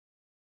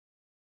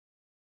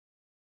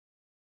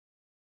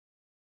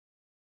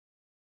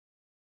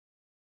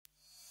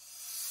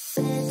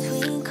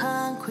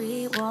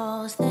concrete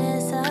walls.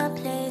 There's a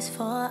place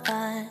for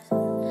us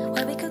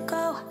where we could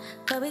go,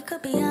 where we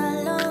could be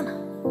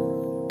alone.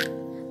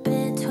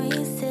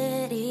 Between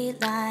city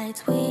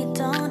lights, we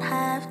don't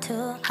have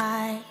to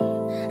hide.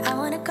 I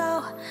wanna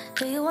go,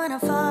 do you wanna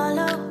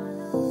follow?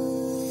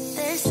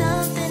 There's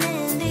something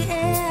in the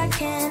air, I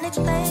can't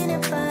explain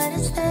it, but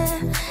it's there.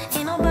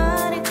 Ain't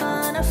nobody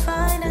gonna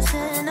find us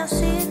in our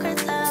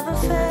secret love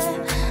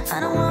affair. I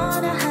don't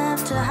wanna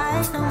have to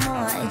hide no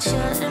more, it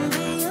shouldn't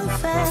be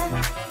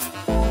unfair.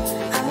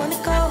 I wanna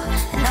go,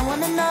 and I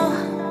wanna know,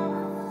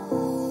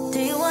 do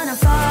you wanna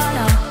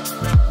follow?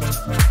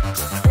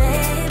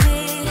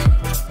 Baby,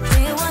 do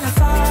you wanna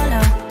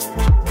follow?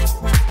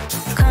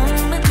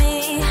 Come with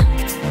me,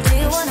 do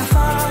you wanna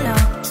follow?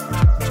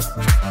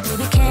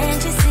 Baby,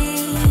 can't you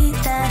see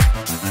that?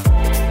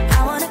 I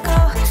wanna go,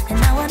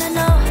 and I wanna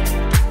know,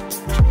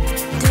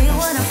 do you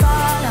wanna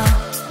follow?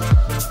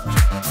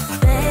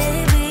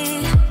 Baby,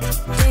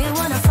 do you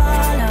wanna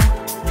follow?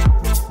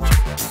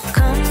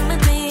 Come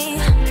with me,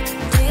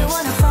 do you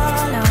wanna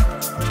follow?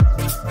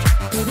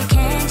 Baby,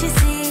 can't you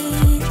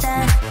see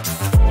that?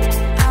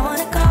 I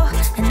wanna go,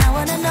 and I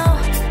wanna know,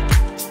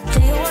 do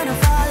you wanna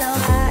follow?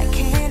 I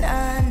can't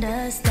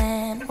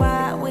understand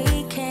why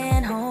we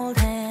can't hold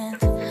hands,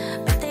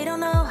 but they don't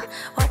know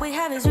what we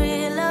have is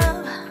real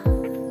love.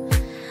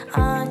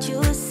 Aren't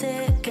you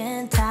sick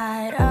and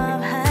tired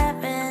of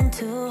having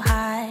to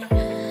hide?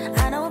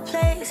 I know a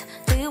place,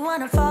 do you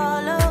wanna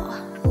follow?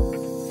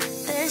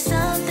 There's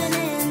something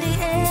in the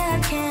air, I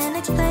can't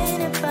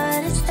explain it,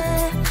 but it's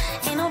there.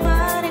 Ain't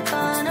nobody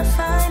gonna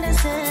find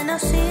us in our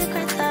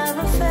secret love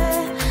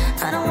affair.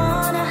 I don't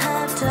wanna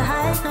have to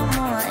hide no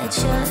more, it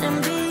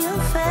shouldn't be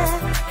unfair.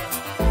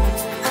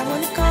 I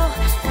wanna go,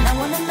 and I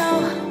wanna know,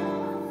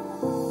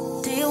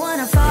 do you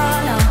wanna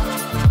follow?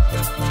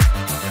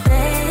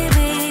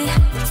 Baby,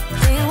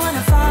 do you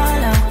wanna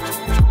follow?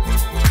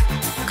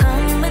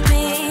 Come with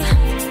me,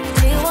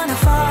 do you wanna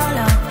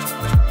follow?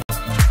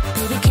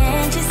 Baby,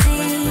 can't you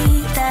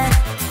see that?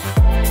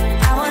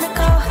 I wanna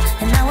go,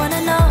 and I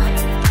wanna know,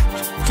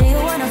 do you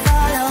wanna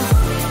follow?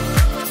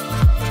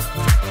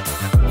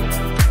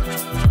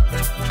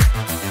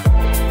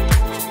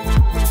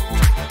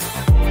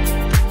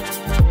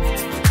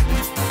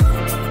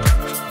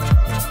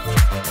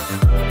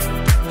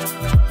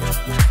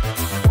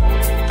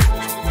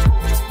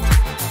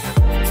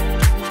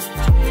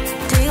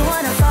 Do you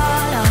wanna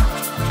follow?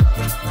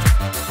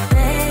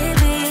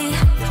 Baby,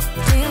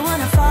 do you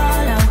wanna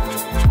follow?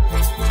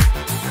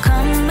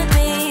 Come with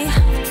me,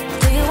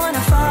 do you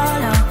wanna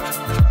follow?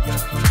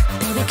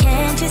 Baby,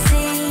 can't you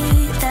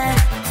see that?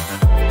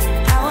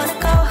 I wanna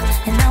go,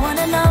 and I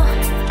wanna know,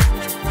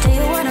 do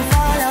you wanna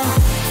follow?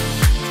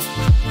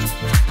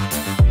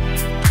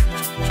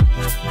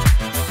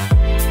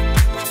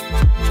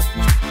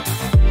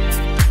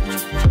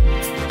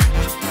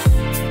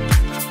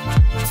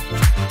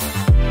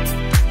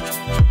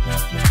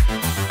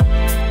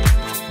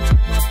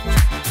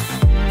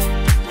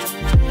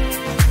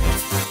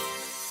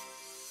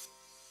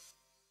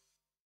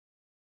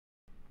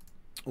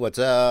 What's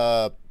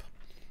up?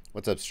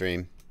 What's up,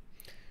 stream?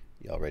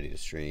 Y'all ready to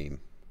stream?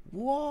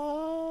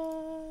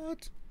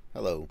 What?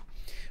 Hello,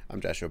 I'm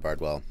Joshua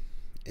Bardwell.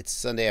 It's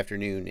Sunday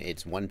afternoon.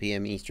 It's 1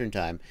 p.m. Eastern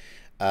time,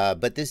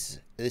 but this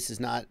is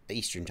not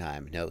Eastern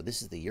time. No,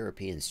 this is the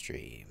European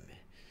stream.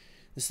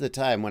 This is the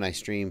time when I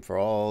stream for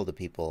all the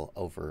people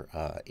over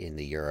in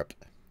the Europe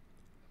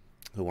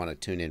who want to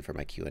tune in for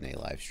my Q&A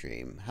live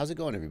stream. How's it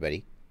going,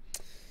 everybody?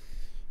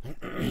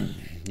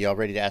 Y'all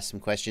ready to ask some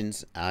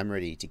questions? I'm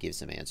ready to give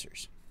some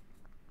answers.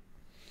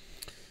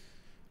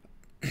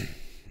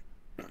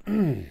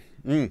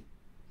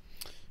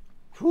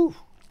 Whew.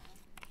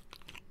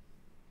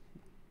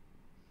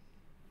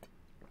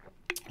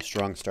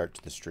 Strong start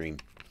to the stream.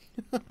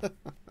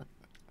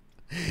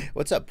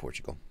 What's up,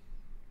 Portugal?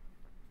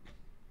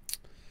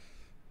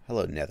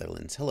 Hello,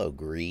 Netherlands. Hello,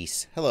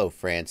 Greece. Hello,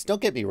 France.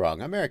 Don't get me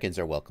wrong. Americans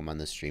are welcome on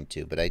this stream,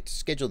 too. But I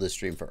scheduled this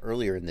stream for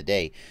earlier in the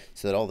day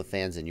so that all the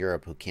fans in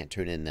Europe who can't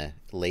tune in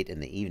late in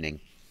the evening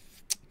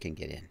can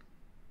get in.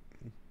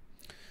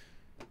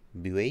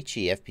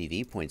 Buechi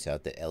FPV points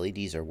out that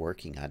LEDs are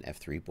working on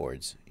F3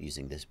 boards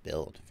using this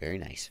build. Very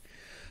nice.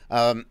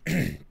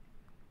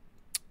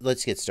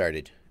 Let's get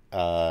started.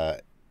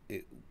 We're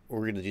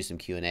going to do some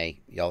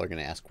Q&A. Y'all are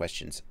going to ask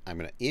questions. I'm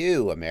going to...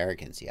 Ew,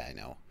 Americans. Yeah, I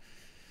know.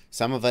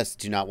 Some of us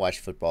do not watch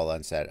football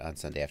on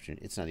Sunday afternoon.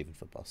 It's not even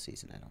football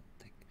season, I don't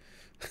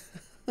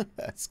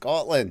think.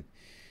 Scotland.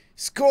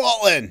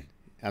 Scotland!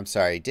 I'm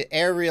sorry.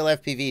 Aerial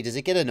FPV, does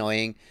it get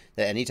annoying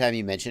that anytime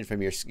you mention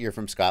you're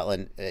from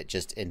Scotland, it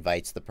just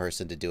invites the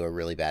person to do a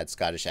really bad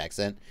Scottish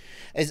accent?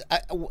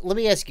 Let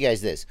me ask you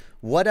guys this.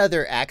 What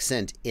other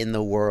accent in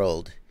the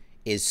world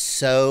is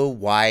so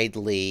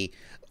widely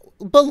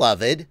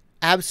beloved,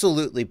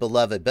 absolutely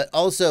beloved, but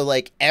also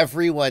like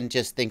everyone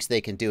just thinks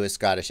they can do a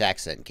Scottish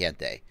accent, can't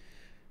they?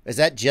 Is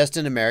that just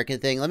an American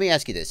thing? Let me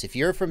ask you this. If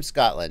you're from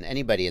Scotland,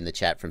 anybody in the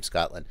chat from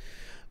Scotland,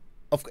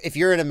 if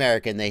you're an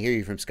American, they hear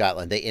you from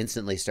Scotland, they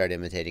instantly start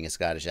imitating a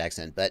Scottish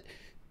accent. But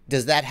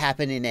Does that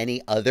happen in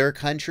any other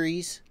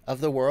countries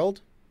of the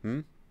world?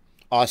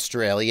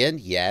 Australian,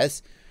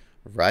 yes.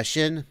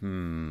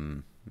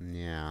 Russian,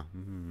 yeah.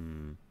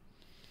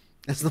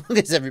 As long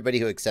as everybody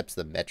who accepts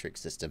the metric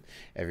system,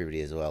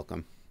 everybody is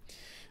welcome.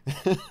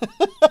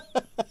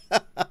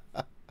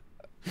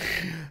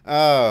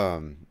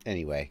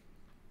 Anyway.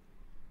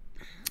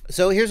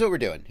 So here's what we're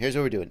doing.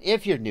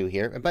 If you're new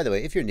here, and by the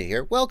way, if you're new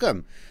here,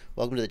 welcome.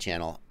 Welcome to the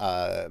channel.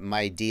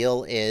 My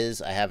deal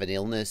is I have an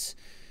illness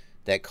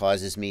that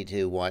causes me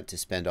to want to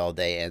spend all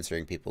day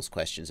answering people's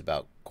questions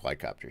about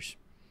quadcopters.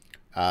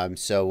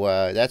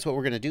 So that's what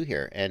we're going to do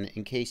here. And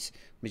in case,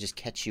 let me just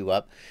catch you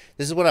up.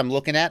 This is what I'm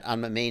looking at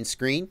on my main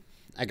screen.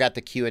 I got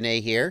the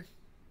Q&A here,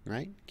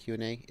 right?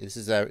 Q&A. This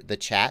is the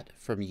chat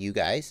from you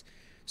guys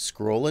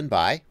scrolling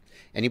by.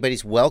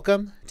 Anybody's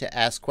welcome to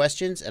ask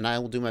questions, and I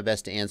will do my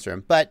best to answer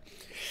them. But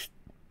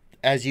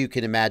as you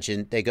can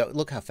imagine, they go,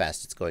 look how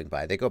fast it's going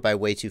by. They go by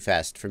way too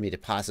fast for me to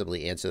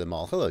possibly answer them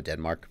all. Hello,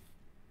 Denmark.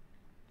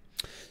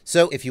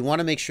 So if you want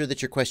to make sure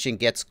that your question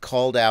gets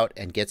called out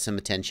and gets some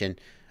attention,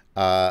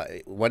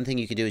 one thing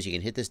you can do is you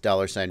can hit this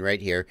 $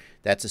 right here.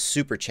 That's a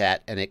super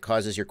chat, and it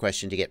causes your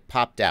question to get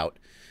popped out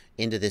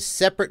into this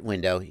separate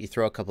window. You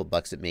throw a couple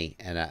bucks at me,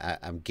 and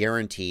I'm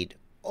guaranteed,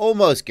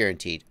 almost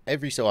guaranteed,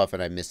 every so often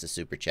I miss a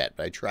super chat,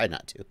 but I try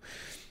not to.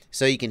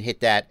 So you can hit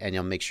that, and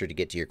you'll make sure to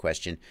get to your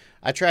question.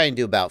 I try and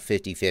do about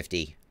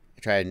 50-50. I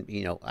try and,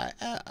 you know,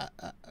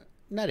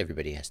 not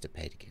everybody has to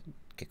pay to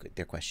get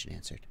their question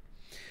answered.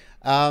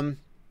 And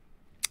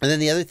then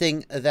the other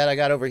thing that I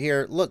got over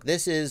here, look,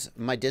 this is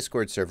my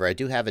Discord server. I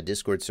do have a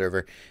Discord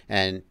server,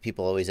 and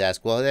people always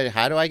ask, well, then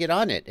how do I get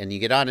on it? And you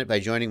get on it by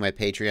joining my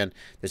Patreon.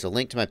 There's a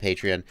link to my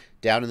Patreon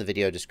down in the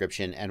video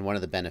description, and one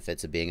of the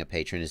benefits of being a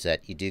patron is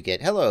that you do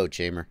get, hello,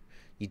 Jamer.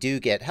 You do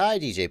get, hi,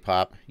 DJ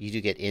Pop. You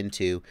do get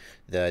into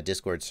the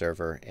Discord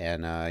server,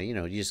 and, you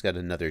know, you just got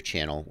another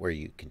channel where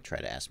you can try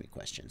to ask me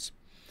questions.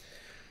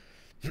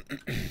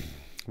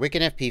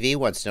 Wiccan FPV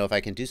wants to know if I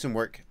can do some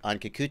work on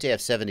Kakute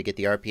F7 to get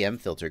the RPM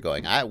filter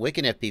going.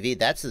 Wiccan FPV,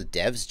 that's the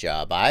dev's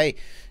job.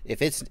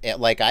 If it's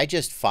like I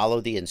just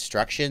follow the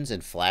instructions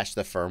and flash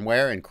the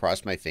firmware and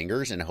cross my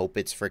fingers and hope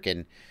it's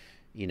freaking,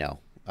 you know.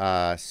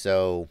 If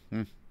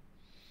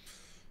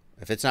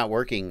it's not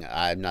working,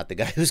 I'm not the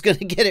guy who's going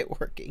to get it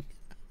working.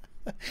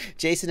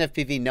 Jason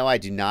FPV, no, I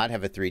do not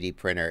have a 3D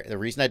printer. The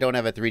reason I don't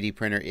have a 3D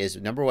printer is,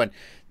 number one,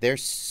 they're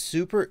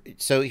super...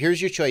 So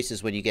here's your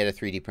choices when you get a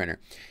 3D printer.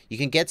 You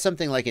can get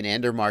something like an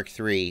Ender Mark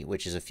III,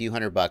 which is a few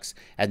 $100,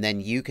 and then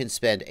you can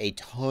spend a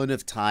ton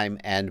of time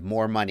and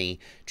more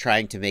money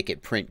trying to make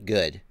it print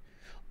good.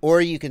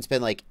 Or you can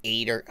spend like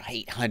 $800 or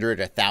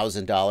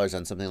 $1,000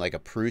 on something like a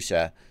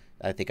Prusa.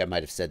 I think I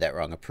might have said that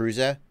wrong. A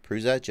Prusa,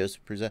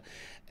 Joseph Prusa.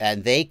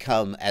 And they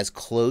come as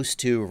close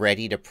to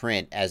ready to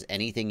print as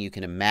anything you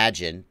can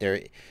imagine.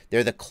 They're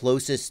the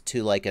closest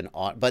to like an,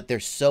 but they're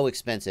so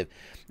expensive.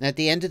 And at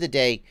the end of the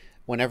day,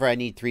 whenever I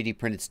need 3D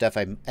printed stuff,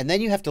 and then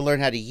you have to learn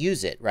how to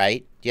use it,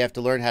 right? You have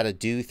to learn how to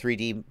do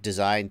 3D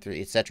design,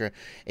 etc.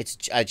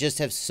 I just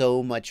have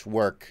so much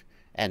work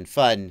and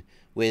fun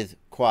with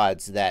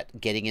quads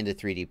that getting into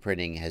 3D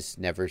printing has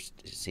never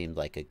seemed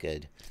like a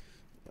good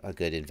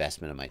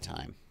investment of my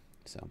time.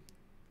 So,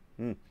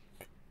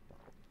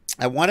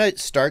 I want to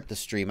start the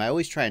stream. I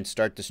always try and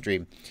start the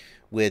stream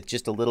with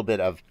just a little bit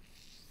of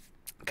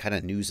kind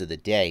of news of the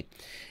day.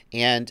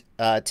 And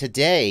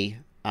today,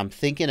 I'm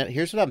thinking,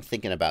 here's what I'm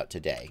thinking about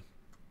today.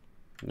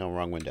 No,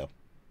 wrong window.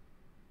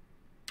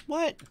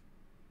 What?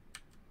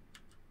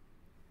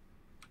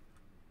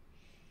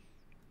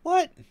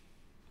 What?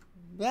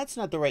 That's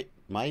not the right,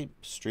 my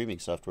streaming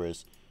software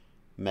is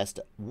messed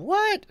up.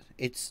 What?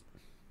 It's,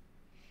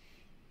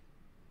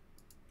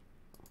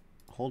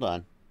 hold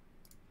on.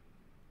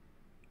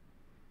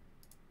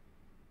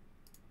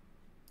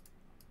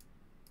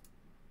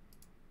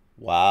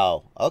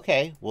 Wow.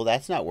 Okay. Well,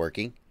 that's not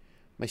working.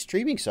 My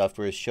streaming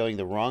software is showing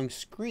the wrong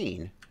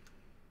screen.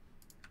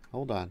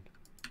 Hold on.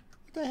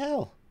 What the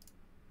hell?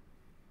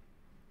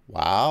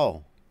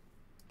 Wow.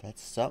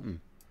 That's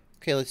something.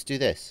 Okay, let's do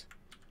this.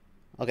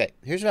 Okay,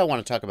 here's what I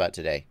want to talk about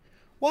today.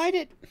 Why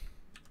did...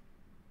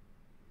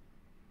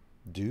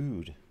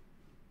 Dude.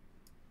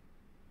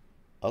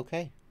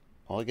 Okay.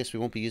 Well, I guess we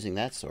won't be using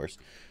that source.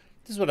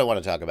 This is what I want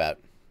to talk about.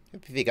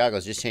 FPV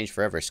goggles just changed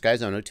forever.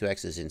 Skyzone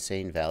O2X is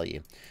insane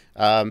value.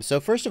 So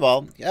first of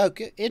all,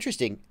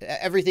 interesting.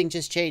 Everything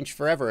just changed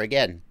forever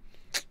again.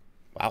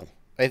 Wow.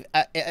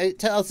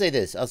 I'll say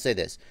this.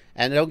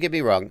 And don't get me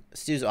wrong.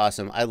 Stu's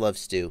awesome. I love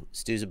Stu.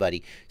 Stu's a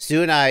buddy.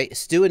 Stu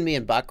and me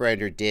and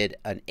Botgrinder did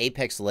an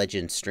Apex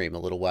Legends stream a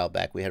little while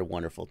back. We had a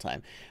wonderful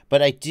time.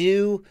 But I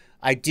do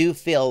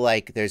feel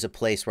like there's a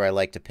place where I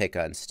like to pick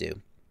on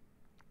Stu.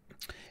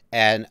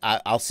 And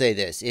I'll say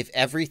this. If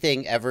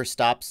everything ever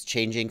stops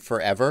changing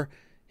forever,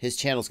 his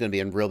channel's going to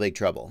be in real big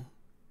trouble.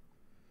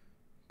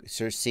 It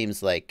sort of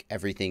seems like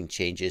everything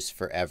changes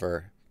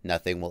forever.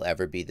 Nothing will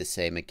ever be the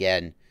same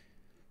again.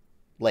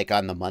 Like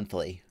on the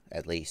monthly,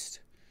 at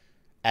least.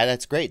 And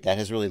that's great. That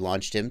has really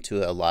launched him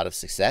to a lot of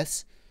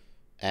success.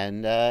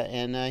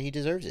 and he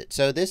deserves it.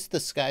 So this is the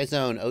Sky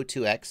Zone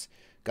O2X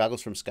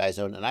goggles from Sky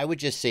Zone, and I would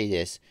just say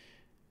this: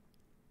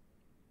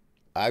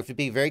 I have to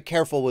be very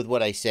careful with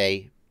what I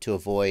say to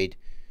avoid.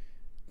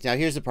 Now,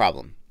 here's the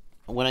problem.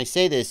 When I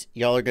say this,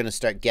 y'all are going to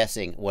start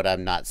guessing what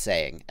I'm not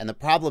saying. And the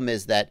problem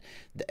is that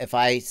if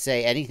I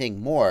say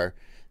anything more,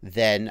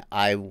 then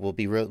I will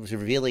be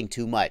revealing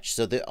too much.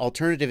 So the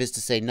alternative is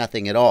to say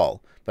nothing at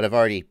all, but I've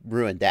already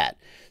ruined that.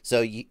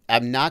 So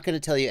I'm not going to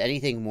tell you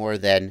anything more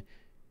than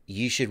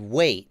you should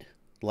wait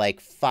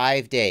like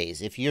 5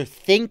 days. If you're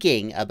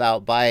thinking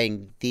about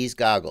buying these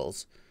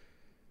goggles,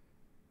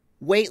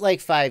 wait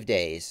like 5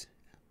 days.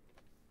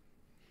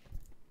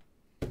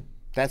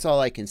 That's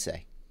all I can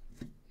say.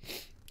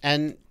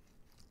 And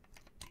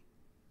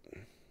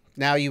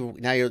now you're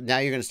going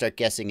to start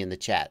guessing in the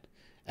chat.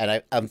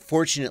 And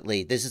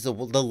unfortunately, this is the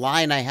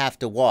line I have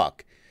to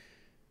walk,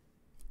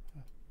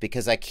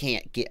 because I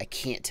can't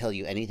tell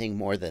you anything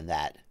more than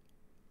that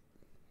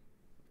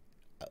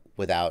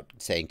without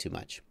saying too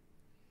much.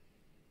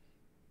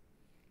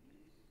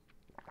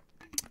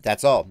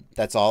 That's all.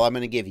 That's all I'm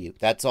going to give you.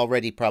 That's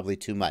already probably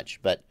too much,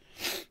 but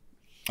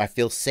I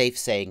feel safe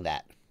saying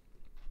that.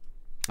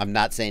 I'm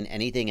not saying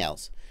anything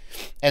else.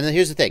 And then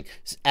here's the thing.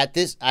 At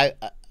this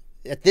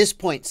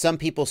point, some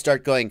people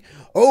start going,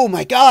 "Oh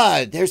my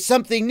God, there's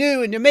something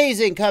new and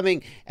amazing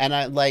coming." And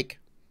I'm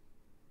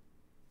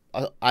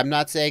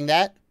not saying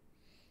that.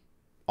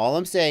 All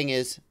I'm saying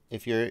is,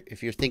 if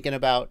you're thinking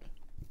about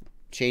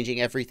changing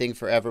everything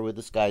forever with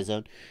the Sky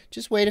Zone,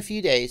 just wait a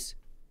few days,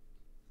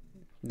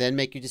 then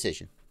make your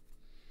decision.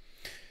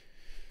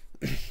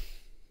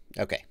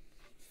 Okay.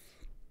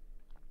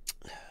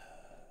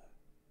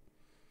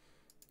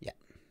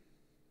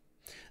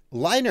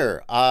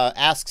 Liner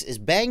asks, is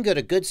Banggood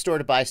a good store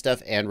to buy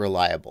stuff and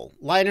reliable?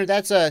 Liner,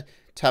 that's a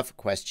tough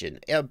question.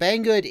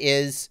 Banggood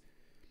is...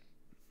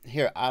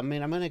 Here, I'm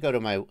going to go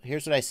to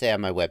here's what I say on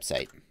my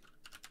website.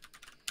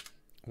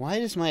 Why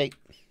does my...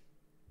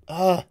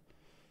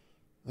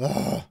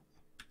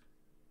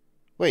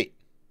 Wait.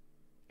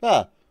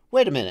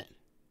 Wait a minute.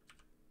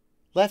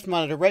 Left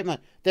monitor, right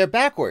monitor. They're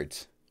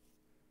backwards.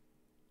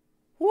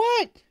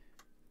 What?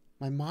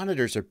 My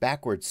monitors are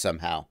backwards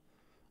somehow.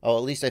 Oh,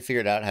 at least I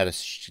figured out how to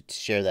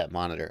share that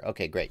monitor.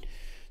 Okay, great.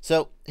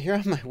 So here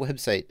on my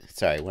website,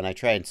 sorry, when I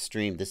try and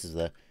stream,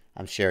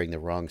 I'm sharing the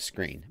wrong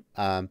screen.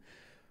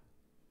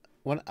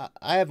 When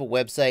I have a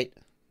website,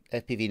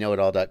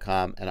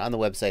 fpvknowitall.com, and on the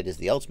website is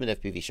the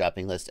Ultimate FPV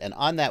Shopping List. And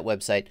on that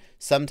website,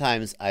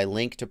 sometimes I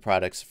link to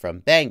products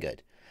from Banggood.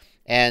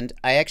 And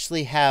I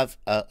actually have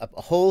a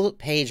whole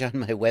page on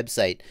my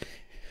website.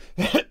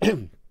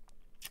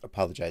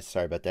 Apologize,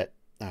 sorry about that.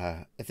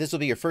 If this will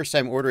be your first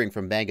time ordering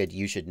from Banggood,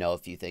 you should know a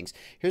few things.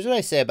 Here's what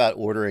I say about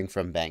ordering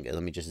from Banggood.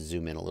 Let me just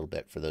zoom in a little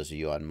bit for those of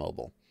you on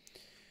mobile.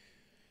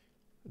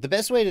 The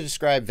best way to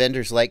describe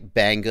vendors like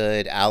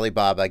Banggood,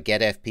 Alibaba,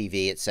 Get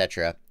FPV,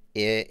 etc.,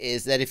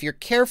 is that if you're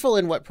careful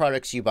in what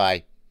products you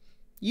buy,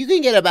 you can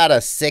get about a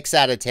 6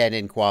 out of 10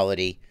 in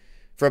quality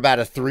for about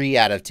a 3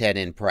 out of 10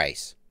 in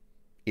price.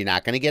 You're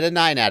not going to get a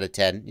 9 out of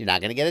 10. You're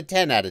not going to get a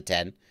 10 out of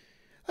 10.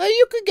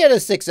 You could get a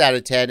 6 out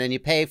of 10 and you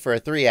pay for a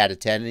 3 out of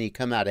 10 and you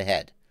come out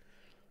ahead.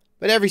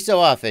 But every so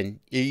often,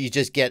 you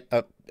just get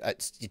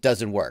it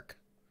doesn't work.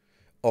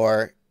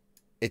 Or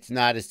it's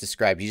not as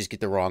described. You just get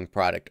the wrong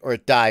product. Or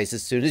it dies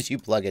as soon as you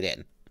plug it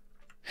in.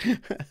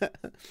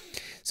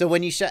 So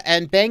when you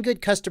and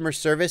Banggood customer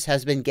service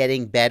has been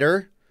getting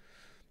better.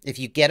 If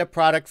you get a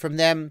product from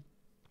them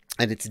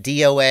and it's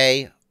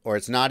DOA or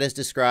it's not as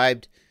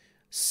described,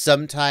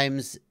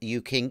 sometimes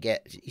you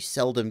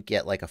seldom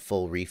get like a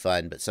full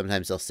refund, but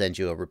sometimes they'll send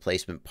you a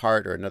replacement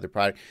part or another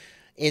product.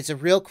 It's a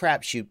real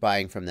crapshoot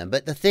buying from them.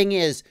 But the thing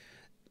is,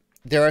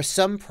 there are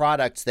some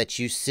products that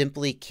you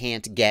simply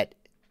can't get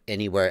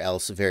anywhere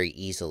else very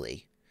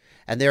easily.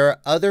 And there are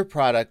other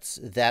products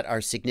that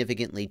are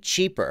significantly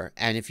cheaper.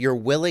 And if you're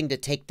willing to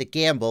take the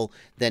gamble,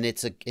 then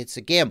it's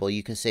a gamble.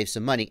 You can save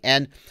some money.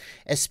 And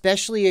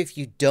especially if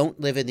you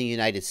don't live in the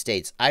United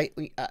States. A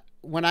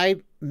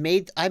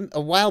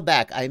while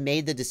back, I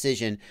made the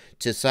decision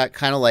to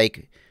kind of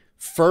like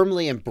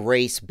firmly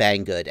embrace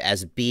Banggood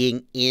as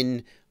being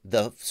in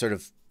the sort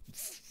of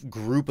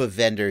group of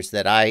vendors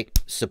that I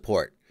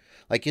support.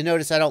 Like you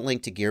notice, I don't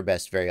link to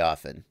GearBest very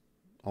often,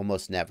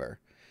 almost never.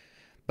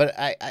 But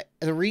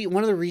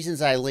one of the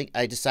reasons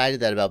I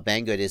decided that about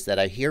Banggood is that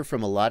I hear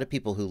from a lot of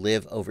people who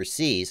live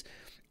overseas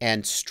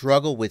and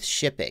struggle with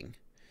shipping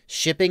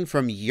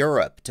from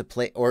Europe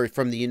or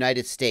from the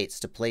United States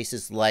to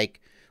places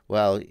like,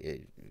 well,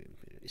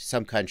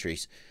 some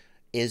countries,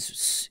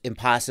 is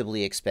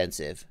impossibly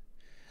expensive.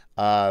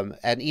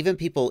 And even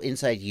people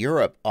inside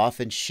Europe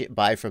often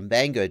buy from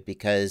Banggood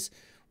because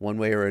one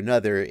way or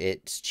another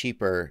it's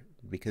cheaper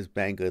because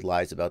Banggood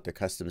lies about their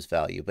customs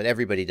value. But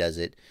everybody does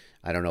it.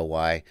 I don't know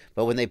why.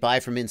 But when they buy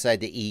from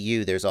inside the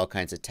EU, there's all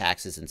kinds of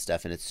taxes and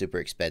stuff, and it's super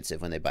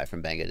expensive. When they buy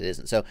from Banggood, it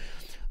isn't. So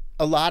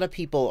a lot of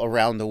people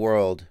around the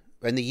world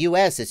In the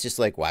U.S., it's just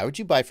like, why would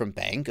you buy from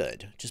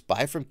Banggood? Just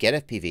buy from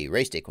Get FPV,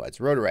 Race Day Quads,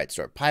 Rotorite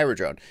Store,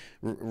 Pyrodrone,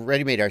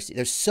 Ready-Made RC.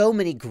 There's so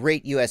many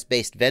great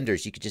U.S.-based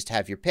vendors. You could just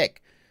have your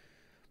pick.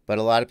 But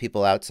a lot of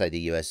people outside the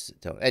U.S.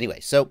 don't. Anyway,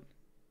 so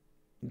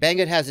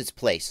Banggood has its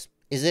place.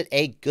 Is it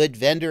a good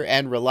vendor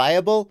and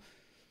reliable?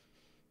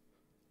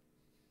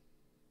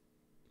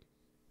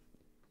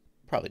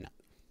 Probably not.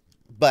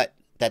 But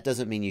that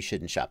doesn't mean you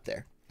shouldn't shop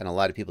there. And a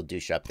lot of people do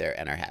shop there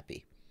and are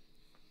happy.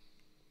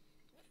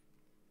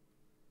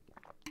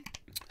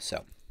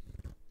 So,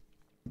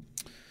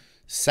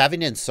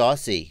 Savin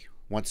Saucy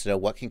wants to know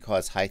what can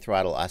cause high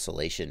throttle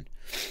oscillation.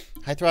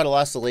 High throttle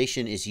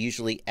oscillation is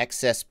usually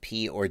excess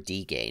P or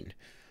D gain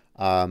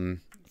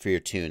for your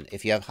tune.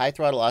 If you have high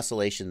throttle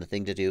oscillation, the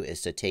thing to do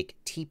is to take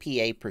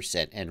TPA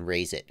 % and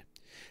raise it.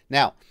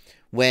 Now,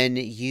 when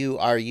you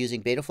are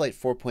using Betaflight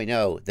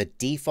 4.0, the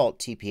default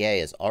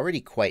TPA is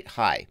already quite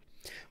high.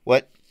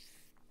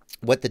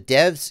 What the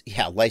devs,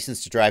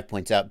 License to Drive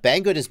points out,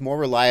 Banggood is more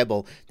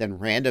reliable than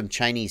random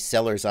Chinese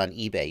sellers on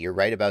eBay. You're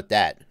right about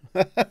that.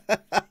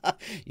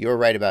 You're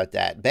right about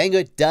that.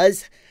 Banggood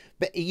does,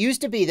 it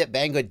used to be that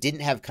Banggood didn't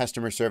have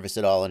customer service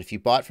at all, and if you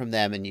bought from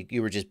them, and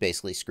you were just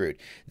basically screwed.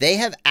 They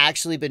have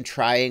actually been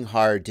trying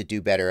hard to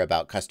do better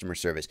about customer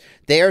service.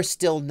 They are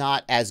still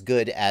not as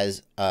good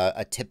as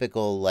a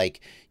typical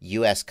like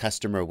U.S.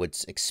 customer would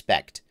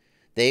expect.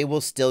 They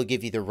will still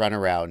give you the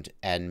runaround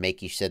and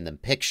make you send them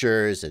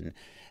pictures, and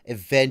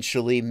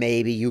eventually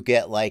maybe you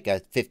get like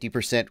a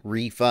 50%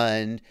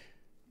 refund,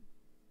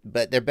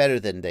 but they're better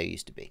than they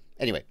used to be.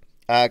 Anyway,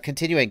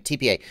 continuing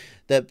TPA.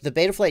 The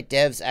Betaflight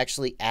devs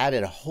actually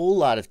added a whole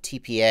lot of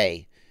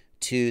TPA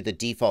to the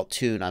default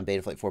tune on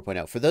Betaflight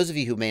 4.0. For those of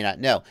you who may not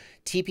know,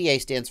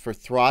 TPA stands for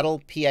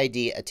throttle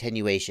PID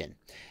attenuation.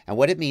 And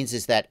what it means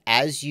is that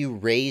as you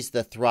raise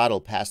the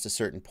throttle past a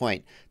certain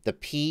point, the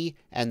P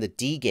and the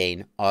D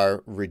gain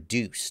are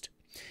reduced.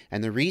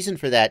 And the reason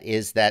for that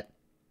is that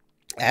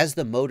as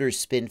the motors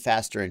spin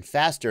faster and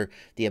faster,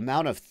 the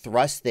amount of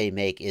thrust they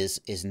make is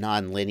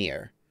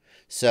nonlinear.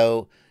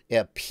 So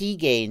a P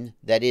gain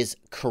that is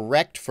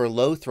correct for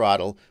low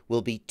throttle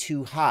will be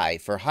too high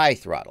for high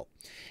throttle.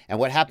 And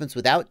what happens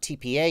without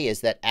TPA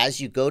is that as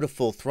you go to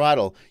full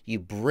throttle, you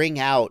bring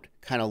out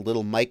kind of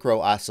little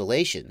micro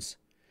oscillations.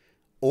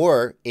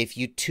 Or if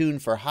you tune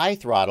for high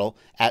throttle,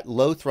 at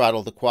low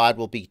throttle, the quad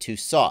will be too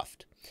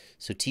soft.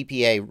 So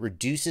TPA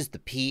reduces the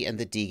P and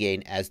the D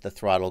gain as the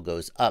throttle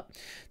goes up.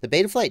 The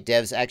Betaflight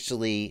devs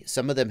actually,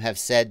 some of them have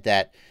said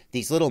that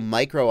these little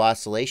micro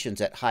oscillations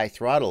at high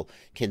throttle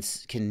can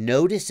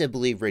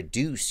noticeably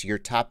reduce your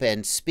top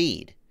end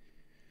speed.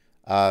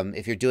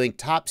 If you're doing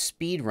top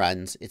speed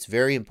runs, it's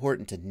very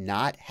important to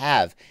not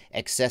have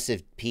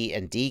excessive P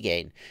and D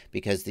gain,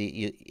 because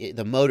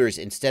the motors,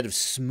 instead of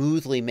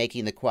smoothly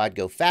making the quad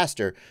go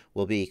faster,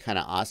 will be kind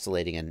of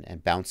oscillating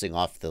and bouncing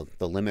off the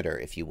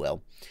limiter, if you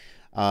will.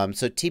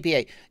 So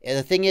TPA,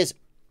 the thing is,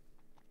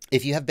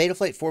 if you have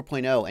Betaflight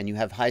 4.0 and you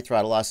have high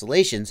throttle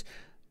oscillations,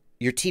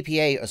 your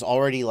TPA is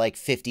already like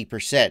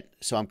 50%.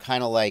 So I'm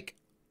kind of like,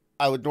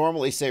 I would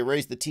normally say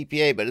raise the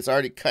TPA, but it's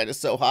already kind of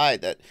so high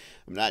that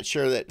I'm not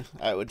sure that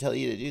I would tell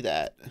you to do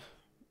that.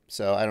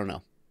 So I don't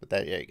know, but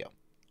there you go.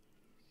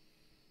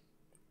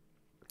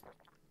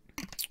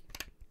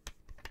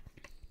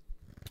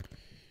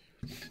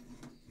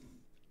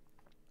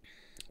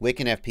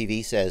 Wicken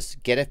FPV says,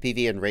 Get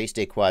FPV and Race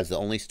Day Quads, the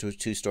only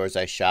two stores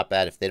I shop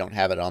at. If they don't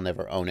have it, I'll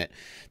never own it.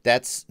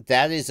 That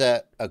is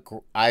I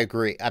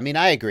agree. I mean,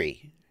 I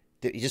agree.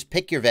 You just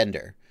pick your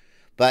vendor.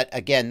 But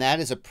again, that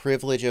is a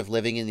privilege of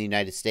living in the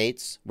United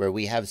States, where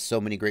we have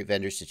so many great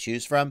vendors to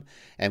choose from.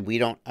 And we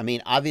don't, I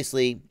mean,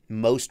 obviously,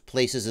 most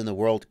places in the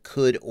world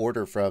could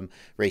order from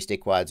Race Day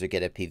Quads or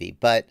Get FPV,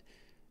 but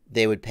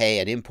they would pay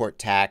an import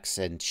tax,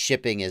 and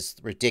shipping is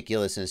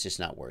ridiculous, and it's just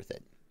not worth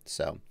it.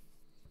 So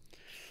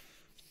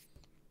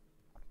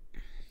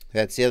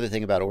that's the other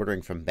thing about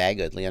ordering from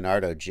Banggood.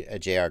 Leonardo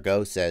JR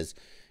Go says,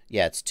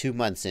 yeah, it's 2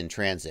 months in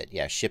transit.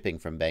 Yeah, shipping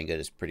from Banggood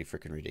is pretty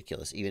freaking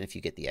ridiculous. Even if you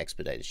get the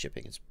expedited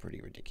shipping, it's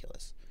pretty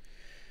ridiculous.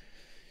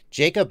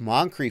 Jacob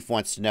Moncrief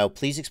wants to know,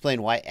 please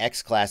explain why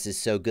X-Class is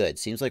so good.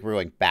 Seems like we're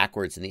going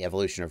backwards in the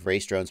evolution of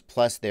race drones,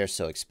 plus they're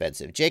so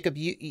expensive. Jacob,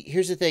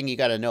 here's the thing you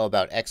got to know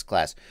about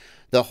X-Class.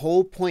 The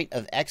whole point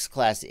of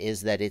X-Class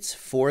is that it's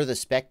for the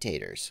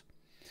spectators.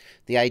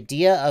 The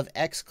idea of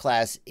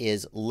X-Class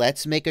is,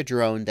 let's make a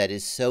drone that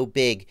is so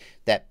big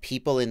that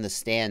people in the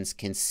stands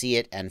can see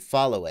it and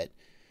follow it.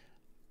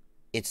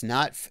 It's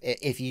not,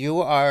 if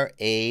you are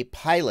a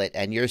pilot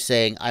and you're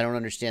saying, I don't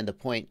understand the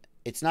point,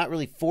 it's not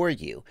really for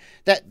you.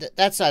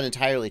 That's not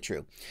entirely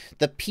true.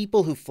 The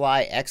people who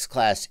fly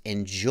X-Class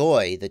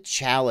enjoy the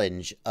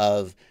challenge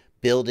of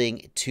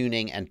building,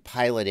 tuning, and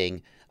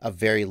piloting a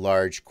very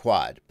large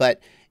quad. But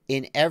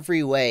in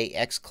every way,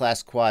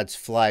 X-Class quads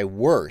fly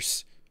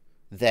worse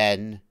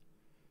than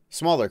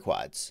smaller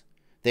quads.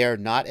 They are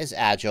not as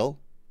agile.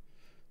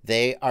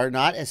 They are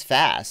not as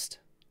fast.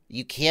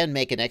 You can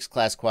make an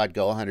X-Class quad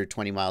go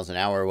 120 miles an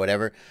hour or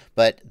whatever,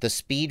 but the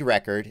speed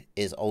record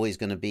is always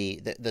going to be,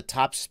 the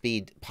top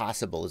speed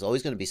possible is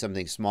always going to be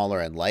something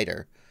smaller and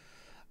lighter.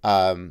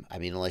 I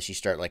mean, unless you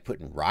start like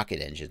putting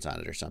rocket engines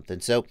on it or something.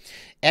 So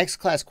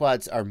X-Class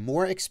quads are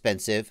more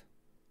expensive,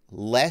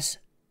 less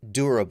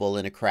durable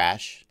in a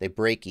crash. They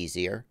break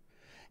easier,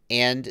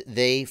 and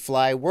they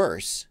fly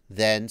worse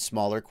than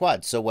smaller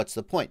quads. So what's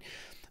the point?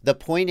 The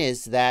point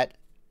is that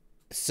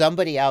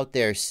somebody out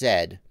there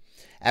said,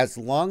 as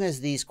long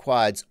as these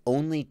quads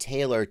only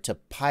tailor to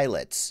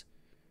pilots,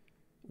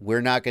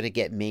 we're not going to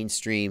get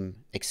mainstream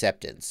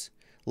acceptance.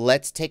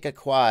 Let's take a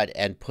quad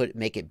and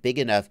make it big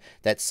enough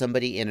that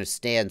somebody in a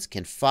stands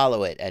can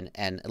follow it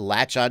and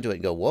latch onto it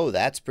and go, whoa,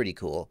 that's pretty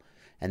cool.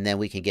 And then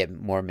we can get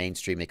more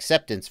mainstream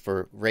acceptance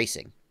for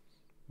racing.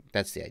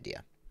 That's the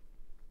idea.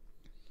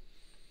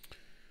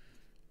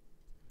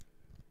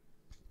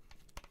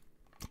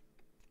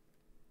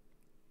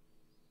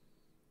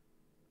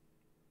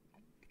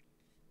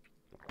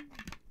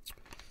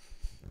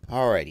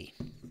 Alrighty.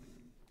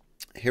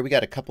 Here we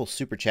got a couple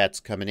super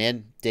chats coming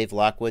in. Dave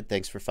Lockwood,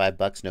 thanks for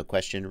 $5. No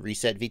question.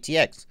 Reset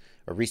VTX.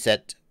 Or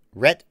Reset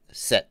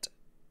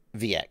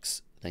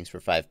VX. Thanks for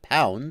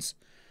 £5.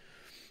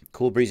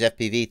 Cool Breeze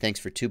FPV, thanks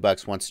for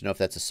 $2. Wants to know if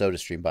that's a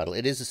SodaStream bottle.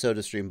 It is a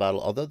SodaStream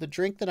bottle, although the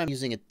drink that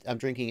I'm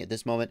drinking at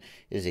this moment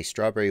is a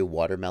strawberry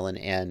watermelon,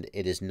 and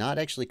it is not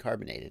actually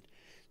carbonated.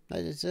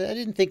 I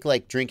didn't think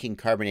like drinking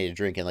carbonated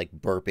drink and like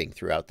burping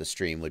throughout the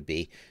stream would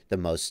be the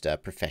most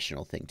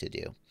professional thing to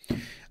do.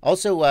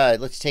 Also,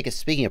 let's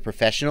speaking of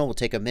professional, we'll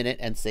take a minute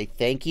and say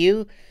thank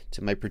you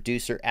to my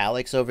producer,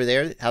 Alex, over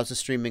there. How's the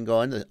stream been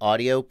going? The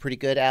audio pretty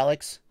good,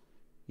 Alex?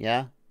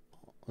 Yeah?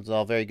 It's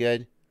all very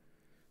good?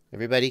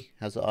 Everybody,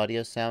 how's the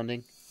audio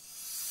sounding?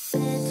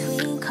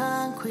 Between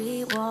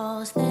concrete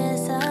walls,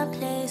 there's a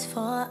place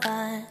for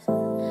us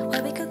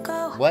where we could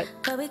go. What?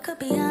 Where we could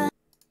be at.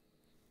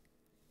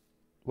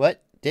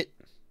 What?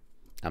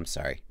 I'm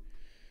sorry.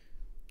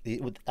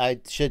 I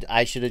should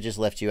have just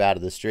left you out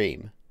of the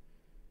stream.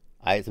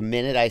 The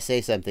minute I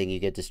say something, you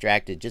get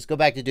distracted. Just go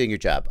back to doing your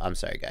job. I'm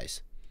sorry,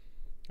 guys.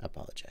 I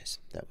apologize.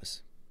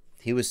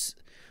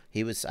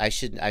 I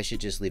should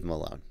just leave him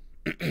alone.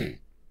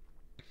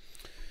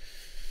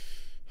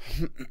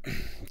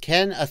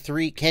 Can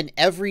every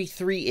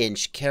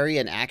 3-inch carry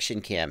an action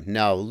cam?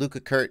 No,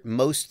 Luca Kurt,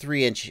 most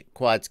 3-inch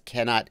quads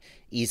cannot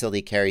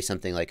easily carry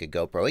something like a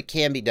GoPro. It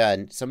can be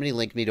done. Somebody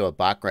linked me to a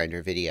bot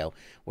grinder video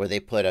where they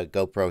put a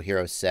GoPro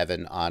Hero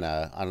 7 on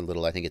a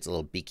little, I think it's a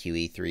little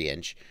BQE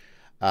 3-inch.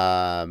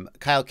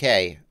 Kyle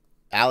K,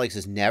 Alex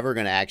is never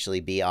going to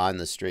actually be on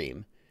the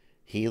stream.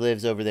 He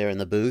lives over there in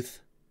the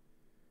booth.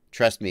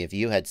 Trust me, if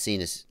you had seen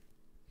his,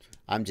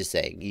 I'm just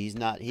saying,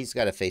 he's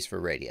got a face for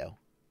radio.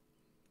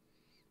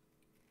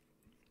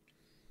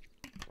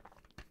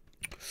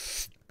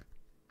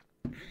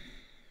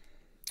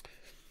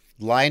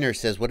 Liner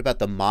says, what about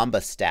the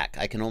Mamba stack?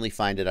 I can only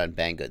find it on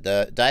Banggood.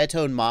 The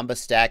Diatone Mamba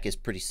stack is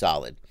pretty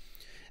solid.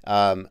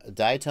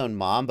 Diatone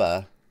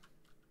Mamba,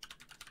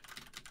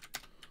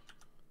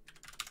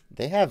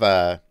 they have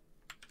a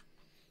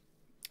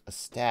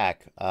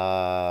stack.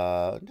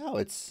 No,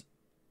 it's,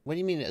 what do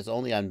you mean it's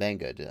only on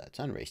Banggood? It's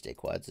on Race Day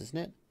Quads, isn't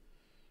it?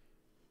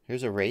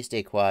 Here's a Race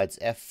Day Quads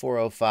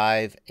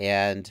F405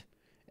 and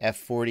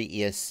F40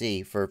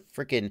 ESC for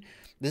freaking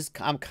this.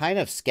 I'm kind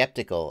of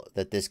skeptical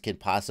that this can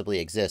possibly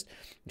exist.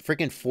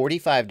 Freaking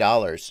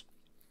 $45.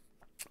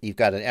 You've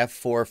got an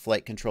F4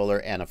 flight controller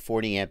and a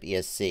 40 amp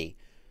ESC.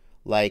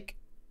 Like,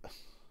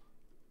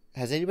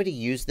 has anybody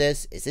used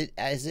this?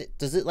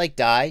 Does it like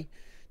die?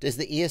 Does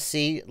the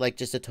ESC like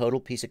just a total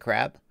piece of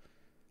crap?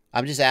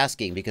 I'm just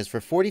asking because for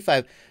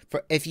 45,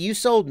 if you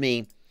showed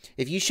me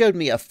a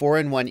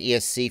 4-in-1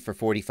 ESC for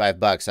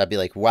 $45, I'd be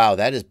like, wow,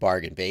 that is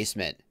bargain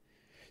basement.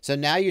 So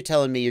now you're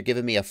telling me you're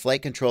giving me a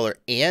flight controller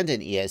and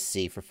an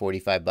ESC for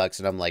 $45,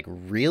 and I'm like,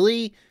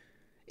 really?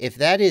 If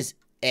that is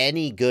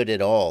any good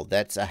at all,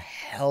 that's a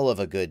hell of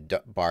a good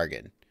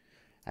bargain.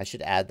 I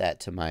should add that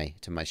to my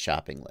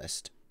shopping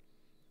list.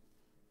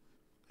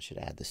 I should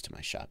add this to my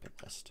shopping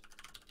list.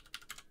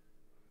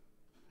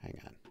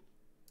 Hang on.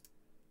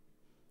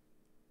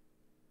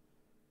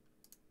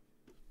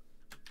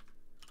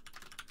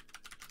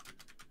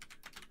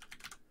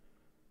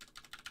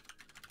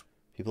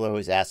 People are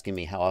always asking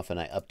me how often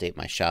I update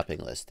my shopping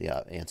list. The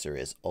answer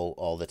is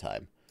all the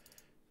time.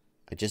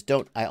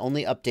 I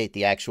only update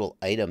the actual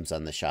items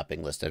on the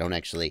shopping list. I don't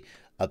actually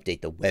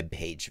update the web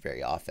page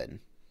very often.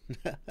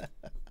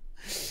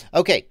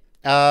 Okay.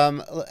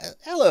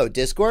 Hello,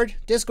 Discord.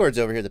 Discord's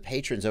over here. The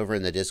patrons over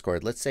in the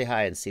Discord. Let's say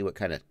hi and see what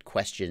kind of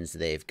questions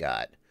they've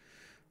got.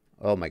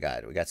 Oh my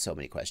God, we got so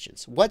many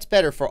questions. What's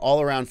better for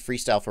all-around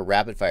freestyle for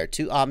rapid fire?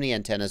 2 Omni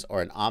antennas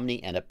or an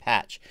Omni and a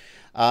patch?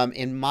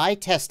 In my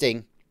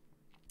testing,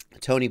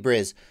 Tony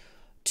Briz,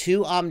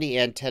 2 Omni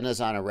antennas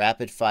on a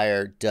rapid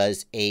fire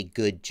does a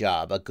good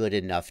job, a good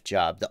enough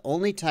job. The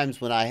only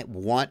times when I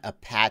want a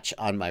patch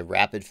on my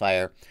rapid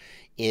fire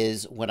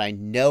is when I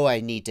know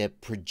I need to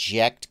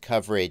project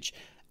coverage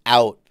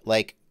out.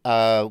 Like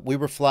we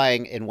were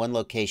flying in one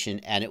location,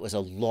 and it was a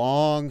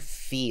long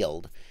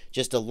field,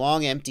 just a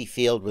long empty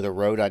field with a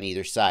road on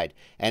either side.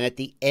 And at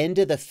the end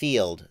of the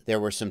field, there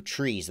were some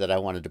trees that I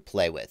wanted to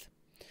play with.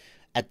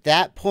 At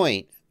that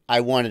point,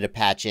 I wanted a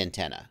patch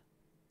antenna.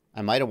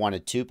 I might have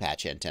wanted 2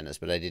 patch antennas,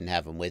 but I didn't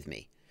have them with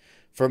me.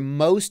 For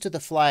most of the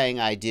flying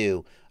I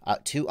do,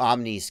 2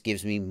 Omnis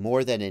gives me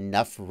more than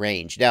enough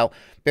range. Now,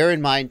 bear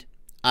in mind,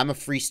 I'm a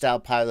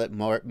freestyle pilot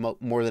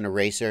more than a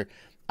racer.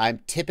 I'm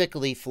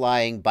typically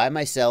flying by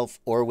myself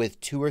or with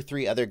 2 or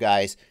 3 other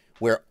guys.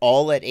 We're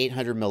all at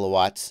 800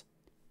 milliwatts.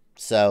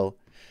 So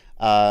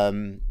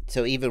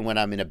even when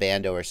I'm in a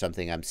bando or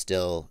something, I'm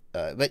still,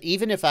 but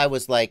even if I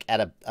was like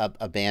at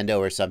a bando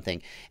or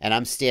something and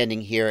I'm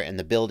standing here and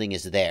the building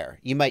is there,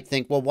 you might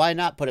think, well, why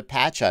not put a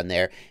patch on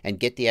there and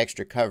get the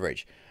extra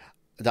coverage?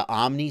 The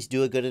Omnis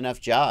do a good enough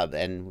job,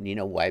 and, you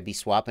know, why be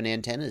swapping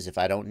antennas if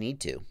I don't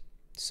need to?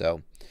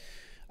 So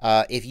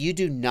if you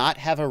do not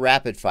have a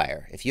rapid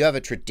fire, if you have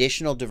a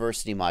traditional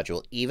diversity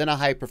module, even a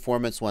high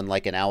performance one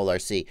like an Owl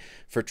RC,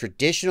 for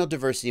traditional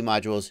diversity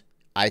modules,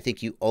 I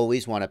think you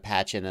always want to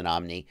patch in an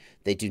Omni.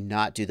 They do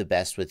not do the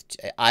best with...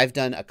 I've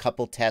done a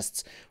couple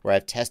tests where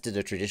I've tested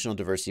a traditional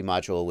diversity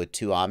module with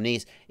 2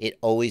 Omnis. It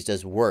always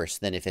does worse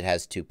than if it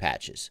has 2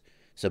 patches.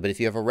 So, but if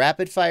you have a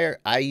rapid fire,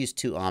 I use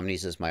 2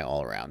 Omnis as my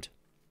all-around.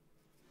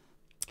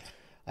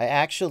 I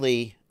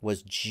actually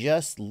was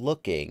just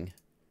looking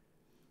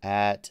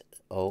at...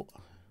 Oh...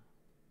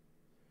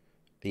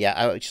 Yeah,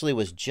 I actually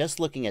was just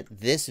looking at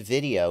this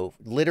video,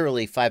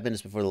 literally 5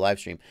 minutes before the live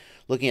stream,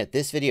 looking at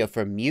this video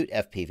from Mute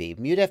FPV.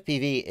 Mute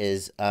FPV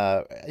is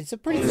it's a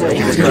pretty cool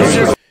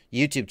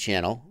YouTube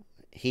channel.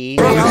 He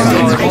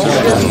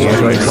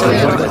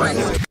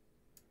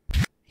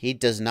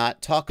does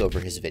not talk over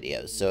his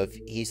videos, so if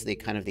he's the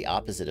kind of the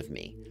opposite of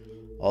me.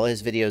 All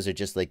his videos are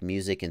just like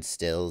music and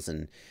stills,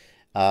 and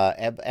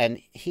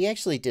he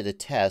actually did a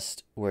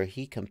test where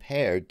he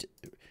compared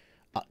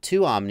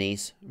 2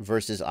 Omnis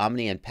versus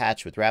Omni and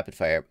patch with rapid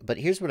fire. But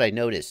here's what I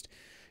noticed.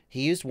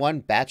 He used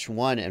one batch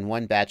 1 and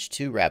one batch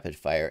 2 rapid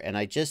fire, and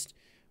I just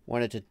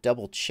wanted to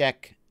double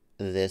check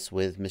this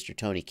with Mr.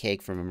 Tony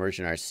Cake from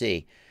Immersion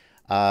RC.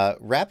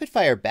 Rapid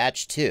fire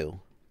batch 2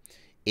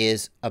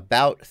 is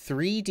about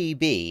 3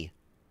 dB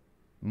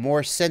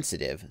more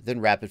sensitive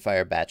than rapid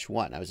fire batch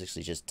 1. I was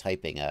actually just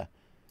typing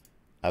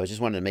I was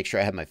just wanting to make sure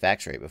I had my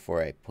facts right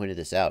before I pointed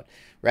this out.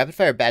 Rapid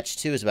fire batch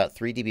 2 is about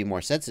 3 dB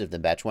more sensitive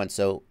than batch 1.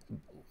 So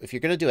if you're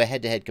going to do a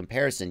head-to-head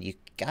comparison, you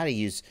got to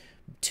use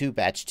 2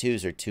 batch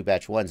 2s or 2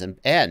 batch 1s.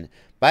 And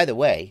by the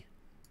way,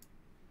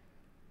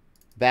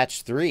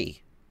 batch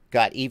 3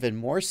 got even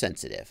more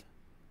sensitive.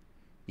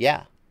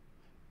 Yeah.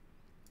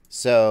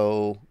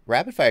 So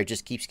rapid fire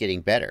just keeps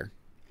getting better.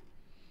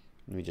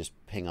 Let me just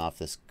ping off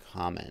this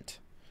comment.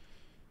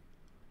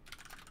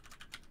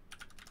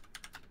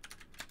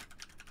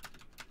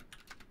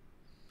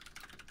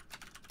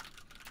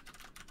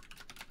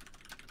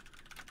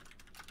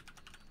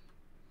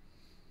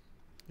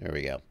 There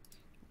we go.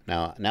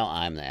 Now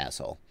I'm the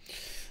asshole.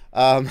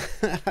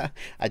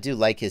 I do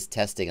like his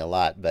testing a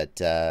lot, but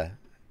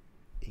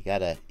you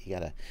gotta.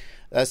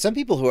 Some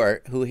people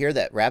who hear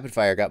that rapid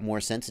fire got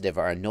more sensitive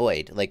are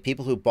annoyed. Like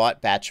people who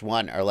bought batch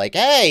 1 are like,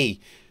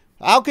 "Hey,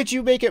 how could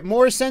you make it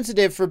more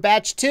sensitive for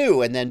batch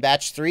 2?" And then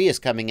batch 3 is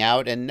coming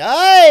out, and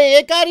hey,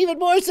 it got even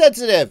more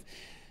sensitive.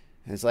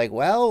 And it's like,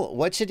 well,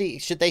 what should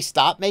they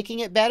stop making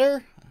it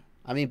better?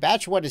 I mean,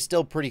 batch 1 is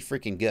still pretty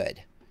freaking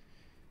good.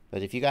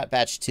 But if you got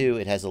batch 2,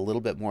 it has a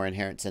little bit more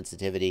inherent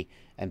sensitivity,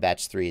 and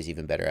batch 3 is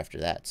even better after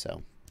that.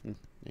 So, there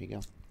you go.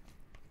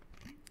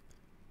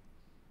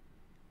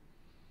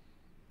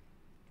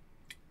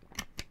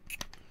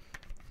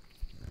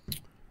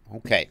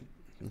 Okay,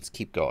 let's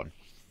keep going.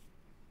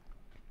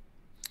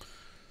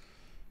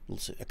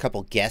 A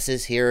couple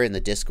guesses here in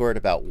the Discord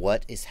about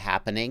what is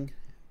happening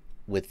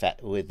with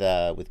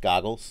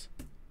goggles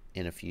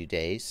in a few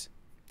days.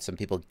 Some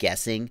people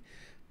guessing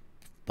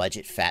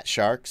budget fat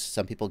sharks.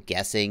 Some people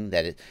guessing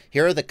that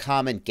here are the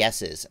common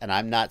guesses, and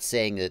I'm not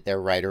saying that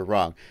they're right or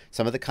wrong.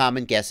 Some of the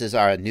common guesses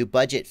are a new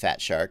budget fat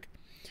shark,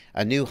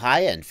 a new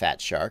high-end fat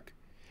shark,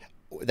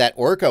 that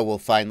Orca will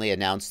finally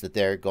announce that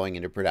they're going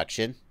into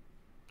production.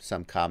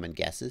 Some common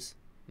guesses.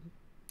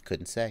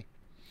 Couldn't say.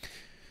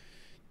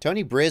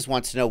 Tony Briz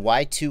wants to know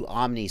why 2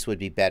 Omnis would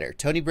be better.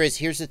 Tony Briz,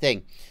 here's the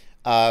thing.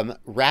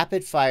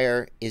 Rapid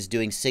fire is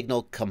doing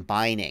signal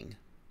combining.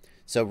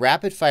 So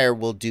rapid fire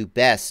will do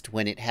best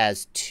when it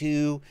has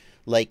 2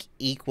 like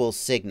equal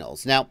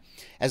signals. Now,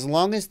 as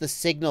long as the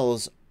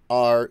signals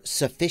are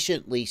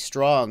sufficiently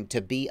strong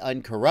to be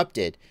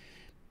uncorrupted,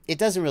 it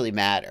doesn't really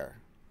matter.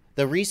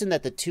 The reason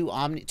that the 2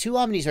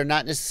 Omnis are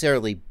not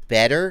necessarily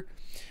better,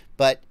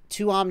 but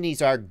 2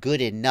 Omnis are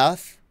good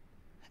enough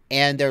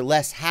and they're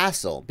less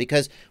hassle,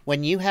 because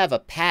when you have a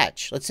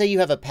patch, let's say you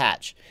have a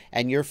patch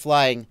and you're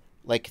flying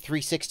like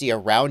 360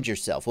 around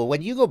yourself. Well,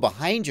 when you go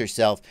behind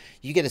yourself,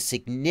 you get a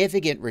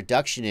significant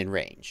reduction in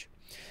range.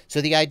 So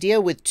the idea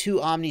with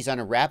 2 Omnis on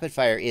a rapid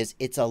fire is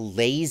it's a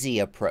lazy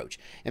approach.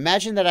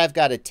 Imagine that I've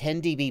got a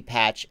 10 dB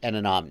patch and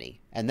an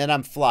Omni, and then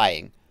I'm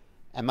flying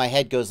and my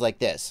head goes like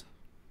this.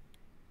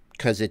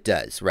 Because it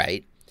does,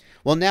 right?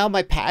 Well, now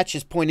my patch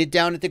is pointed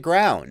down at the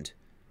ground.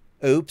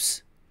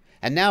 Oops.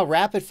 And now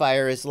rapid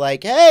fire is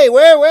like, hey,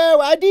 where,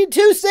 I need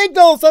 2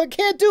 signals. I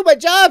can't do my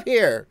job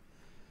here.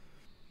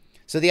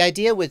 So the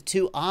idea with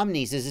 2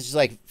 omnis is it's just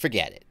like,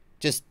 forget it.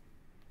 Just,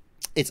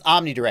 it's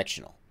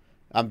omnidirectional.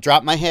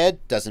 Drop my head,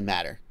 doesn't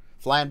matter.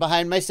 Flying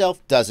behind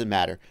myself, doesn't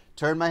matter.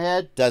 Turn my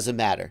head, doesn't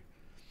matter.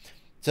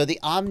 So the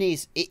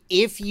omnis,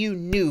 if you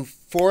knew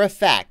for a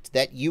fact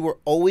that you were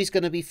always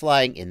going to be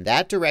flying in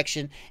that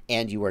direction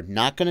and you were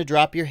not going to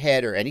drop your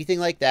head or anything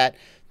like that,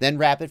 then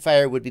rapid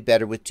fire would be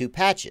better with 2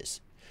 patches.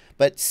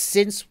 But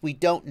since we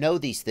don't know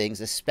these things,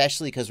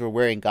 especially because we're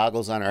wearing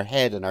goggles on our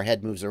head and our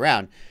head moves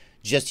around,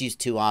 just use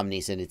 2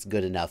 omnis and it's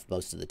good enough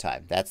most of the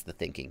time. That's the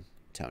thinking,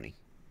 Tony.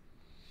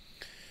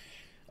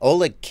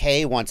 Oleg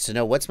K wants to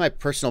know, what's my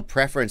personal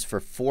preference for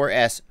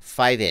 4S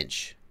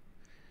 5-inch?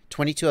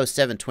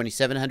 2207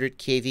 2700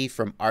 kV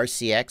from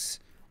RCX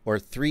or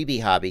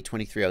 3B Hobby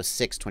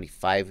 2306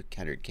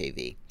 2500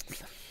 kV.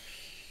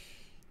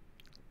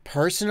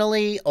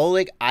 Personally,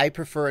 Oleg, I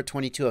prefer a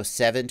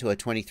 2207 to a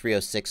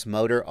 2306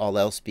 motor, all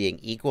else being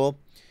equal.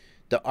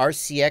 The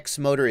RCX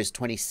motor is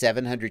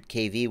 2700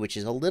 kV, which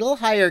is a little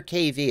higher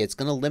kV. It's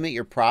going to limit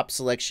your prop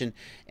selection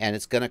and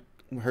it's going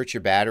to hurt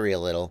your battery a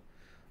little.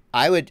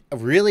 I would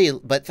really,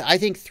 but I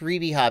think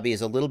 3B Hobby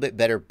is a little bit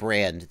better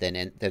brand than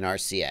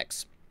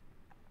RCX.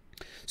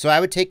 So I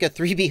would take a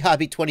 3B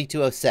Hobby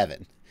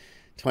 2207,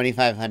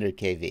 2500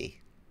 kV.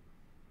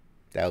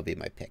 That would be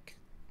my pick.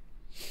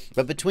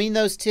 But between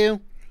those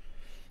two,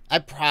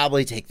 I'd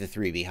probably take the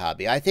 3B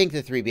Hobby. I think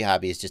the 3B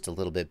Hobby is just a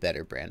little bit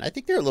better brand. I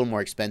think they're a little more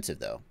expensive,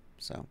 though.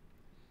 So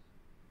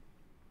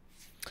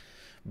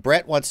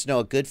Brett wants to know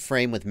a good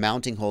frame with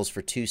mounting holes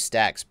for 2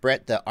 stacks.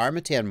 Brett, the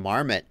Armatan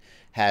Marmot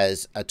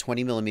has a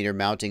 20mm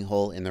mounting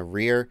hole in the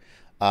rear.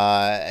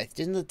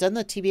 Doesn't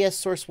the TBS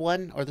Source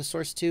 1 or the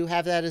Source 2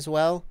 have that as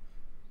well?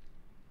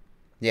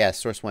 Yeah,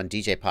 Source 1.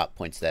 DJ Pop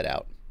points that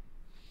out.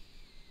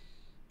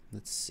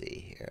 Let's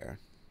see here.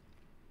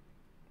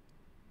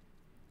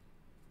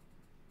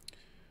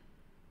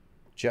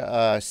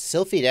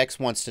 Sylphied X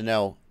wants to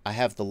know, I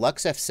have the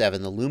Lux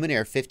F7, the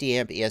Luminaire 50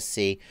 amp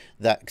ESC,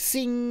 the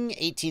Xing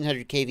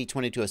 1800 kV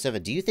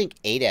 2207. Do you think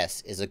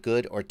 8S is a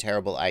good or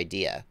terrible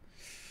idea?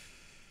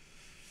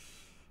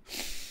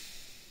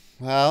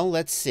 Well,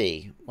 let's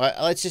see. Well,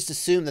 let's just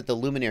assume that the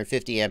Luminaire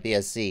 50 amp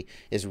ESC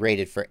is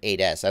rated for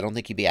 8S. I don't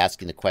think you'd be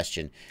asking the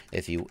question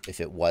if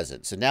it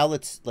wasn't. So now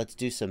let's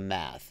do some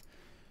math.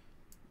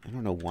 I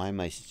don't know why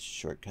my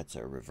shortcuts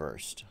are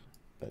reversed,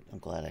 but I'm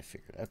glad I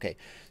figured it. Okay,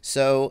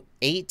 so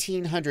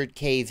 1800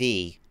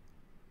 kV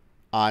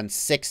on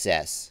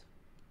 6S,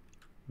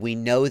 we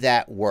know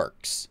that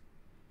works.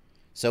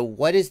 So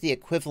what is the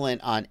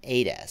equivalent on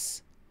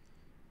 8S?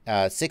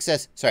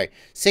 6S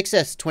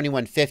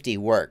 2150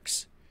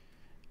 works.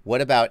 What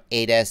about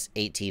 8S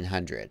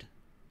 1800?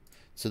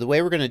 So the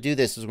way we're going to do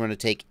this is we're going to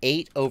take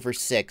 8 over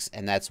 6,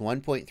 and that's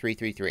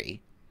 1.333.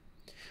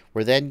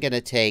 We're then going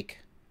to take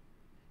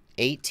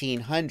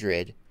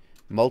 1800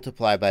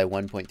 multiplied by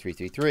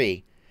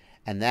 1.333,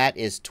 and that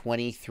is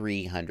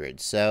 2300.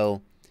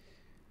 So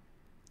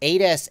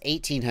 8S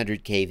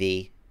 1800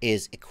 kV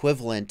is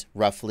equivalent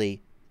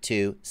roughly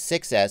to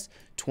 6S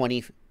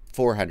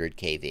 2400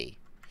 kV.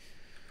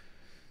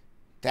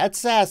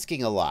 That's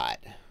asking a lot,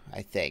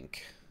 I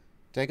think.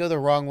 Did I go the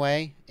wrong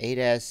way?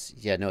 8S,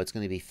 yeah, no, it's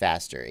going to be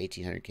faster.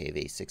 1800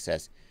 kV,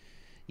 6S.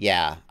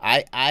 Yeah,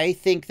 I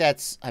think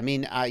that's, I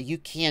mean, you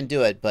can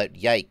do it, but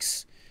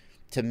yikes.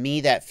 To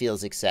me, that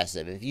feels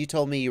excessive. If you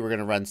told me you were going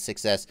to run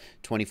 6S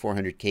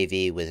 2400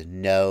 kV with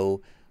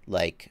no,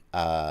 like,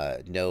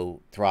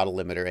 no throttle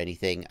limit or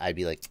anything, I'd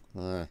be like,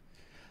 ugh.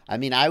 I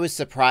mean, I was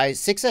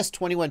surprised. 6S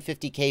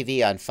 2150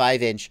 kV on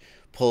 5-inch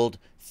pulled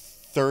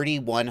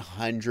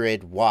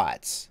 3,100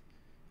 watts.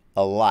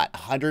 A lot.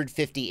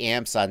 150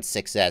 amps on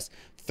 6S,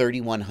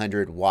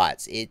 3,100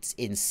 watts. It's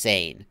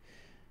insane.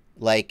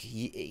 Like,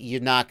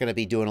 you're not going to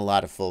be doing a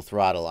lot of full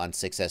throttle on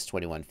 6S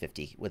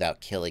 2150 without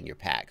killing your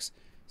packs.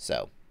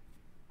 So,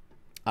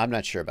 I'm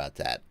not sure about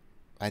that.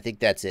 I think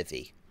that's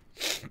iffy.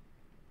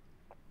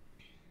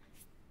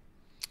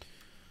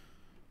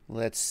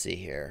 Let's see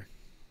here.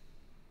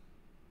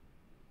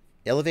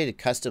 Elevated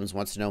Customs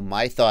wants to know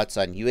my thoughts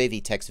on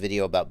UAV Tech's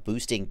video about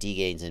boosting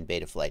D-gains in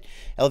Betaflight.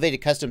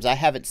 Elevated Customs, I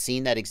haven't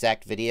seen that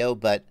exact video,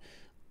 but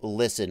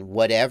listen,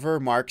 whatever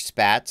Mark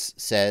Spatz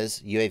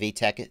says, UAV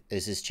Tech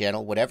is his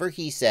channel, whatever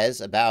he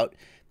says about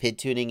PID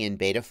tuning in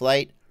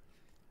Betaflight,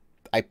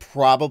 I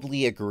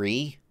probably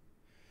agree.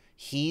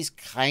 He's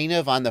kind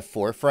of on the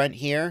forefront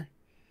here.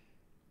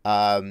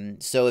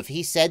 So if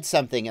he said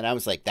something and I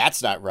was like,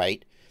 that's not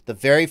right, the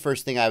very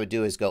first thing I would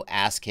do is go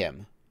ask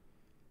him.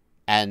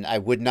 And I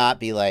would not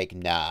be like,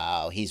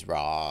 no, he's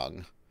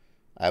wrong.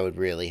 I would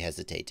really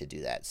hesitate to do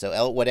that.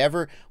 So, what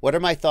are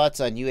my thoughts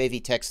on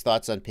UAV Tech's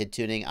thoughts on PID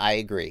tuning? I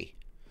agree.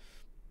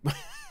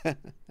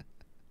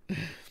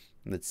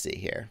 Let's see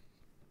here.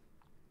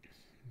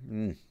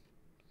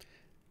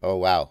 Oh,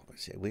 wow.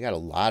 We got a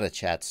lot of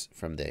chats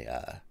from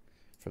the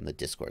from the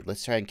Discord.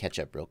 Let's try and catch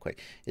up real quick.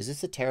 Is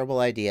this a terrible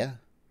idea?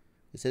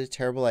 Is it a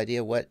terrible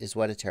idea? What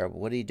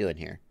are you doing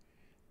here?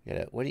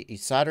 What are you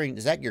soldering?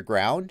 Is that your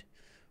ground?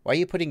 Why are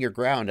you putting your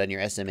ground on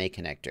your SMA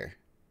connector?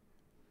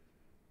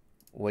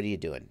 What are you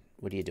doing?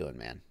 What are you doing,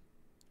 man?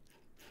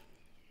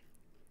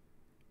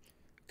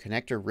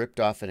 Connector ripped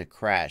off in a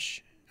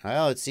crash.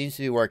 Oh, it seems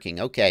to be working.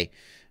 Okay.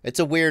 It's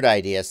a weird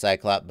idea,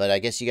 Cyclop, but I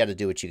guess you got to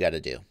do what you got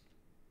to do.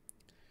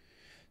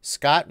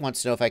 Scott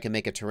wants to know if I can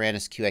make a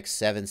Tyrannus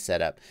QX7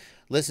 setup.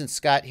 Listen,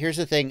 Scott, here's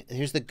the thing.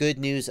 Here's the good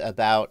news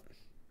about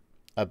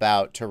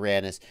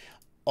Tyrannus.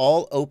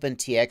 All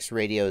OpenTX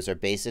radios are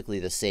basically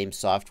the same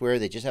software.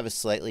 They just have a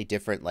slightly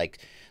different, like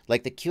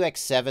the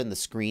QX7, the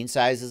screen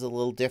size is a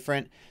little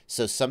different.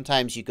 So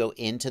sometimes you go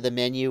into the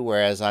menu,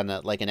 whereas on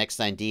like an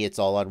X9D, it's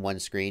all on one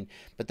screen.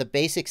 But the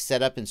basic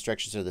setup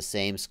instructions are the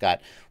same,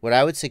 Scott. What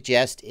I would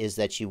suggest is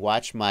that you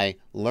watch my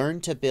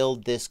Learn to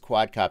Build This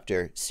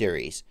Quadcopter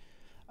series.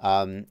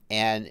 And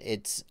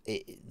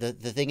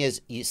the thing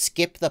is, you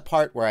skip the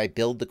part where I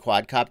build the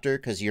quadcopter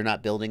because you're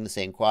not building the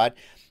same quad.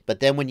 But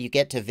then when you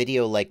get to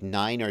video like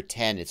 9 or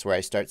 10, it's where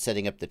I start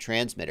setting up the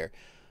transmitter.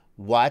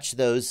 Watch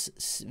those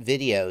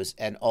videos,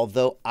 and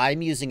although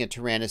I'm using a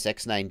Tyrannus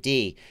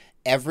X9D,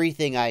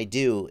 everything I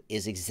do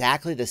is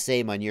exactly the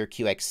same on your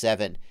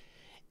QX7.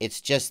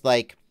 It's just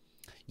like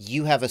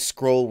you have a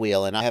scroll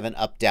wheel and I have an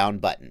up-down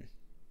button,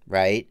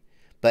 right?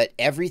 But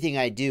everything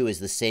I do is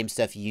the same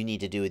stuff you need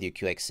to do with your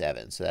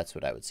QX7, so that's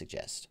what I would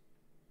suggest.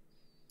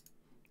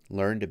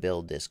 Learn to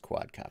build this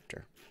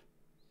quadcopter.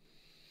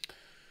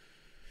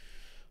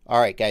 All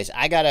right, guys,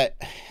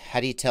 how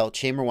do you tell,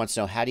 Chamber wants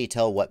to know, how do you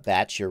tell what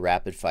batch your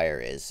rapid fire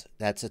is?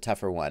 That's a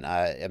tougher one.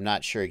 I'm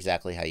not sure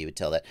exactly how you would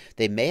tell that.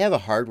 They may have a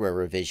hardware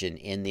revision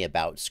in the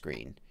about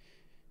screen.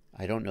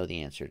 I don't know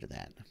the answer to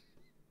that.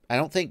 I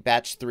don't think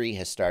batch 3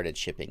 has started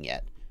shipping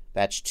yet.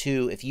 Batch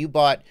 2, if you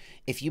bought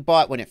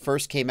when it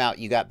first came out,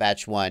 you got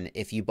batch 1.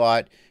 If you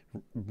bought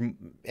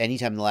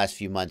anytime in the last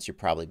few months, you're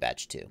probably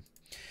batch 2.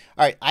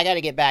 All right, I got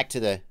to get back to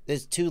this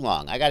is too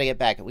long. I got to get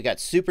back. We got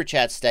super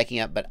chats stacking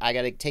up, but I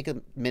got to take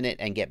a minute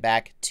and get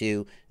back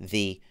to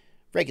the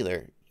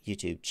regular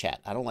YouTube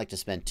chat. I don't like to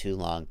spend too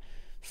long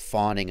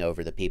fawning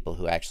over the people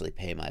who actually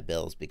pay my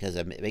bills because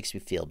it makes me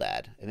feel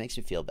bad. It makes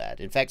me feel bad.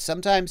 In fact,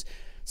 sometimes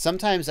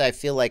I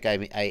feel like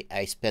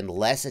I spend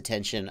less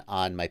attention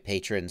on my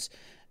patrons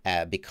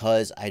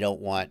because I don't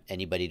want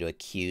anybody to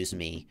accuse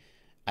me.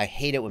 I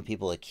hate it when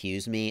people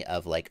accuse me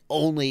of like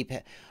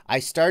I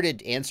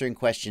started answering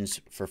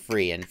questions for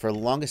free, and for the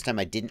longest time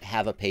I didn't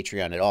have a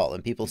Patreon at all.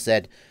 And people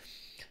said,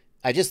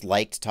 I just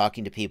liked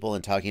talking to people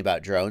and talking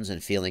about drones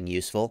and feeling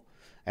useful,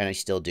 and I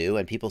still do.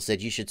 And people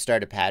said, you should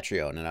start a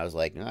Patreon. And I was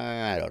like,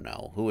 I don't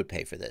know. Who would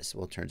pay for this?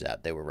 Well, it turns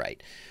out they were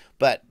right.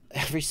 But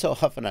every so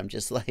often I'm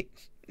just like,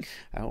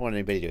 I don't want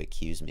anybody to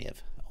accuse me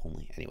of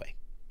anyway.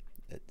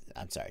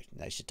 I'm sorry.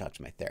 I should talk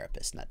to my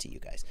therapist, not to you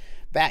guys.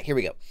 Back, here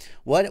we go.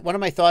 What are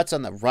my thoughts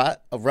on the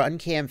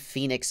Runcam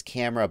Phoenix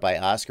camera by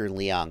Oscar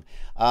Leong?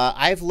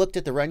 I've looked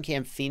at the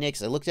Runcam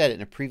Phoenix. I looked at it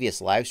in a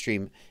previous live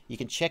stream. You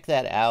can check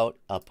that out.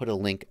 I'll put a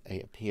link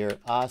up here.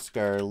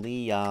 Oscar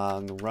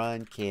Leong,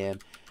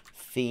 Runcam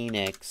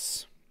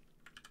Phoenix.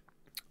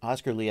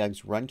 Oscar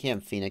Leong's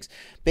Runcam Phoenix.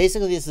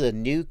 Basically, this is a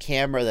new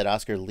camera that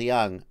Oscar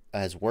Leong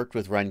has worked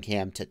with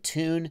Runcam to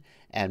tune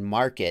and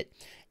market,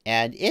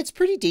 and it's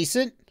pretty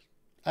decent.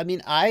 I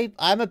mean,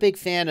 I'm a big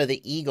fan of the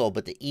Eagle,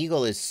 but the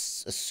Eagle is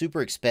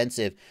super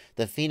expensive.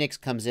 The Phoenix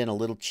comes in a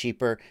little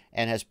cheaper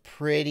and has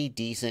pretty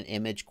decent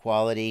image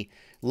quality.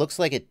 Looks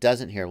like it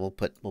doesn't here. We'll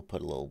put a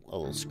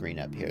little screen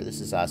up here.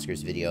 This is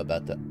Oscar's video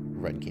about the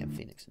Runcam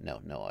Phoenix. No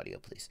audio,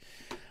 please.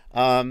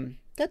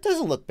 That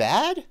doesn't look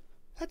bad.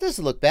 That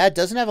doesn't look bad.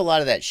 Doesn't have a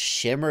lot of that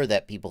shimmer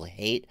that people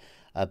hate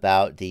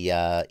about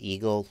the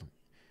Eagle.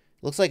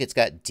 Looks like it's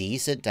got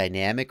decent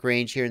dynamic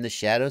range here in the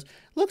shadows.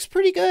 Looks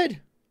pretty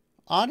good.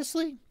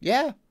 Honestly,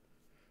 yeah,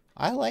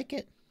 I like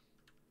it.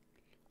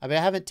 I mean,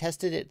 I haven't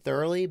tested it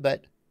thoroughly,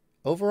 but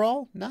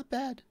overall, not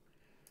bad.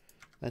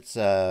 That's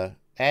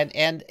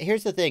and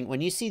here's the thing: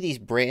 when you see these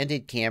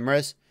branded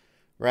cameras,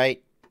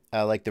 right?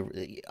 Like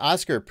the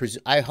Oscar,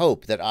 I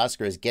hope that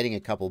Oscar is getting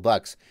a couple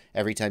bucks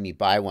every time you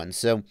buy one.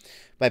 So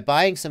by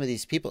buying some of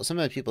these people, some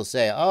of the people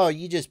say, oh,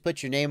 you just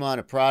put your name on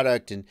a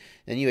product and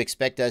you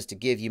expect us to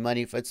give you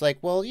money for. It's like,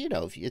 well, you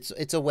know,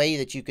 it's a way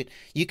that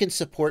you can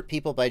support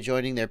people by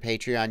joining their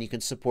Patreon. You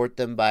can support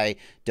them by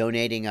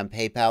donating on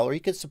PayPal, or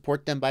you can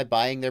support them by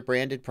buying their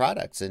branded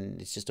products.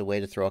 And it's just a way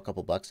to throw a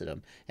couple bucks at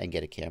them and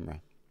get a camera.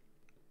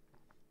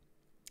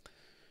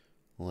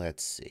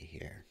 Let's see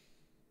here.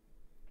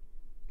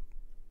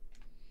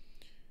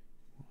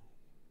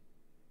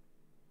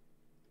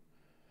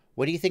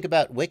 What do you think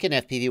about Wiccan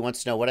FPV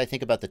wants to know what I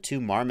think about the 2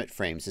 Marmot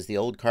frames. Is the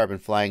old carbon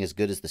flying as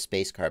good as the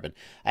space carbon?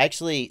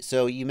 Actually,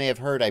 so you may have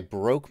heard I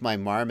broke my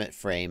Marmot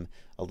frame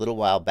a little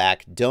while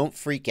back. Don't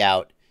freak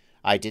out.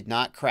 I did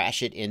not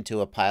crash it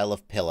into a pile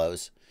of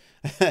pillows.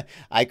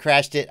 I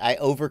crashed it. I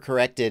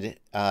overcorrected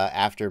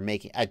after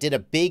making. I did a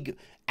big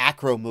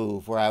acro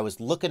move where I was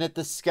looking at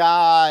the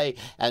sky,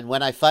 and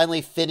when I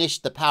finally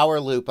finished the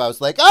power loop, I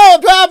was like, "Oh,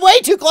 I'm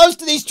way too close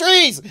to these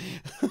trees,"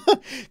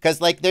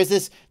 because like there's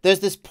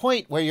this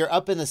point where you're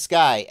up in the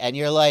sky and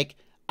you're like,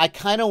 I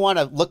kind of want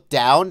to look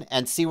down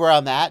and see where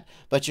I'm at,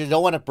 but you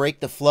don't want to break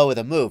the flow of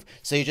the move,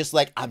 so you're just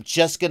like, I'm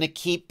just gonna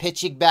keep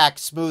pitching back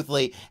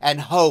smoothly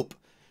and hope.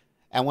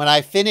 And when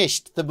I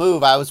finished the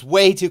move, I was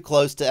way too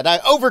close to, and I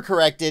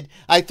overcorrected.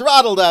 I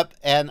throttled up,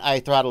 and I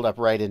throttled up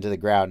right into the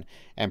ground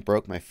and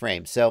broke my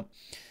frame. So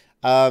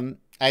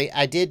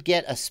I did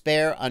get a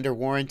spare under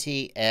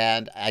warranty,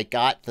 and I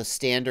got the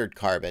standard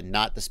carbon,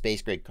 not the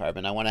space grade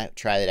carbon. I want to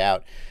try that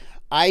out.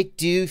 I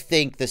do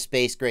think the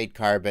space grade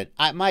carbon,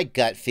 my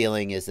gut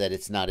feeling is that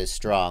it's not as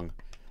strong,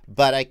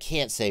 but I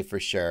can't say for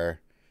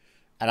sure,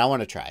 and I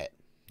want to try it.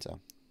 So,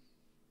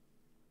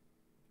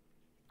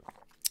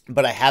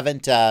 but I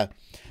haven't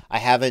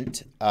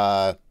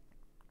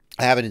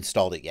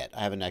installed it yet.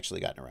 I haven't actually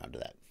gotten around to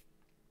that.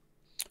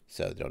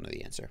 So don't know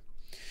the answer.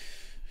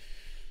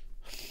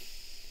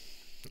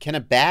 Can a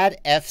bad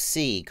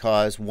FC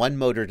cause one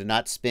motor to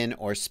not spin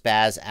or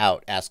spaz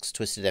out? Asks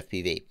Twisted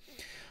FPV.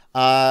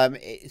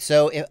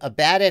 So if a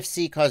bad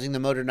FC causing the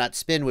motor not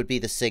spin would be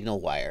the signal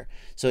wire.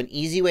 So an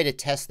easy way to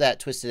test that,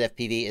 Twisted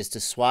FPV, is to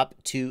swap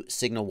two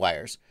signal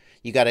wires.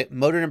 You got it.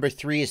 Motor number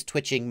 3 is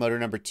twitching. Motor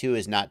number 2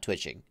 is not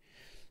twitching.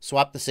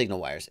 Swap the signal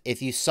wires.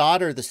 If you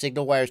solder the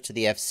signal wires to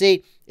the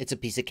FC, it's a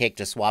piece of cake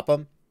to swap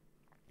them.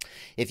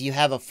 If you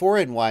have a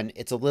 4-in-1,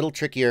 it's a little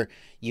trickier.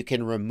 You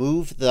can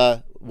remove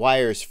the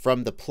wires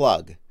from the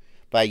plug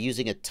by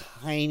using a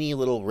tiny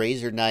little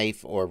razor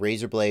knife or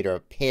razor blade or a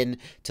pin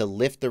to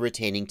lift the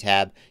retaining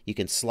tab. You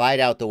can slide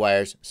out the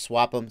wires,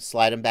 swap them,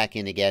 slide them back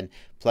in again,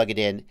 plug it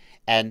in,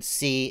 and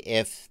see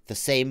if the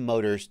same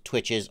motor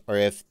twitches, or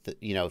if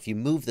if you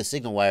move the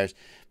signal wires.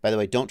 By the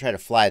way, don't try to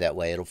fly that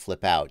way. It'll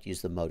flip out.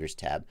 Use the motors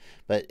tab.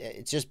 But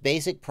it's just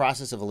basic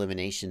process of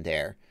elimination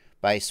there.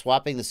 By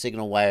swapping the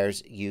signal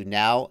wires,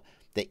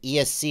 the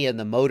ESC and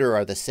the motor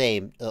are the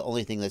same. The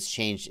only thing that's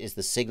changed is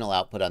the signal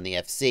output on the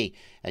FC,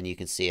 and you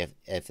can see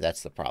if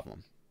that's the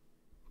problem.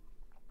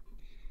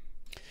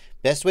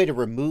 Best way to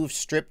remove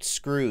stripped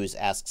screws,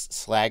 asks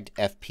Slagged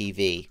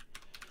FPV.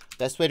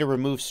 Best way to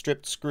remove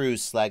stripped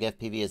screws, Slag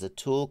FPV, is a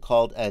tool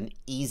called an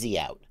Easy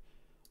Out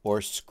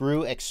or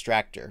screw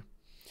extractor.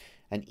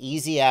 An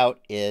Easy Out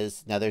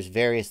is, now there's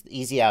various,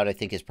 Easy Out I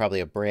think is probably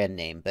a brand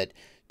name, but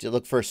to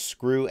look for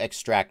screw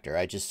extractor,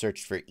 I just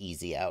searched for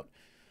Easy Out.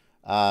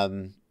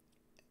 And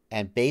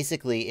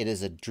basically it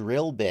is a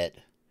drill bit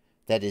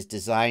that is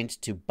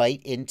designed to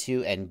bite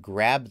into and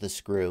grab the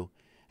screw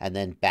and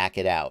then back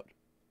it out.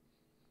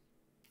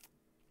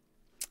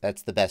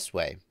 That's the best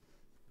way.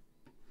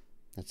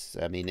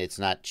 I mean, it's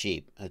not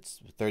cheap.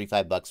 It's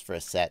 $35 for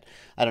a set.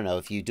 I don't know,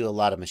 if you do a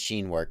lot of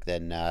machine work,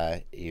 then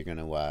you're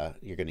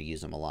gonna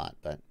use them a lot.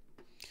 But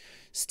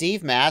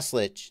Steve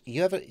Maslich,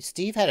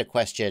 Steve had a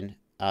question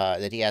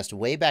that he asked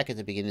way back at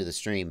the beginning of the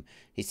stream.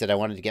 He said, I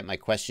wanted to get my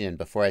question in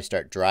before I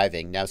start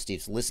driving. Now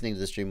Steve's listening to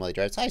the stream while he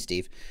drives. Hi,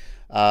 Steve.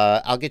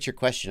 I'll get your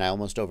question. I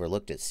almost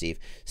overlooked it, Steve.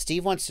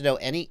 Steve wants to know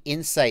any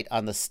insight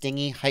on the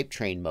Stingy Hype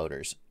Train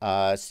motors.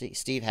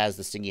 Steve has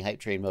the Stingy Hype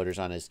Train motors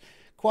on his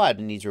quad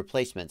and needs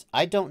replacements.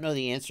 I don't know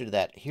the answer to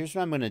that. Here's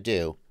what I'm going to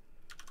do.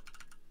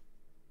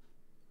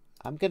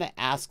 I'm going to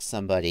ask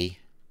somebody.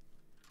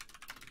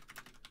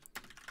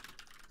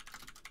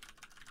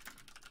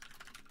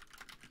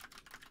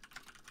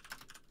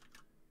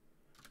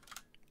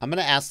 I'm going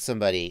to ask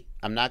somebody.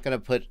 I'm not going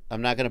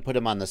to put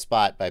him on the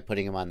spot by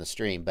putting him on the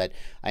stream, but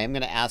I am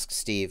going to ask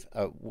Steve,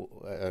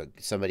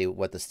 somebody,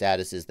 what the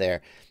status is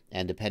there,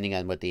 and depending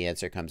on what the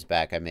answer comes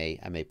back, I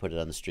may put it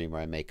on the stream, or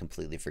I may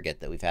completely forget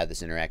that we've had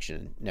this interaction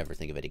and never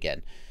think of it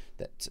again.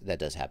 That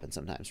does happen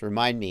sometimes.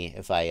 Remind me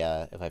if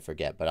I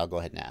forget, but I'll go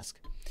ahead and ask.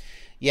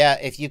 Yeah,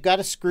 if you've got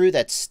a screw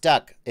that's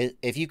stuck,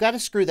 if you've got a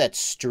screw that's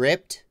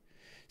stripped,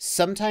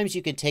 sometimes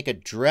you can take a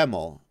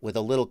Dremel with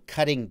a little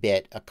cutting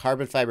bit, a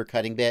carbon fiber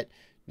cutting bit.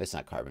 That's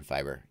not carbon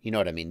fiber. You know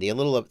what I mean? The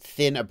little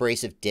thin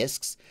abrasive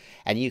discs,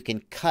 and you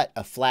can cut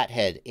a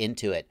flathead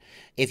into it.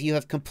 If you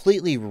have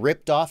completely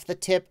ripped off the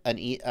tip, an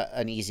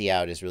Easy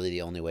Out is really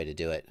the only way to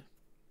do it.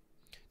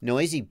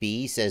 Noisy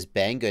B says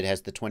Banggood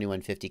has the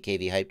 2150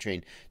 kV Hype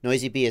Train.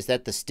 Noisy B, is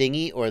that the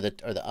Stingy or the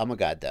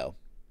Umagod though?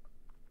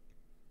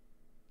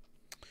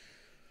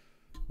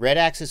 Red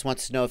Axis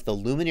wants to know if the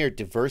Lumineer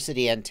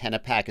Diversity Antenna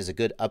Pack is a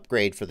good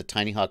upgrade for the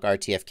Tiny Hawk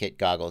RTF kit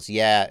goggles.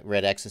 Yeah,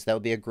 Red Axis, that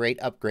would be a great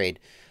upgrade.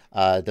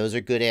 Those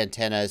are good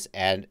antennas,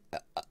 and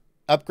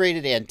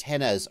upgraded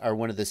antennas are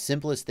one of the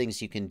simplest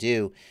things you can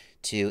do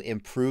to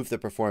improve the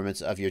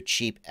performance of your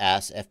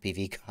cheap-ass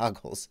FPV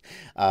goggles.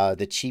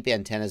 The cheap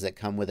antennas that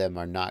come with them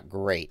are not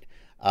great.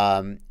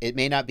 It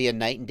may not be a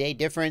night and day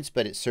difference,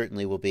 but it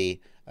certainly will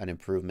be an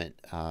improvement.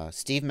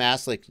 Steve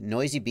Maslick,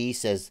 Noisy B,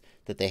 says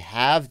that they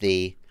have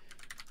the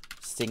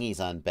Stingies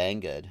on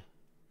Banggood.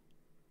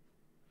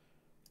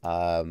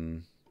 Are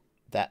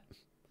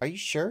you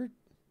sure?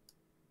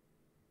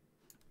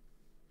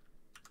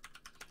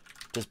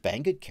 Does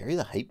Banggood carry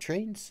the hype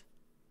trains?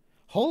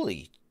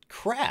 Holy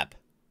crap.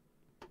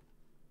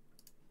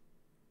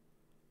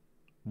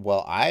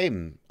 Well,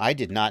 I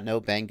did not know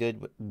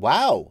Banggood.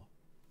 Wow.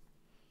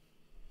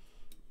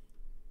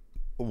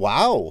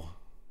 Wow.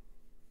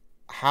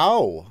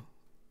 How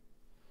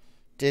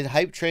did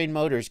Hype Train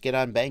Motors get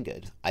on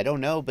Banggood? I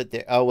don't know, but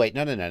they're... Oh, wait.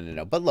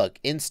 No. But look,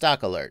 in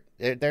stock alert.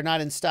 They're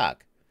not in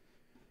stock.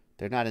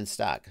 They're not in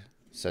stock.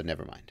 So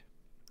never mind.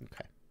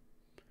 Okay.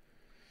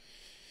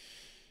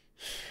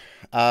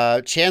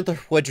 Chandler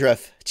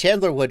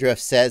Woodruff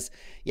says,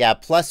 yeah,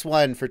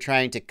 +1 for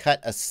trying to cut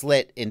a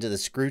slit into the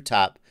screw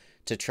top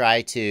to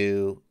try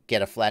to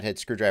get a flathead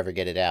screwdriver,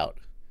 get it out.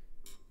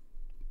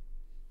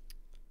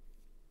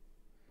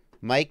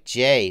 Mike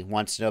J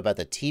wants to know about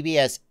the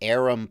TBS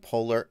Arum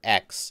Polar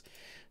X.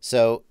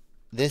 So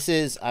this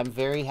is, I'm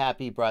very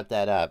happy you brought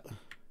that up.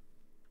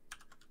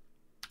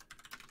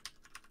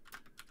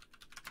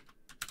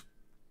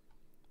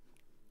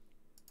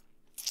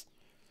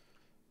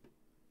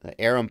 The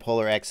Arum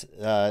Polar X,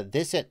 there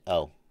we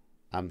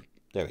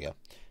go.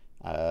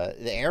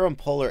 The Arum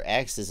Polar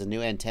X is a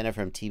new antenna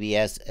from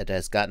TBS. It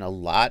has gotten a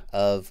lot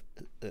of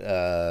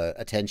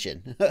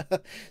attention.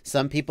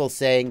 Some people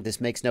saying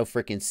this makes no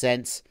freaking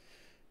sense.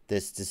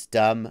 This is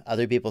dumb.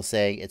 Other people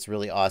saying it's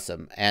really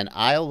awesome. And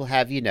I'll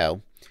have you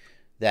know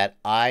that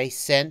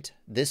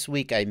this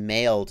week I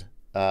mailed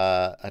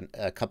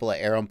a couple of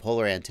Arum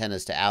Polar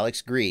antennas to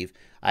Alex Grieve.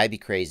 I'd be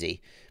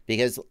crazy.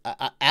 Because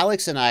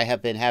Alex and I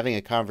have been having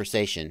a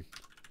conversation.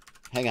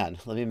 Hang on,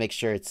 let me make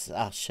sure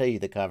I'll show you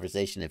the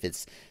conversation if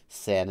it's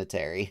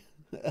sanitary.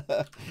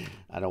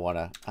 I don't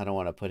want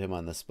to put him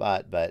on the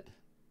spot, but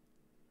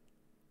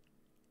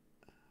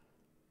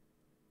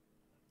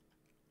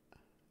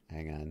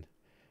hang on.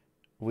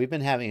 We've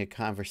been having a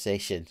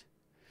conversation.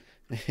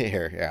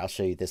 Here, I'll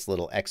show you this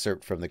little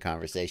excerpt from the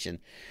conversation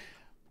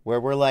where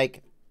we're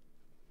like,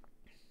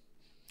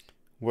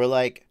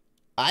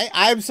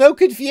 I'm so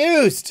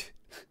confused.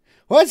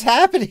 What's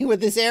happening with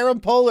this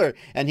Arum Polar?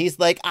 And he's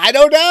like, I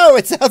don't know.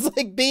 It sounds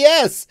like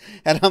BS.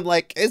 And I'm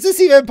like, is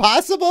this even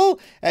possible?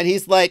 And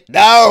he's like,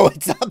 no,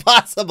 it's not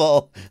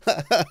possible.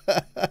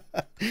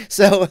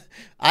 So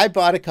I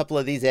bought a couple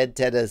of these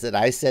antennas and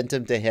I sent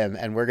them to him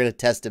and we're going to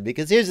test them.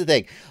 Because here's the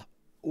thing.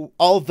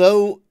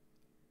 Although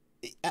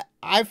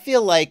I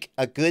feel like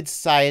a good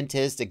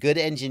scientist, a good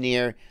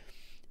engineer,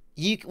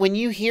 when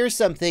you hear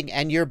something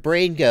and your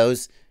brain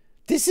goes,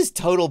 this is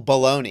total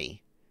baloney.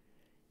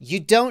 You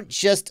don't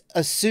just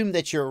assume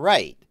that you're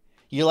right.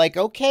 You're like,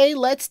 okay,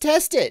 let's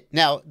test it.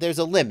 Now, there's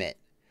a limit.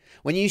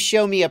 When you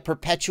show me a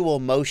perpetual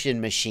motion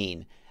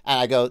machine, and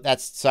I go,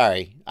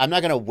 sorry, I'm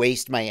not going to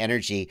waste my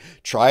energy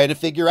trying to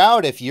figure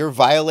out if you're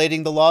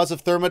violating the laws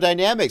of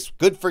thermodynamics.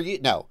 Good for you.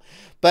 No.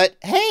 But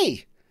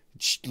hey,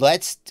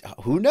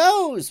 who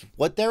knows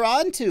what they're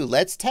onto?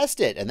 Let's test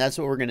it. And that's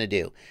what we're going to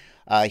do.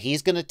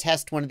 He's going to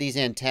test one of these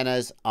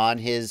antennas on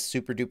his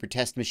super duper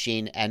test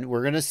machine, and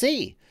we're going to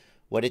see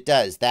what it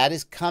does. That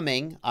is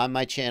coming on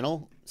my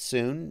channel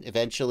soon,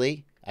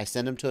 eventually. I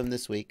send them to him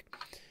this week.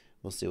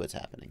 We'll see what's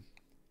happening.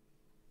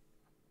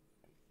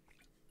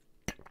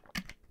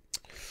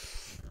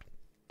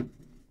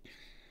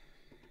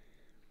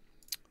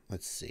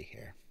 Let's see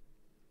here.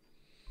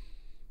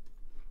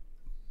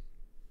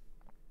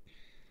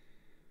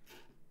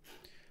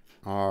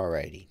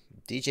 Alrighty.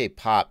 DJ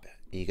Pop,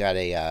 you got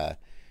a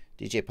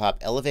DJ Pop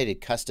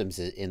Elevated Customs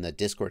in the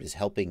Discord is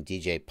helping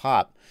DJ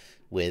Pop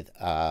with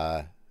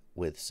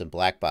some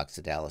black box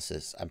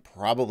analysis. I'm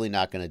probably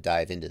not going to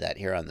dive into that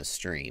here on the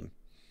stream.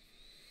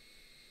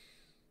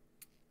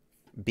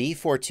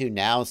 B42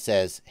 Now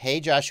says, hey,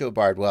 Joshua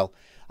Bardwell,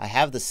 I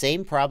have the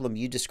same problem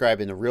you describe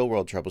in the real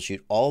world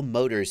troubleshoot. All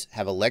motors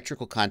have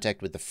electrical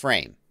contact with the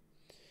frame.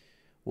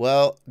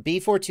 Well,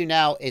 B42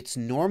 Now, it's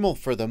normal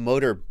for the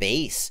motor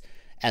base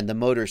and the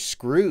motor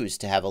screws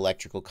to have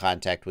electrical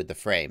contact with the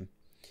frame.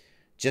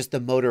 Just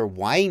the motor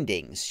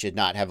windings should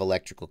not have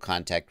electrical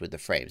contact with the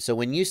frame. So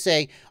when you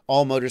say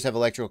all motors have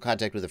electrical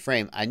contact with the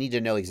frame, I need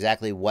to know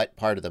exactly what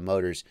part of the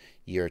motors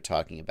you're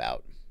talking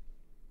about.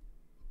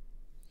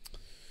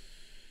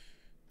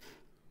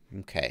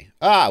 Okay.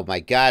 Oh, my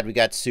God. We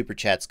got super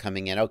chats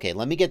coming in. Okay,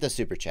 let me get the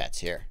super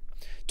chats here.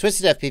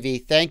 Twisted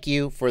FPV, thank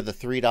you for the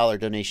 $3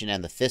 donation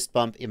and the fist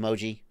bump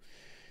emoji.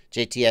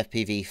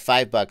 JTFPV,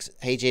 $5.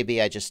 Hey,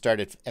 JB, I just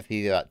started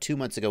FPV about 2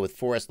 months ago with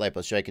 4S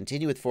LiPo. Should I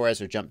continue with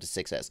 4S or jump to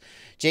 6S?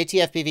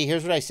 JTFPV,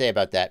 here's what I say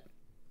about that.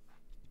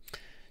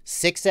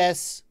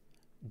 6S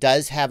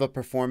does have a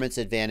performance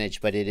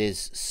advantage, but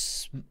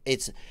it's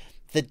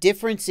the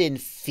difference in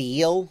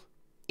feel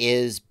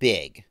is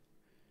big.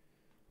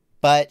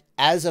 But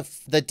but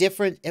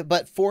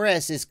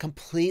 4S is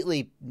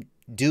completely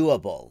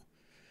doable.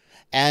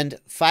 And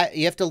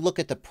you have to look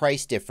at the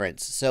price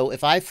difference. So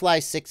if I fly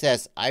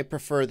 6S, I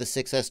prefer the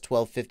 6S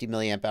 1250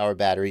 milliamp hour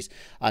batteries.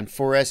 On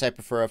 4S, I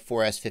prefer a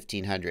 4S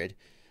 1500.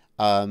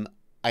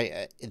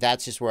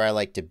 That's just where I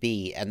like to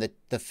be. And the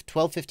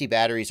 1250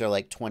 batteries are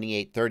like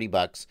 $28,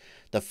 $30.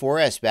 The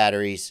 4S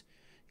batteries,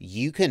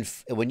 You can,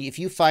 if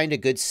you find a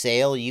good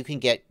sale, you can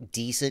get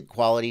decent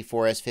quality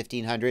 4S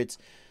 1500s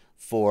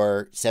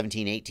for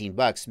 17, 18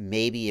 bucks.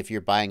 Maybe if you're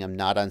buying them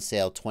not on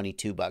sale,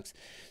 22 bucks.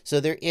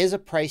 So there is a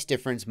price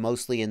difference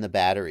mostly in the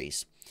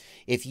batteries.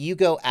 If you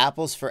go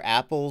apples for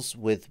apples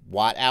with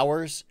watt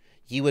hours,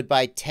 you would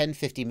buy 10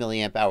 50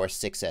 milliamp hour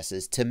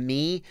 6Ss. To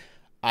me,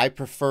 I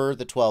prefer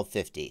the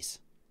 1250s.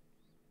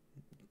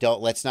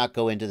 Let's not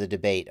go into the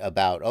debate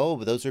about, oh,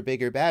 but those are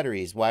bigger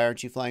batteries. Why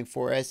aren't you flying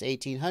 4S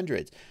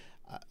 1800s?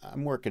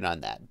 I'm working on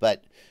that.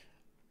 But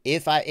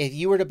if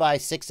you were to buy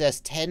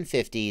 6S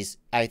 1050s,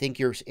 I think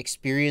your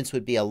experience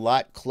would be a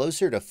lot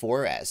closer to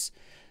 4S.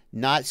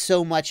 Not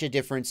so much a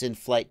difference in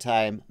flight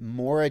time,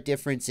 more a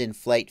difference in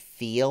flight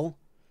feel.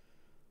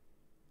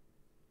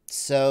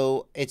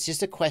 So it's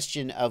just a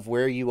question of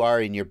where you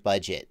are in your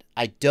budget.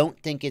 I don't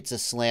think it's a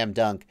slam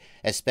dunk,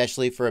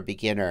 especially for a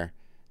beginner,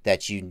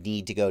 that you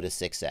need to go to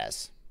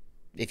 6S.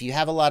 If you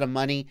have a lot of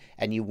money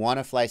and you want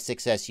to fly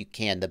 6S, you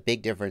can. The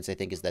big difference, I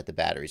think, is that the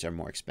batteries are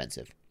more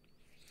expensive.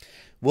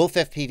 Wolf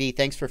FPV,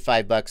 thanks for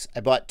 $5. I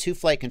bought 2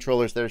 flight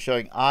controllers that are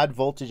showing odd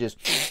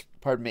voltages.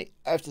 Pardon me,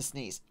 I have to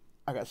sneeze.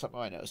 I got something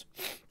on my nose.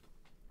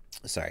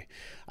 Sorry.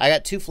 I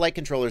got 2 flight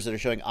controllers that are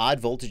showing odd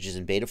voltages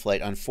in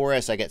Betaflight. On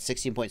 4S, I got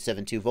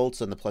 16.72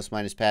 volts on the plus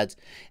minus pads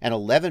and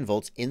 11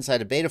 volts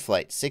inside of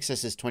Betaflight.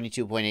 6S is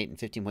 22.8 and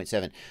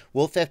 15.7.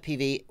 Wolf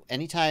FPV,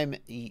 anytime,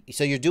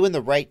 so you're doing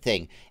the right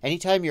thing.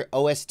 Anytime your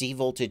OSD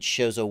voltage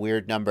shows a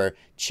weird number,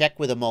 check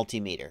with a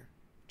multimeter.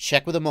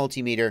 Check with a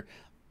multimeter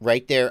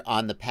right there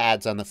on the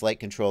pads on the flight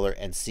controller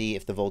and see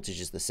if the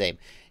voltage is the same.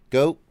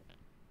 Go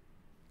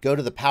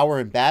to the power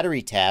and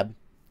battery tab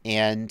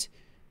and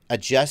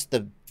adjust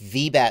the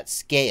VBAT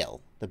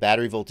scale, the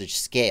battery voltage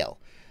scale,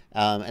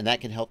 and that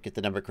can help get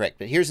the number correct.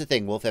 But here's the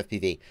thing, Wolf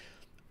FPV.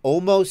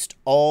 Almost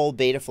all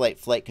Betaflight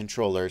flight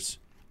controllers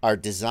are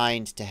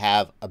designed to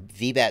have a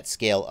VBAT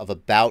scale of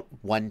about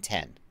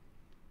 110.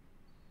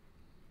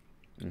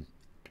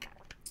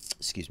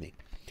 Excuse me.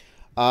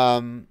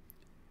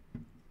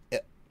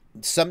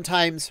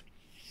 Sometimes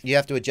you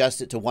have to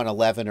adjust it to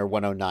 111 or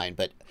 109,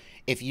 but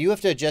if you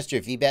have to adjust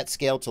your VBAT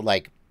scale to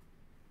like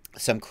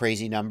some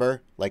crazy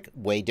number, like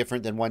way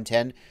different than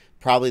 110,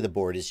 probably the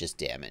board is just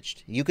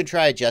damaged. You can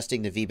try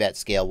adjusting the VBAT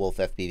scale, Wolf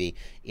FPV,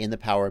 in the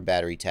power and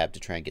battery tab to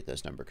try and get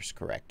those numbers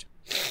correct.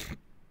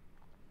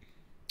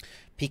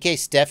 PK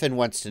Stefan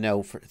wants to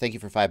know, thank you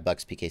for $5,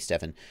 PK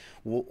Stefan.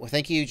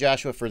 Thank you,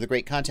 Joshua, for the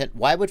great content.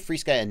 Why would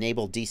FreeSky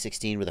enable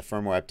D16 with a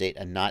firmware update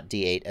and not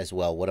D8 as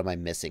well? What am I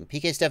missing?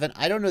 PK Stefan,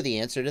 I don't know the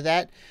answer to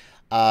that.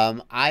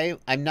 I'm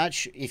not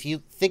sure. If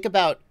you think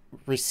about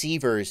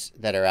receivers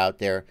that are out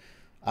there,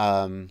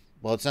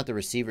 well, it's not the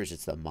receivers,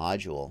 it's the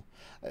module.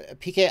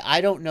 PK,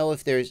 I don't know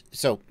if there's...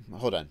 So,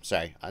 hold on.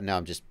 Sorry. Now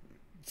I'm just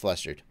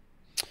flustered.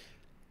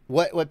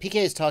 What PK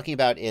is talking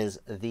about is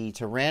the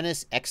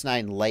Taranis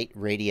X9 Lite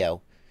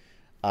radio.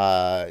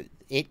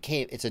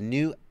 It's a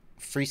new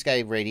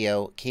FreeSky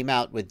radio, came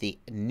out with the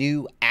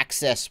new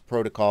Access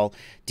protocol,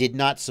 did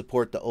not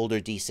support the older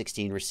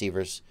D16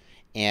 receivers,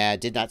 and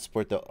did not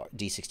support the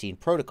D16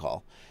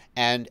 protocol.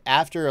 And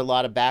after a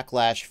lot of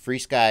backlash,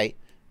 FreeSky,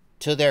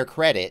 to their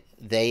credit,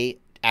 they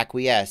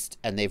acquiesced,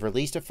 and they've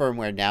released a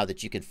firmware now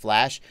that you can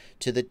flash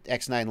to the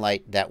X9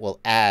 Lite that will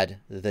add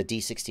the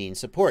D16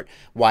 support.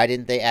 Why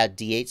didn't they add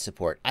D8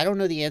 support? I don't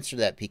know the answer to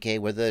that, PK,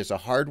 whether there's a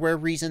hardware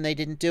reason they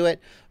didn't do it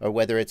or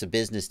whether it's a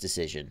business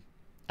decision.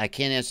 I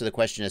can't answer the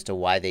question as to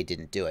why they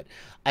didn't do it.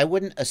 I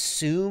wouldn't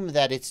assume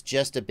that it's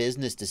just a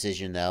business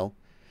decision, though.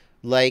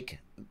 Like,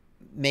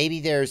 maybe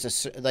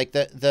there's a, like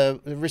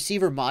the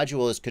receiver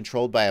module is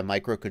controlled by a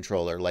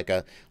microcontroller, like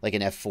an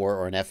F4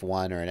 or an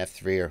F1 or an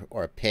F3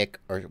 or a PIC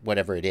or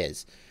whatever it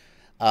is.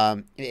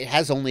 It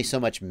has only so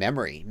much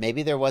memory.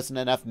 Maybe there wasn't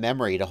enough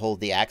memory to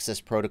hold the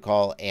Access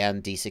protocol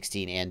and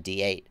D16 and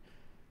D8.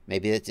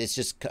 Maybe it's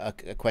just a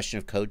question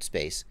of code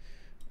space.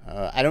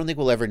 I don't think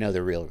we'll ever know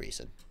the real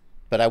reason,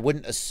 but I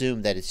wouldn't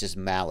assume that it's just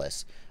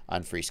malice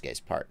on FreeSky's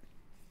part.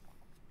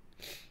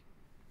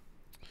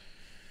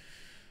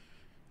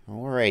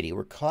 Alrighty,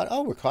 we're caught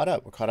up. We're caught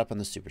up on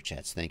the super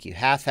chats. Thank you.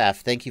 Half.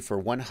 Thank you for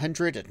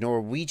 100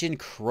 Norwegian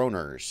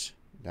kroners.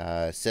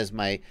 Says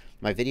my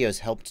videos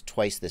helped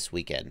twice this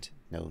weekend.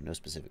 No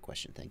specific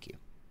question. Thank you.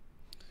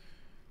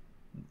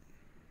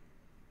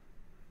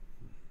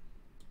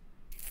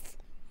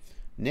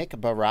 Nick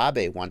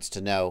Barabe wants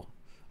to know,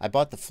 I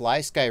bought the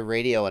FlySky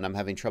radio and I'm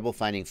having trouble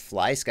finding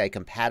FlySky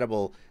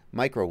compatible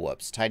micro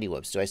whoops, tiny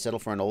whoops. Do I settle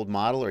for an old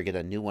model or get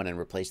a new one and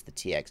replace the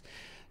TX?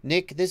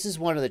 Nick, this is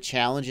one of the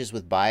challenges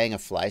with buying a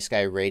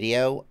FlySky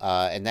radio,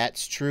 and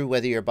that's true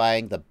whether you're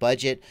buying the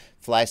budget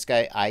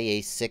FlySky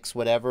IA6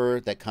 whatever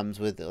that comes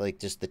with like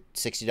just the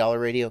 $60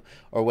 radio,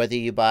 or whether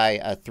you buy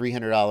a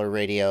 $300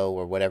 radio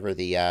or whatever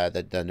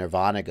the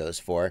Nirvana goes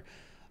for.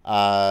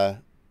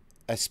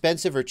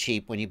 Expensive or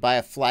cheap, when you buy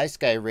a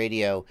FlySky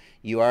radio,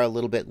 you are a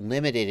little bit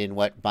limited in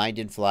what bind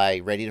and fly,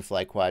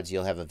 ready-to-fly quads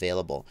you'll have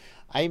available.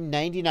 I'm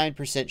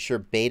 99% sure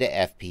Beta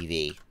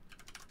FPV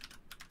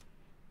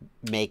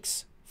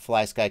makes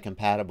FlySky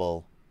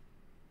compatible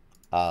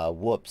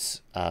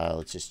whoops.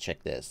 Let's just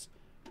check this.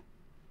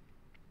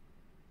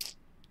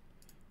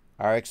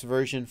 RX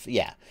version,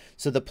 yeah.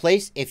 So the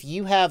place, if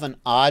you have an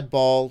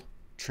oddball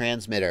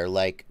transmitter,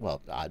 like,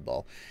 well,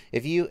 oddball,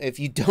 if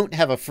you don't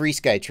have a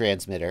FreeSky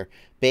transmitter,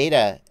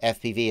 Beta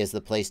FPV is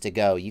the place to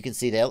go. You can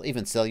see they'll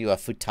even sell you a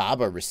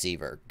Futaba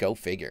receiver. Go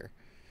figure.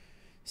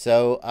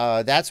 So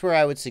that's where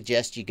I would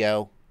suggest you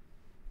go.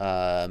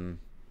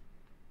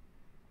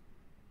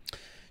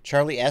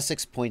 Charlie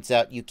Essex points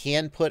out you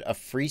can put a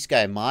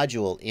FreeSky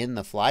module in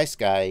the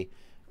FlySky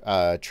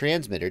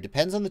transmitter.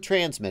 Depends on the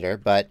transmitter,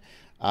 but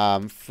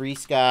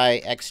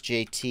FreeSky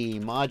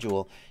XJT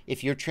module.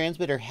 If your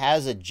transmitter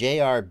has a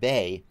JR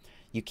bay,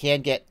 you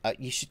can get.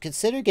 You should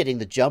consider getting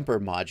the jumper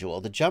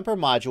module. The jumper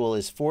module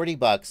is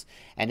 $40,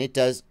 and it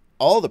does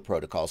all the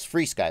protocols: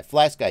 FreeSky,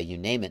 FlySky, you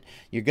name it.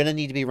 You're going to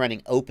need to be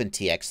running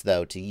OpenTX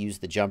though to use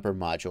the jumper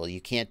module. You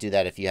can't do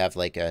that if you have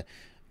like a.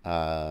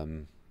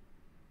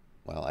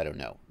 Well, I don't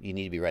know. You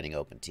need to be running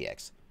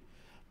OpenTX.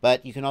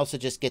 But you can also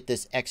just get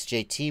this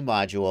XJT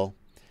module.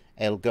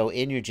 It'll go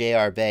in your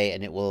JR bay,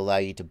 and it will allow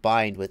you to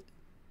bind with...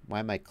 Why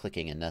am I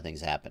clicking and nothing's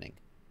happening?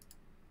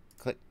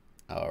 Click.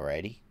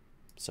 Alrighty.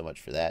 So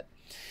much for that.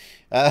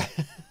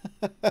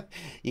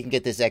 You can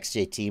get this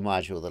XJT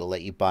module that'll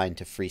let you bind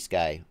to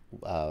FreeSky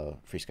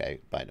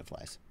bind and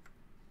flies.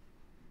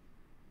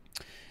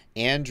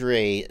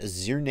 Andre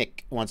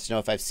Ziernik wants to know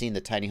if I've seen the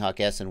Tiny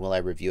Hawk S and will I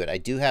review it. I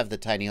do have the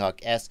Tiny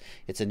Hawk S.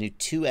 It's a new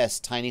 2S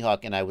Tiny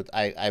Hawk, and I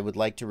would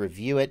like to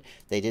review it.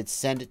 They did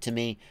send it to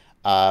me.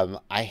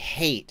 I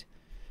hate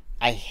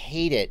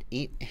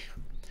it.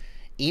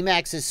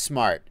 Emax is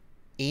smart.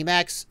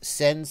 Emax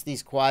sends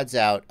these quads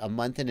out a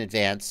month in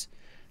advance.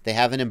 They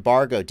have an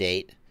embargo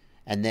date,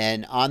 and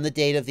then on the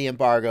date of the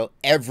embargo,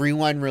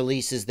 everyone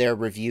releases their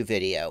review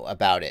video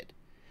about it.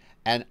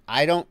 And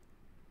I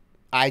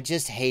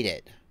just hate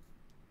it.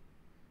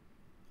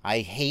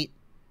 I hate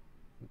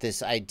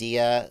this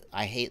idea.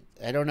 I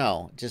don't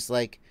know. Just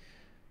like,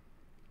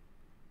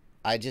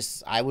 I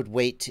would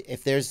wait.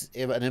 If there's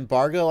an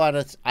embargo on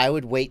it, I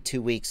would wait 2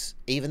 weeks,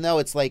 even though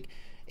it's like,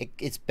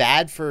 it's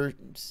bad for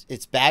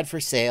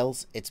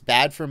sales. It's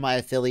bad for my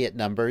affiliate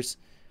numbers.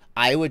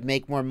 I would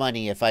make more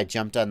money if I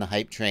jumped on the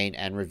hype train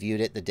and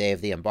reviewed it the day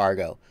of the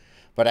embargo.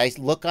 But I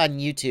look on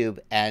YouTube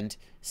and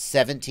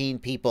 17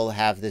 people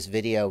have this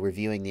video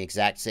reviewing the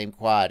exact same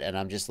quad, and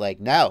I'm just like,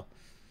 no.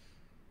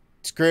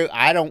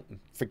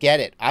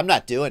 Forget it. I'm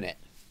not doing it.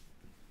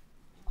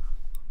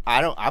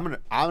 I'm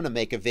gonna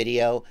make a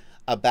video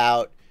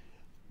about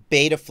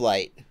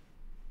Betaflight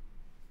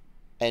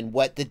and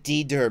what the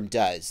D-derm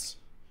does.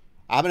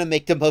 I'm gonna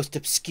make the most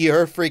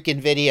obscure freaking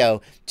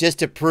video just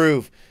to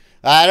prove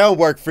I don't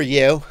work for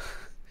you.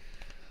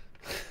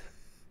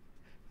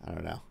 I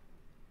don't know.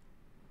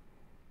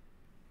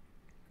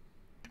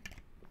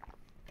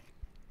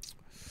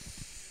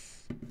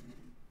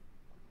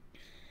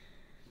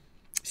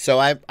 So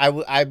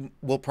I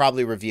will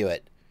probably review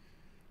it.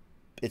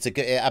 It's a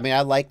good. I mean,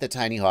 I like the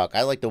Tiny Hawk.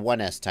 I like the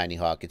 1S Tiny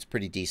Hawk. It's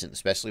pretty decent,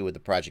 especially with the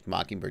Project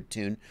Mockingbird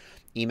tune.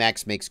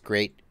 Emax makes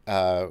great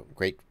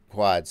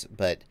quads,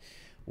 but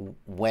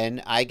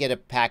when I get a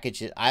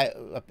package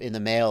in the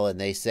mail and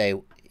they say,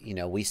 you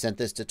know, we sent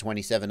this to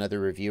 27 other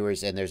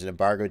reviewers and there's an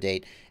embargo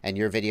date and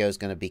your video is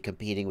going to be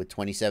competing with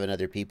 27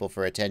 other people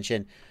for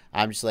attention,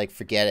 I'm just like,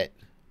 forget it.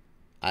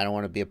 I don't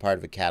want to be a part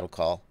of a cattle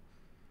call.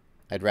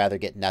 I'd rather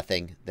get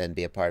nothing than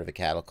be a part of a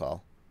cattle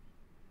call.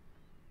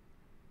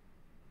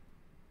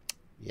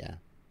 Yeah.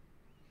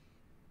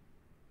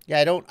 Yeah,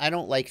 I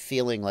don't like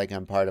feeling like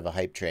I'm part of a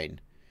hype train.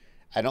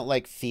 I don't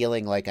like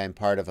feeling like I'm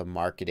part of a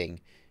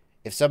marketing.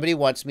 If somebody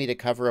wants me to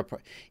cover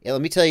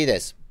let me tell you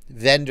this,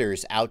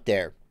 vendors out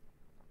there,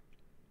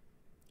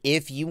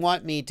 if you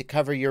want me to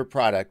cover your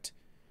product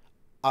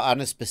on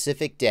a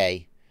specific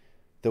day,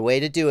 the way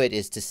to do it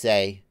is to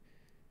say,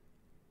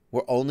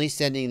 we're only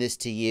sending this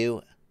to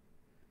you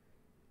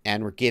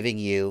and we're giving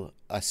you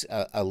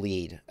a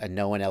lead and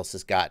no one else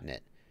has gotten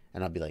it.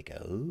 And I'll be like,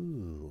 oh.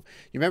 You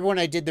remember when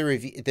I did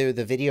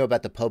the video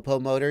about the Popo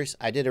motors?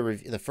 I did a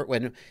review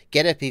when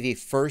Get FPV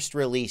first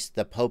released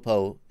the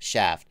Popo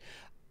shaft.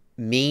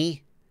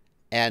 Me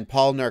and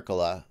Paul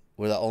Nurkala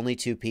were the only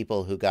two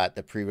people who got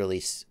the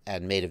pre-release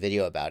and made a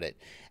video about it.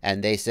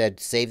 And they said,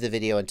 save the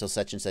video until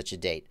such and such a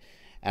date.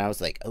 And I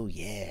was like, oh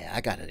yeah, I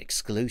got an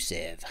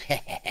exclusive.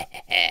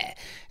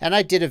 And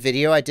I did a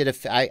video.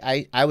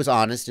 I was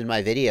honest in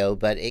my video,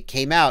 but it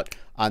came out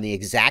on the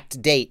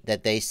exact date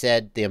that they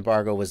said the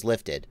embargo was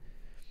lifted.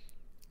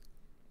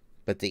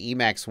 But the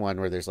Emax one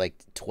where there's like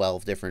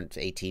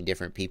 18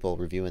 different people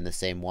reviewing the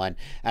same one.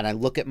 And I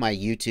look at my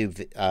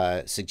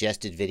YouTube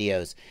suggested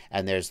videos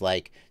and there's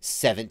like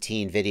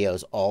 17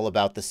 videos all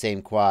about the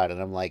same quad.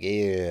 And I'm like,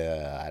 ew,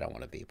 I don't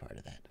want to be a part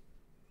of that.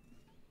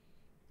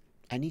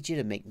 I need you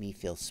to make me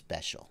feel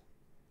special.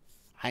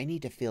 I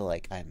need to feel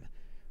like I'm...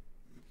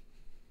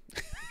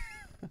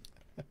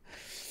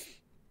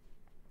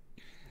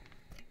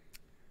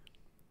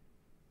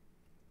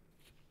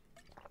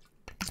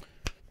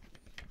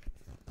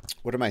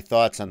 What are my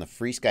thoughts on the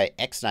FreeSky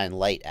X9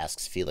 Lite,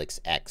 asks Felix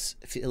S.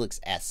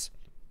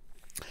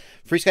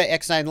 FreeSky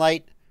X9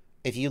 Lite,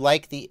 if you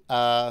like the...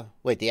 the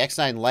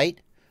X9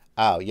 Lite,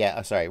 Oh, yeah.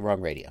 Oh, sorry. Wrong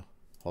radio.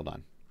 Hold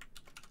on.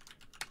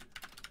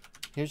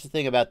 Here's the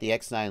thing about the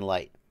X9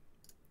 Lite.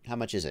 How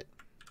much is it?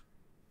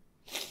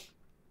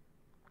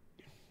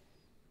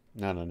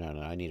 No.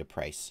 I need a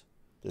price.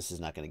 This is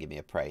not going to give me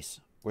a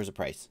price. Where's the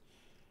price?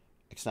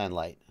 X9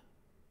 Lite.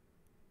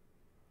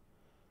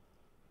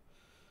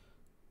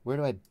 Where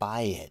do I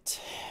buy it?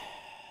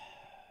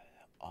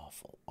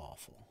 Awful.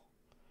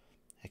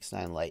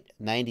 X9 Lite.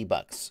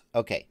 $90.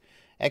 Okay.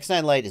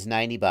 X9 Lite is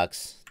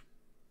 $90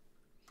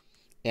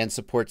 and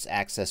supports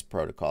access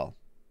protocol.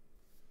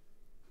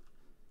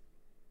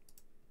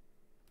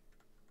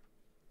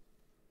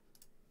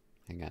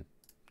 Hang on.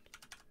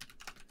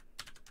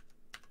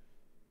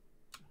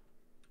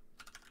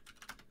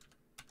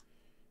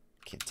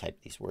 Can't type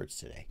these words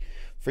today.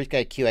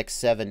 FreeSky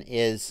QX7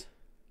 is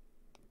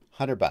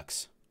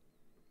 $100.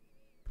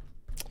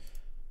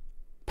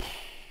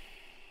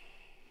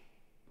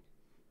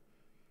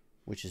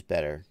 Which is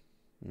better?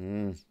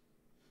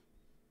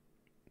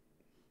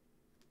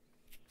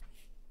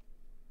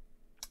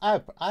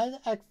 I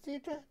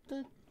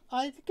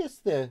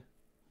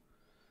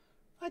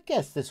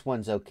guess this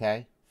one's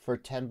okay for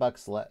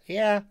 $10 less.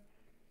 Yeah,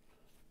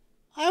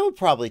 I would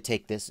probably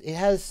take this.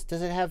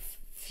 Does it have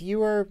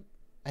fewer?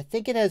 I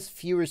think it has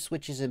fewer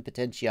switches and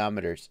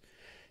potentiometers.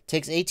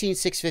 Takes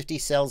 18650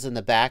 cells in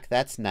the back.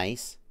 That's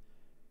nice.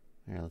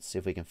 All right, let's see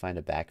if we can find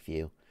a back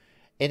view.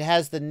 It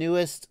has the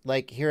newest,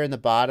 like here in the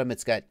bottom,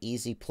 it's got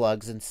easy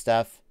plugs and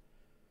stuff.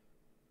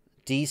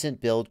 Decent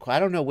build. I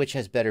don't know which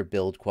has better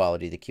build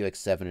quality, the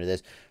QX7 or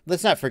this.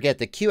 Let's not forget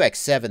the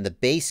QX7, the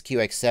base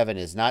QX7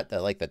 is not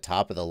like the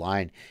top of the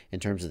line in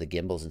terms of the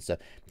gimbals and stuff.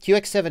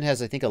 QX7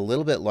 has, I think, a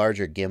little bit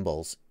larger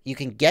gimbals. You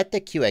can get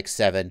the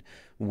QX7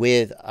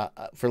 with,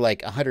 for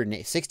like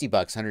 $160,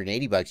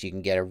 $180, you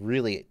can get a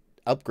really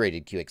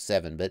upgraded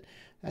QX7, but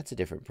that's a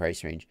different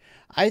price range.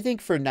 I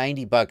think for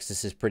 $90,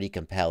 this is pretty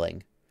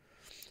compelling.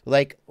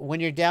 Like,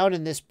 when you're down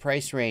in this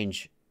price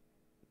range,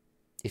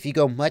 if you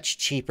go much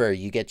cheaper,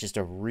 you get just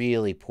a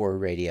really poor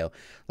radio.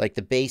 Like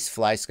the base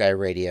FlySky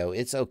radio,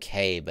 it's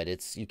okay, but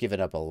you're giving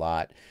up a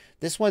lot.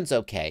 This one's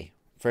okay.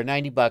 For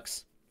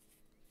 $90,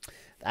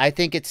 I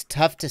think it's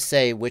tough to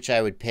say which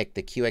I would pick,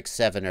 the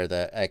QX7 or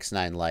the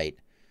X9 Lite.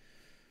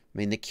 I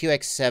mean, the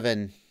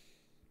QX7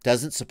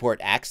 doesn't support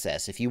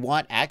access. If you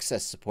want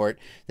access support,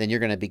 then you're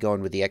going to be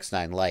going with the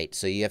X9 Lite.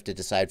 So you have to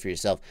decide for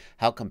yourself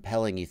how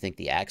compelling you think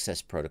the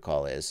access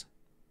protocol is.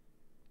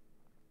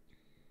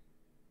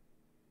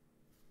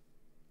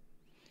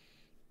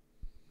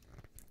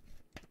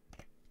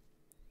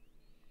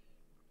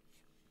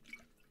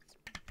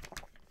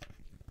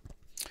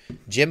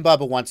 Jim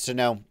Bubba wants to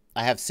know,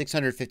 I have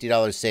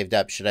 $650 saved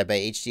up. Should I buy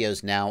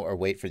HDOs now or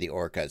wait for the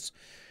Orcas?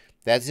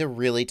 That's a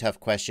really tough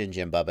question,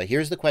 Jim Bubba.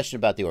 Here's the question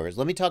about the Orcas.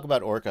 Let me talk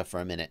about Orca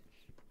for a minute.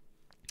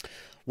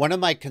 One of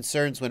my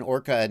concerns when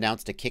Orca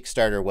announced a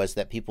Kickstarter was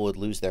that people would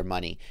lose their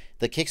money.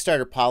 The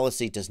Kickstarter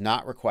policy does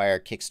not require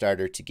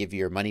Kickstarter to give you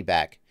your money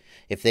back.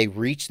 If they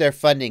reach their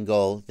funding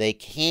goal, they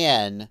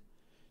can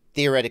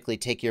theoretically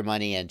take your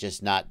money and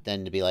just not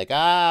then to be like,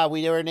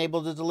 we weren't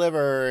able to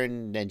deliver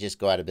and just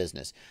go out of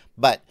business.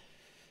 But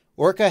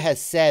Orca has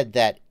said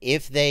that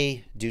if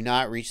they do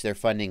not reach their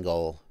funding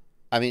goal,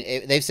 I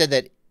mean, they've said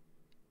that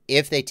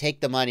if they take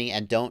the money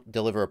and don't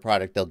deliver a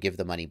product, they'll give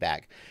the money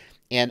back.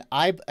 And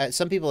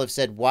some people have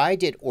said, why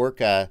did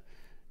Orca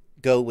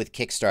go with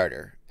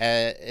Kickstarter?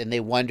 And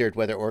they wondered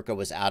whether Orca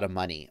was out of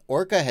money.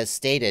 Orca has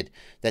stated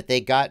that they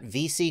got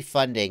VC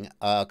funding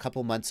a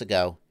couple months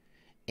ago,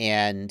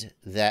 and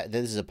that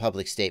this is a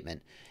public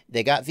statement.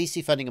 They got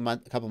VC funding a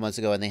couple months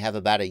ago, and they have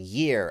about a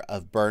year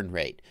of burn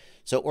rate.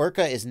 So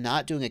Orca is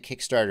not doing a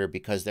Kickstarter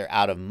because they're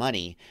out of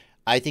money.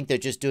 I think they're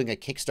just doing a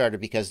Kickstarter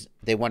because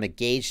they want to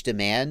gauge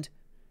demand.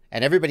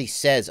 And everybody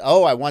says,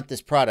 oh, I want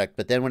this product.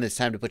 But then when it's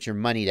time to put your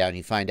money down,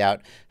 you find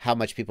out how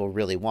much people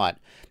really want.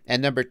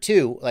 And number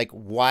two, like,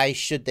 why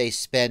should they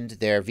spend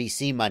their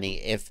VC money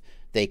if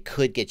they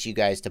could get you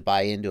guys to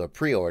buy into a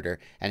pre-order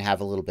and have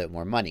a little bit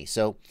more money?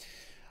 So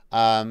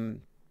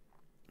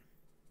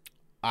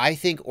I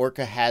think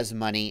Orca has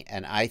money,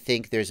 and I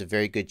think there's a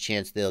very good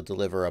chance they'll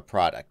deliver a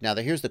product. Now,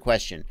 here's the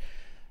question.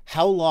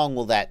 How long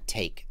will that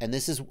take? And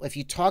this is, if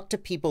you talk to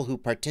people who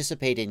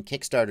participate in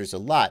Kickstarters a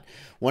lot,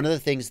 one of the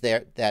things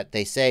that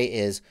they say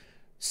is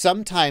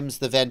sometimes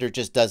the vendor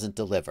just doesn't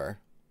deliver.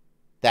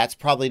 That's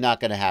probably not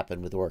going to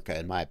happen with Orca,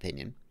 in my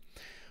opinion.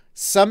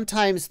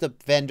 Sometimes the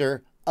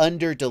vendor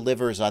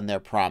under-delivers on their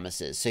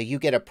promises. So you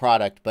get a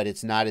product, but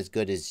it's not as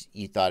good as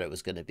you thought it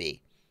was going to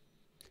be.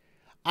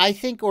 I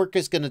think Orca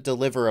is going to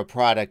deliver a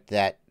product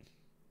that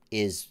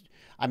is...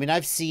 I mean,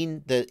 I've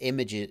seen the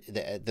images,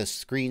 the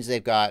screens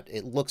they've got.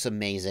 It looks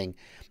amazing.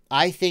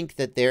 I think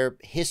that their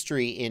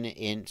history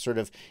in sort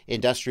of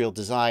industrial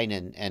design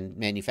and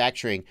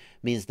manufacturing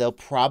means they'll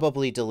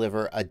probably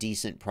deliver a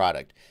decent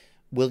product.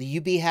 Will you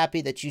be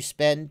happy that you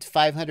spend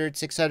 $500,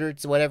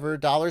 $600, whatever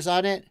dollars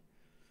on it?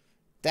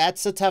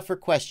 That's a tougher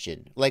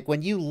question. Like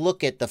when you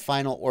look at the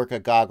final Orca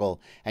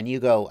goggle and you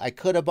go, I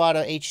could have bought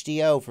a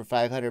HDO for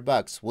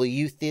 $500. Will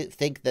you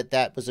think that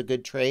that was a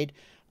good trade?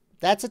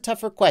 That's a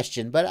tougher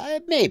question,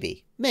 but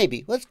maybe.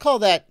 Let's call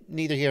that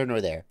neither here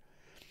nor there.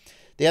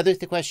 The other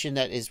question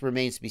that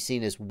remains to be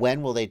seen is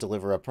when will they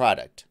deliver a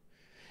product?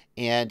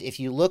 And if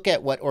you look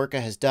at what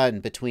Orca has done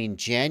between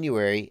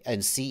January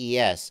and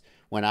CES,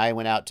 when I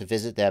went out to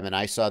visit them and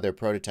I saw their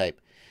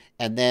prototype,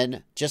 and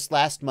then just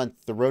last month,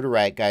 the Rotor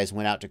Riot guys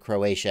went out to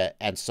Croatia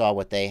and saw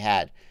what they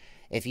had.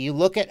 If you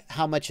look at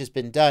how much has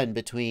been done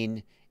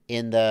between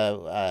in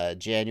the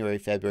January,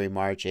 February,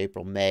 March,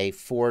 April, May,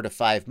 4 to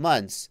 5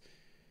 months,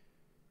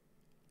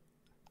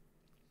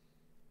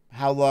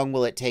 how long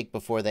will it take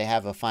before they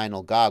have a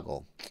final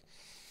goggle?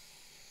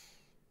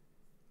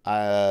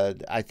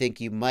 I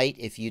think you might,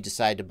 if you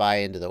decide to buy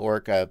into the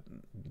Orca,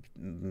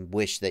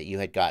 wish that you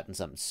had gotten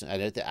something.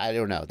 I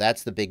don't know.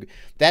 That's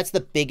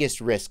the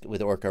biggest risk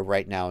with Orca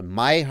right now, in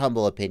my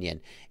humble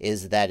opinion,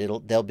 is that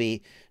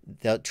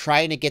they'll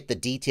trying to get the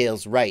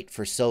details right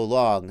for so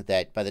long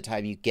that by the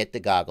time you get the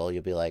goggle,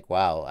 you'll be like,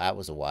 wow, that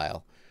was a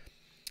while.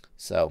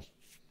 So,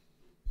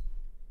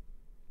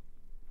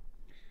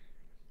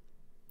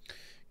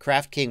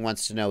 Craft King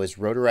wants to know, is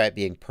Rotor Riot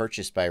being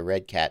purchased by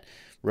Red Cat?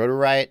 Rotor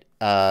Riot,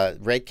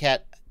 Red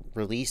Cat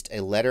released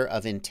a letter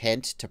of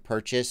intent to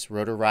purchase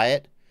Rotor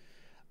Riot.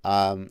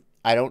 I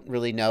don't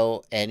really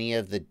know any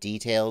of the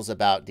details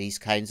about these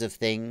kinds of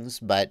things,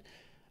 but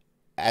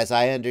as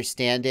I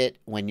understand it,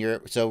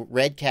 so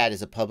Red Cat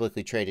is a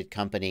publicly traded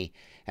company,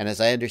 and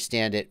as I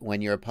understand it,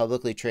 when you're a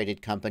publicly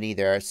traded company,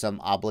 there are some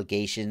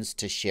obligations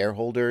to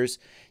shareholders.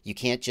 You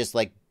can't just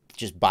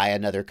buy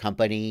another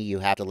company. You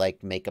have to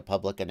make a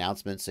public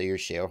announcement so your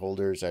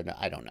shareholders are,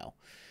 I don't know.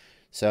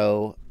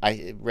 So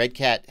Red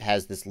Cat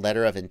has this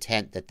letter of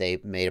intent that they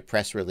made a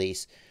press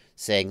release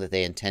saying that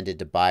they intended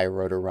to buy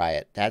Rotor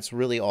Riot. That's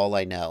really all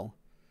I know.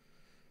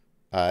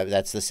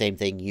 That's the same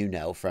thing you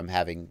know from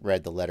having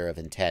read the letter of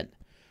intent.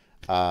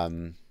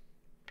 That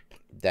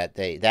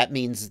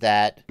means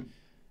that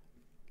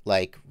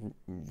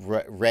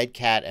Red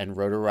Cat and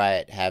Rotor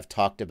Riot have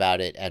talked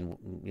about it and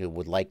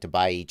would like to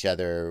buy each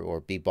other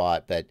or be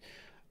bought, but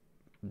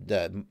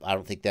I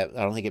don't think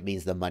it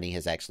means the money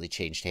has actually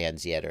changed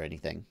hands yet or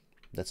anything.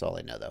 That's all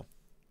I know, though.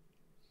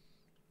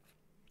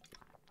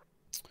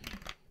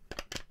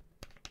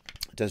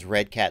 Does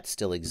Red Cat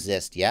still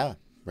exist? Yeah,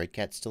 Red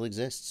Cat still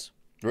exists.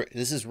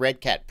 This is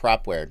Red Cat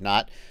Propware,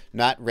 not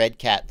Red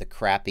Cat, the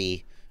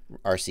crappy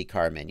RC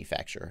car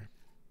manufacturer.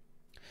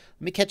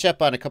 Let me catch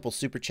up on a couple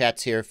super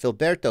chats here.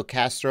 Filberto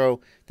Castro,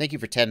 thank you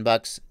for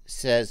 $10,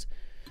 says,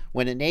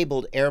 when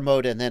enabled air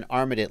mode and then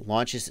armored, it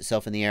launches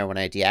itself in the air. When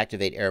I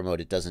deactivate air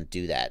mode, it doesn't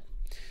do that.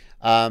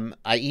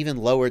 I even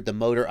lowered the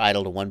motor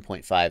idle to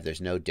 1.5.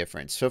 There's no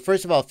difference. So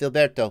first of all,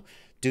 Filberto,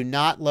 do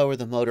not lower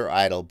the motor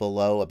idle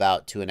below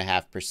about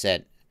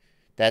 2.5%.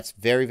 That's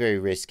very, very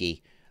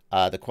risky.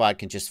 The quad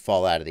can just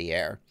fall out of the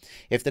air.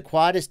 If the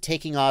quad is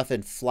taking off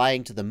and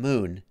flying to the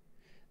moon,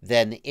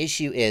 then the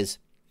issue is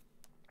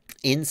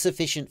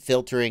insufficient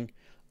filtering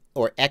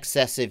or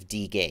excessive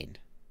degain.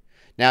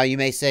 Now, you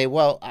may say,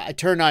 well, I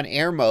turn on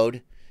air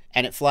mode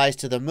and it flies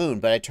to the moon,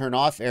 but I turn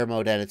off air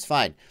mode and it's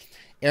fine.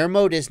 Air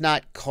mode is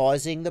not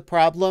causing the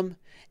problem.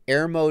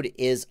 Air mode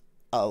is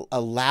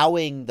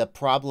allowing the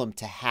problem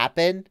to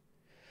happen.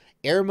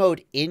 Air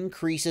mode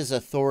increases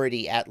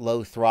authority at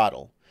low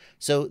throttle.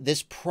 So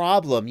this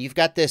problem, you've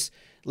got this,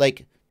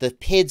 the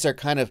PIDs are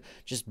kind of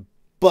just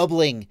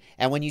bubbling,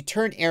 and when you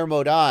turn air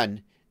mode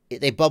on,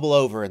 they bubble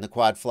over and the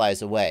quad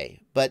flies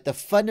away. But the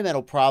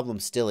fundamental problem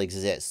still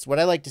exists. What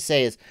I like to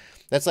say is,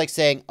 that's like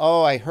saying,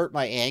 oh, I hurt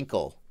my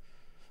ankle.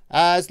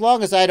 As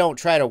long as I don't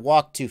try to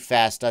walk too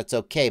fast, that's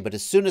okay. But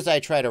as soon as I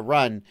try to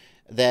run,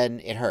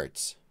 then it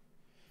hurts.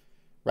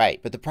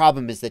 Right, but the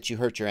problem is that you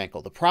hurt your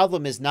ankle. The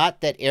problem is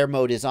not that air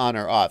mode is on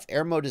or off.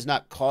 Air mode is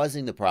not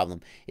causing the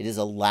problem. It is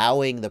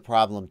allowing the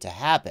problem to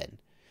happen.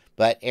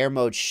 But air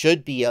mode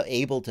should be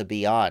able to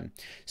be on.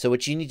 So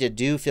what you need to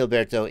do,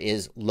 Filberto,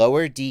 is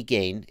lower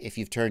degain if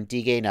you've turned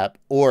degain up,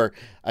 or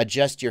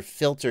adjust your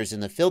filters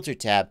in the filter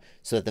tab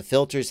so that the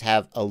filters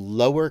have a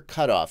lower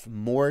cutoff,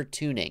 more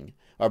tuning,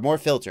 or more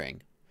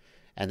filtering,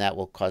 and that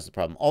will cause the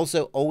problem.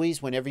 Also,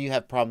 always, whenever you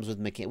have problems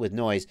with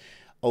noise,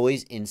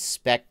 always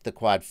inspect the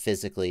quad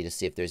physically to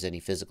see if there's any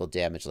physical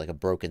damage, like a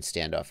broken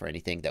standoff or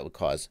anything that would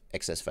cause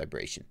excess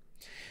vibration.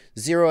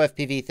 Zero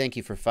FPV, thank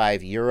you for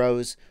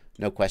 €5.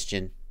 No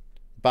question.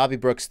 Bobby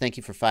Brooks, thank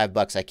you for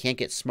 $5. I can't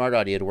get smart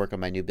audio to work on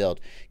my new build.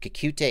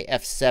 Kakute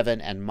F7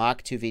 and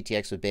Mach 2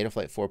 VTX with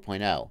Betaflight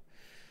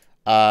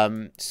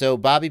 4.0. So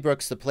Bobby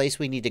Brooks, the place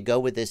we need to go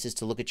with this is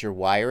to look at your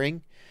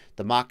wiring.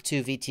 The Mach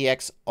 2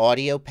 VTX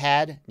audio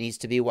pad needs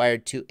to be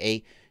wired to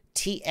a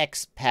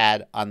TX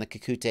pad on the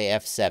Kakute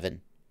F7.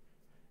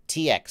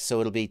 TX, so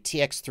it'll be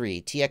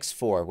TX3,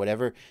 TX4,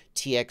 whatever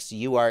TX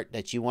UART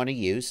that you want to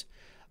use.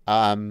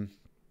 On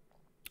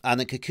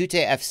the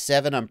Kakute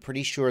F7, I'm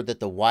pretty sure that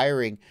the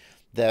wiring,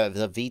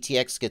 the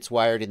VTX gets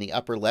wired in the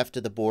upper left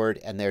of the board,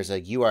 and there's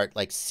a UART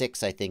like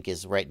 6, I think,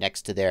 is right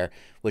next to there,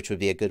 which would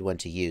be a good one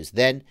to use.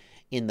 Then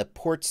in the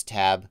ports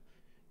tab,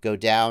 go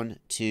down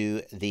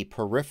to the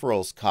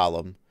peripherals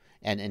column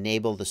and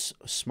enable the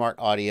Smart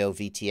Audio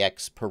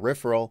VTX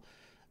peripheral.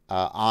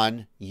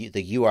 on the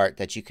UART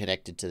that you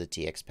connected to the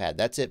TX pad.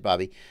 That's it,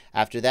 Bobby.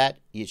 After that,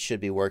 it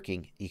should be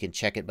working. You can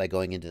check it by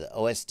going into the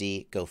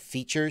OSD, go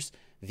Features,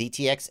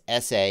 VTX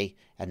SA,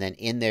 and then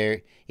in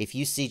there, if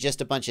you see just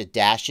a bunch of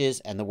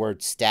dashes and the word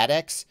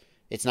StatX,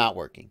 it's not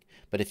working.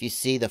 But if you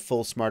see the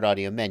full Smart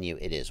Audio menu,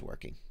 it is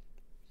working.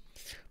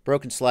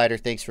 Broken Slider,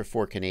 thanks for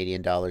 $4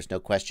 Canadian, no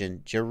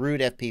question. Jarud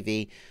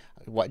FPV,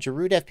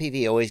 Jarud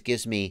FPV always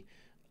gives me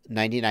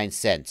 99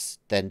 cents,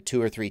 then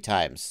 2 or 3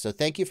 times. So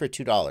thank you for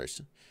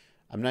 $2.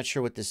 I'm not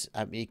sure what this,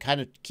 I mean, you kind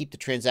of keep the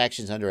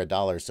transactions under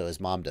 $1 so his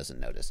mom doesn't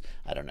notice.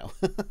 I don't know.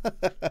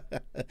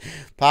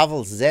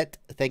 Pavel Zet,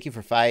 thank you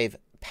for £5.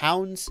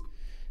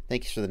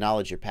 Thanks for the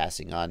knowledge you're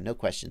passing on. No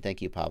question.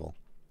 Thank you, Pavel.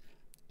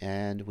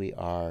 And we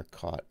are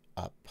caught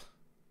up.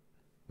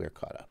 We're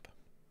caught up.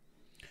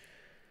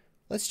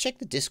 Let's check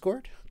the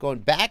Discord. Going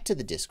back to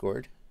the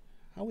Discord.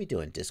 How are we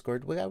doing,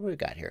 Discord? What we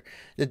got here?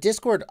 The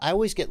Discord, I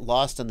always get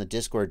lost on the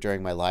Discord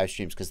during my live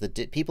streams because the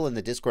people in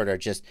the Discord are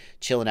just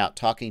chilling out,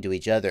 talking to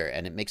each other,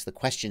 and it makes the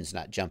questions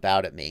not jump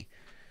out at me.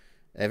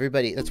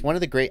 Everybody, that's one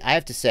of the great, I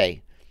have to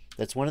say,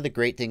 that's one of the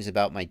great things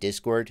about my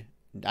Discord.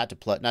 Not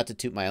to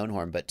toot my own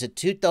horn, but to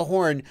toot the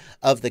horn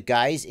of the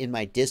guys in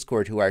my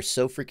Discord who are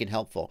so freaking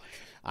helpful.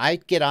 I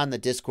get on the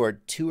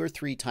Discord 2 or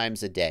 3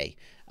 times a day.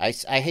 I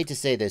hate to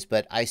say this,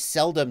 but I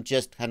seldom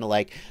just kind of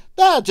like,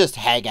 I'll just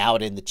hang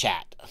out in the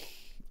chat.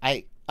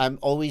 I'm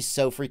always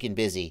so freaking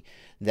busy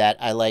that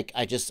I'm like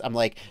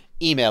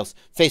emails,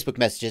 Facebook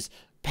messages,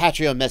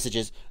 Patreon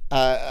messages,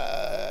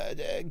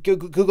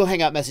 Google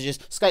Hangout messages,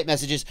 Skype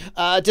messages,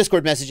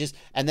 Discord messages,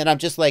 and then I'm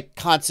just like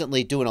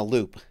constantly doing a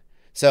loop.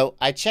 So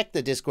I check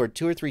the Discord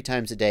 2 or 3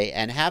 times a day,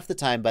 and half the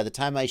time, by the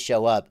time I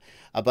show up,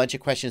 a bunch of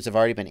questions have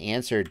already been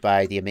answered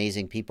by the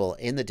amazing people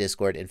in the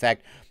Discord. In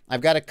fact, I've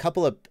got a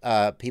couple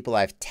of people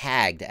I've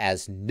tagged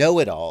as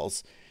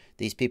know-it-alls.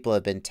 These people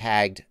have been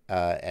tagged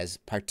as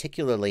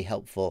particularly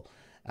helpful.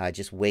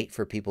 Just wait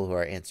for people who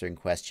are answering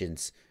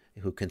questions,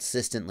 who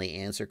consistently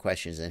answer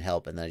questions and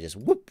help, and then I just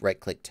whoop,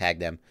 right-click, tag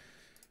them.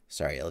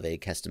 Sorry,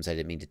 Elevated Customs, I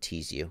didn't mean to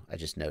tease you. I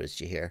just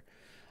noticed you here.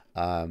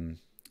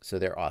 So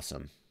they're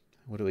awesome.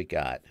 What do we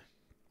got?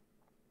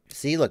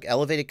 See, look,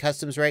 Elevated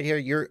Customs right here.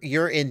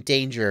 You're in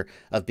danger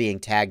of being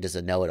tagged as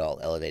a know-it-all,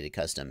 Elevated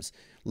Customs.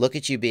 Look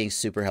at you being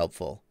super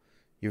helpful.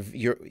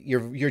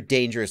 You're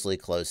dangerously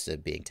close to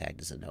being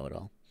tagged as a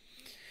know-it-all.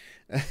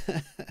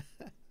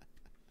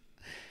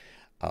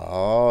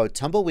 Oh,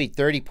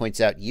 Tumbleweed30 points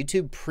out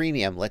YouTube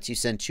Premium lets you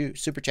send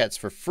super chats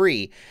for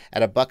free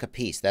at $1 a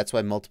piece. That's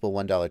why multiple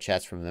 $1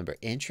 chats from a member.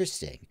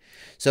 Interesting.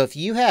 So if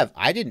you have,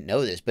 I didn't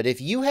know this, but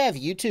if you have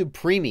YouTube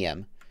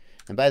Premium,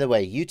 and by the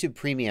way, YouTube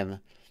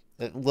Premium,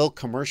 a little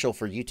commercial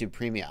for YouTube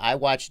Premium.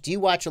 Do you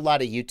watch a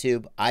lot of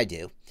YouTube? I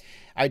do.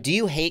 Do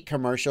you hate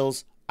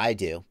commercials? I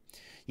do.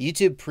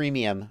 YouTube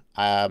Premium,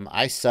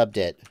 I subbed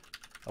it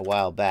a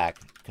while back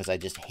because I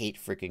just hate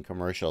freaking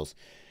commercials.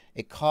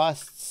 It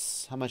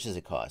costs, how much does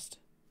it cost?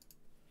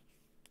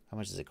 How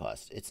much does it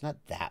cost? It's not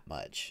that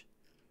much.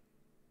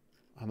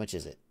 How much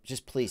is it?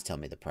 Just please tell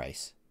me the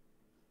price.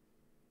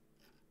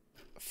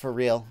 For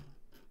real?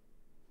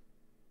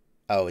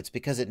 Oh, it's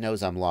because it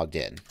knows I'm logged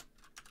in.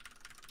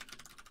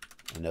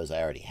 It knows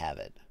I already have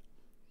it.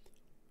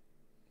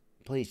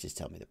 Please just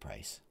tell me the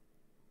price.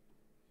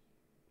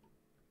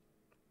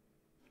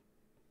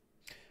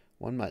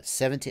 1 month,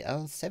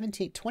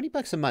 20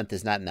 bucks a month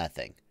is not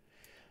nothing.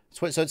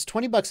 So it's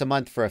 20 bucks a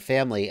month for a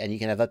family, and you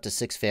can have up to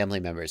 6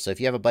 family members. So if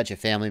you have a bunch of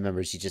family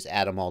members, you just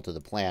add them all to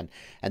the plan,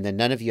 and then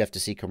none of you have to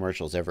see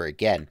commercials ever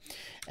again.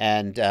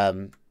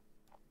 And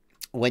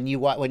when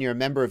you're a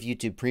member of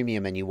YouTube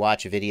Premium and you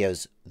watch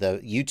videos, the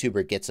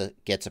YouTuber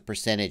gets a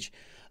percentage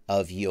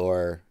of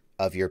your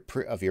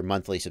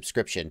monthly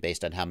subscription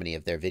based on how many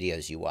of their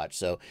videos you watch.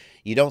 So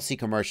you don't see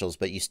commercials,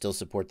 but you still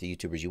support the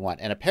YouTubers you want.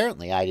 And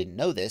apparently, I didn't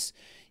know this,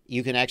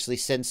 you can actually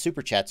send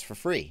super chats for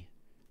free.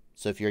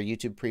 So if you're a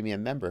YouTube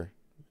Premium member,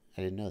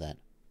 I didn't know that.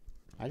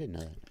 I didn't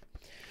know that.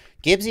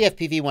 Gibbsy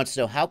FPV wants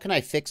to know, how can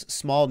I fix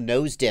small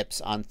nose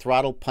dips on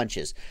throttle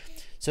punches?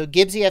 So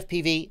Gibbsy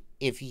FPV,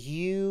 if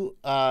you,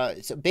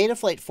 so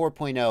Betaflight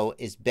 4.0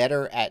 is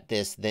better at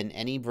this than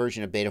any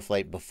version of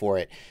Betaflight before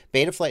it.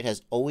 Betaflight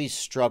has always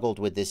struggled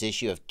with this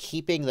issue of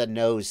keeping the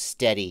nose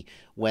steady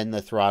when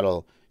the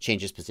throttle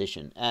changes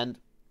position. And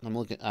I'm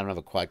looking, I don't have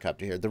a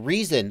quadcopter here. The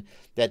reason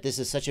that this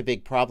is such a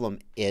big problem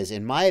is,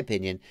 in my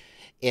opinion,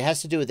 it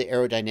has to do with the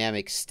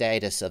aerodynamic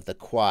status of the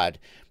quad.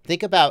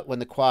 Think about when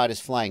the quad is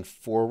flying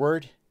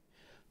forward,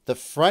 the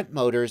front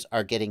motors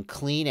are getting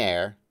clean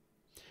air.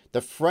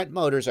 The front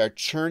motors are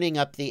churning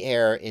up the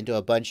air into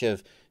a bunch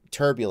of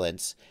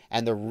turbulence,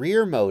 and the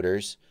rear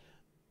motors,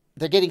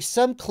 they're getting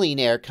some clean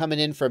air coming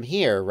in from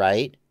here,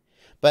 right?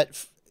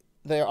 But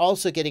they're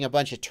also getting a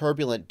bunch of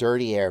turbulent,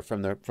 dirty air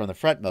from the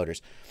front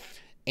motors.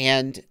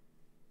 And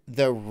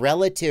the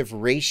relative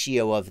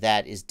ratio of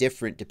that is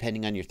different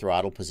depending on your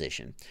throttle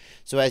position.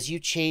 So as you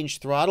change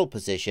throttle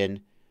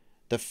position,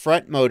 the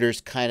front motors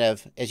kind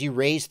of, as you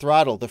raise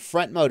throttle, the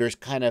front motors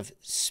kind of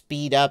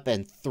speed up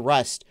and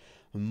thrust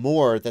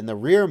more than the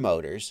rear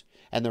motors.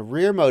 and the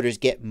rear motors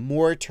get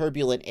more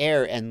turbulent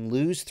air and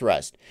lose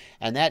thrust.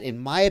 And that, in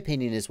my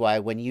opinion, is why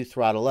when you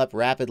throttle up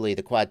rapidly,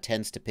 the quad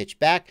tends to pitch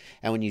back,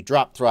 and when you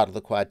drop throttle,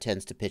 the quad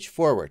tends to pitch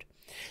forward.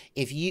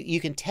 If you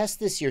can test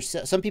this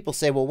yourself. Some people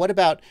say, well, what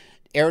about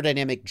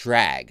aerodynamic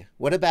drag?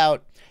 What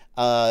about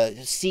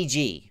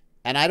CG?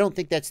 And I don't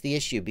think that's the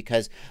issue,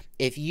 because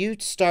if you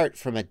start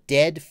from a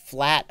dead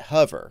flat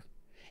hover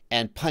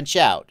and punch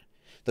out,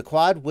 the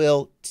quad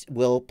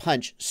will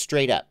punch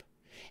straight up.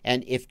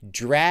 And if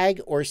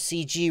drag or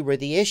CG were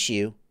the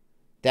issue,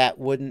 that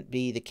wouldn't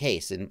be the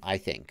case. And I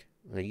think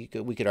we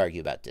could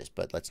argue about this,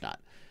 but let's not.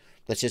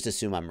 Let's just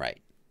assume I'm right.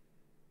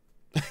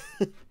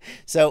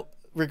 So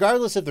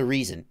regardless of the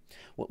reason,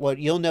 what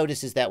you'll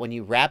notice is that when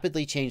you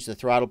rapidly change the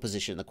throttle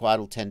position, the quad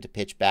will tend to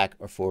pitch back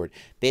or forward.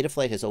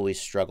 Betaflight has always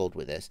struggled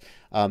with this.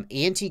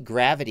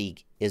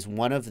 Anti-gravity is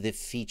one of the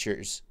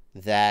features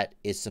that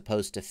is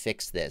supposed to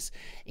fix this.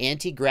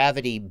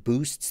 Anti-gravity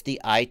boosts the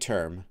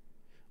I-term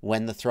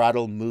when the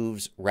throttle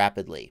moves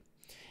rapidly.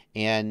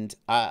 And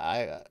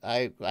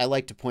I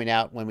like to point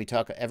out, when we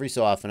talk every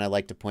so often, I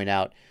like to point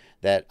out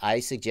that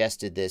I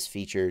suggested this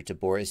feature to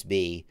Boris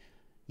B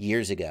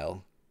years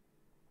ago.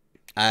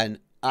 And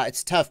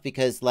it's tough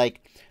because,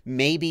 like,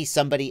 maybe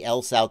somebody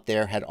else out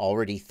there had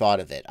already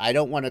thought of it. I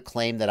don't want to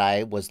claim that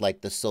I was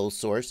like the sole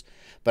source,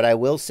 but I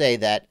will say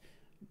that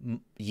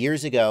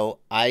years ago,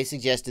 I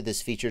suggested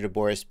this feature to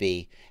Boris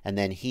B, and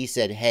then he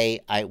said, hey,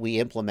 we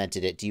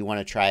implemented it. Do you want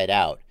to try it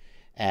out?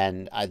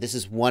 And this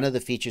is one of the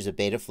features of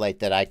Betaflight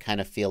that I kind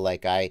of feel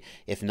like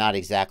if not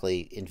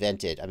exactly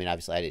invented, I mean,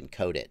 obviously I didn't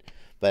code it,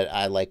 but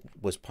I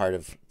was part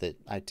of the,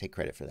 I take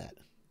credit for that.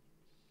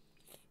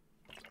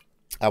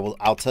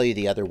 I'll tell you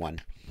the other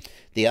one.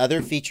 The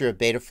other feature of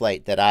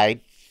Betaflight that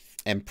I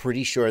am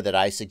pretty sure that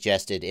I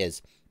suggested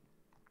is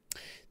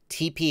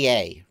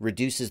TPA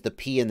reduces the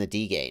P and the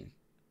D gain,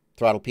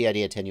 throttle PID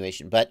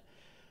attenuation. But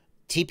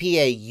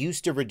TPA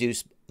used to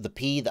reduce the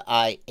P, the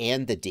I,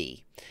 and the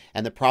D.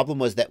 And the problem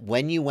was that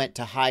when you went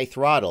to high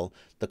throttle,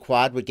 the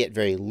quad would get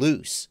very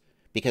loose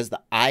because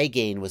the I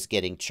gain was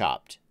getting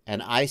chopped.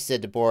 And I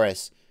said to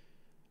Boris,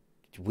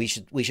 we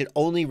should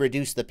only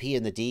reduce the P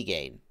and the D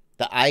gain.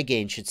 The I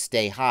gain should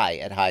stay high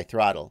at high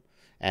throttle.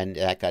 And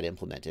that got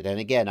implemented. And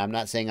again, I'm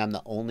not saying I'm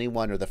the only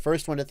one or the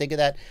first one to think of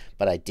that,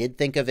 but I did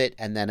think of it,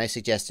 and then I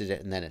suggested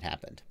it, and then it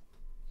happened.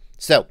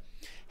 So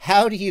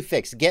how do you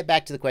fix, get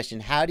back to the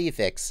question, how do you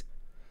fix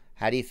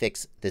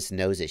this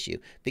nose issue?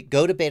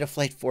 Go to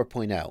Betaflight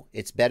 4.0.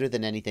 It's better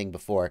than anything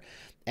before.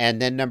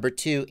 And then number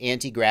 2,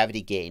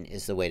 anti-gravity gain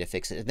is the way to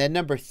fix it. And then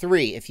number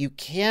 3, if you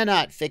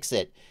cannot fix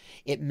it,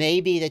 it may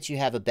be that you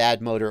have a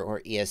bad motor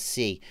or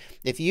ESC.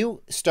 If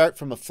you start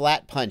from a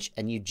flat punch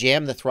and you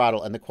jam the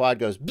throttle and the quad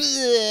goes,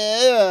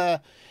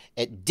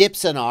 it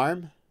dips an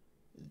arm,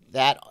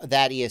 that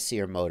ESC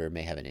or motor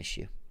may have an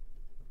issue.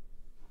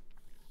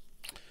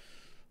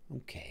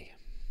 Okay.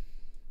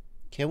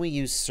 Can we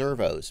use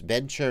servos?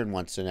 Ben Churn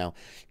wants to know,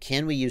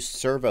 can we use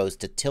servos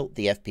to tilt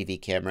the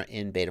FPV camera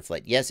in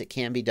Betaflight? Yes, it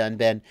can be done,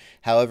 Ben.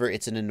 However,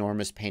 it's an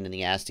enormous pain in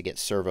the ass to get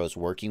servos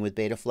working with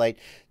Betaflight.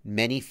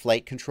 Many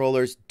flight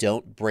controllers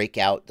don't break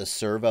out the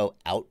servo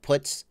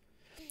outputs.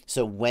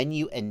 So when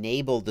you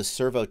enable the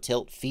servo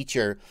tilt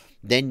feature,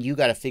 then you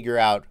got to figure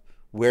out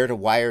where to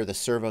wire the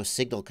servo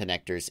signal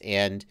connectors,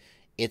 and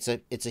it's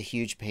a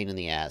huge pain in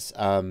the ass.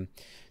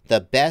 The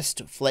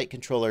best flight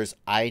controllers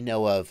I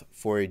know of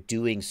for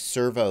doing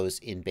servos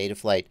in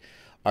Betaflight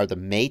are the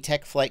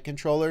Maytech flight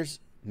controllers.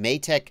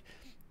 The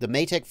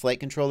Maytech flight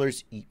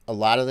controllers, a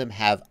lot of them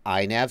have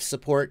iNav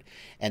support,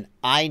 and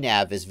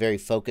iNav is very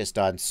focused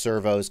on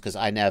servos because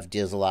iNav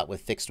deals a lot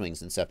with fixed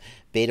wings and stuff.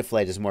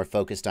 Betaflight is more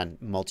focused on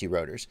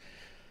multi-rotors.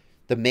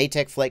 The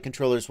Maytech flight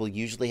controllers will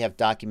usually have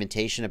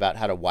documentation about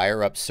how to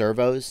wire up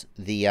servos.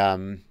 The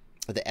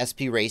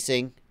SP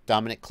Racing,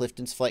 Dominic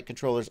Clifton's flight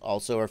controllers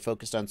also are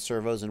focused on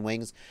servos and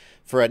wings.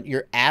 For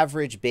your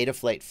average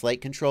Betaflight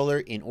flight controller,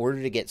 in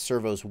order to get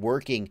servos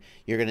working,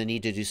 you're going to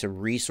need to do some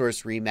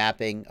resource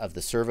remapping of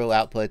the servo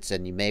outputs,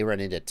 and you may run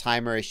into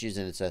timer issues,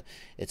 and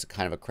it's a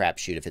kind of a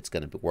crapshoot if it's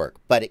going to work,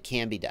 but it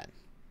can be done.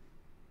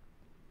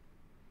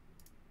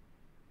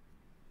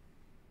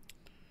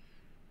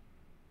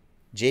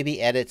 JB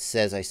Edits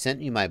says, I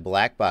sent you my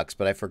black box,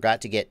 but I forgot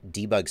to get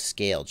debug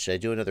scaled. Should I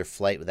do another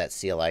flight with that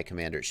CLI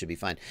commander? It should be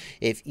fine.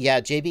 Yeah,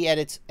 JB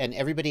Edits and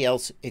everybody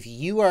else, if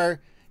you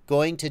are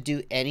going to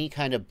do any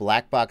kind of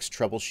black box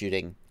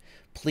troubleshooting,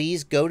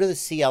 please go to the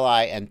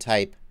CLI and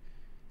type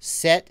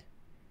set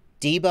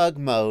debug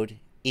mode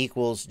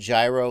equals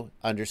gyro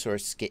underscore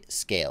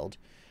scaled.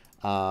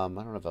 I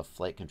don't have a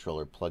flight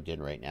controller plugged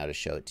in right now to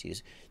show it to you.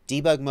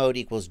 Debug mode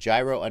equals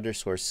gyro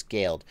underscore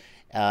scaled,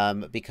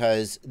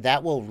 because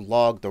that will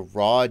log the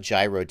raw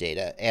gyro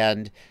data.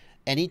 And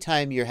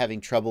anytime you're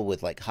having trouble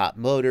with like hot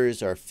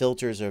motors or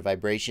filters or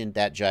vibration,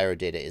 that gyro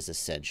data is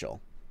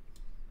essential.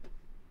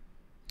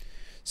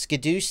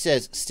 Skadoosh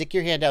says, stick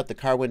your hand out the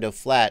car window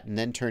flat and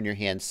then turn your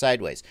hand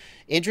sideways.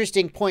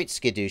 Interesting point,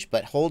 Skadoosh,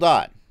 but hold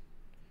on.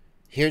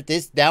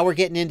 Now we're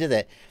getting into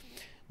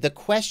The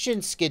question,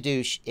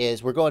 Skadoosh,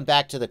 is we're going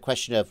back to the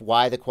question of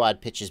why the quad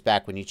pitches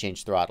back when you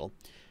change throttle.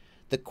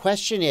 The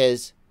question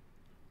is,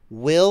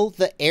 will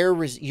the air...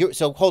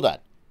 So hold on.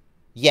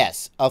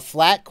 Yes, a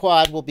flat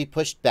quad will be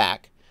pushed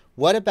back.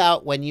 What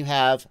about when you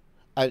have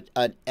a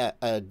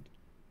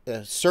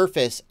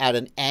surface at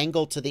an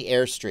angle to the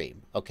airstream,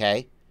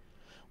 okay?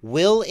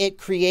 Will it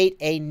create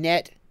a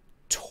net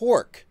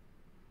torque?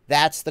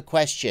 That's the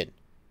question.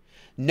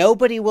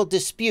 Nobody will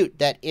dispute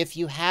that if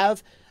you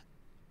have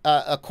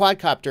a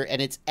quadcopter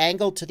and it's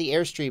angled to the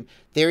airstream,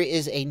 there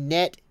is a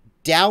net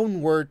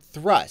downward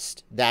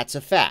thrust. That's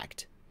a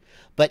fact.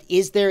 But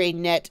is there a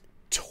net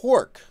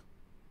torque?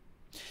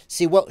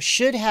 See, what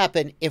should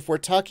happen if we're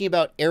talking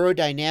about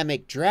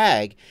aerodynamic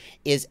drag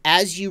is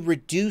as you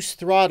reduce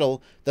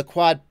throttle, the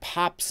quad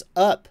pops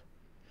up.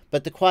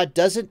 But the quad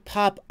doesn't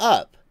pop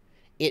up.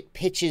 It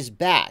pitches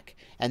back.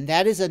 And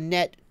that is a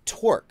net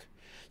torque.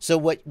 So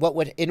what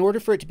would, in order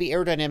for it to be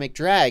aerodynamic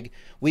drag,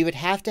 we would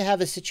have to have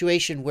a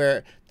situation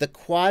where the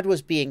quad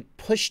was being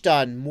pushed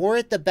on more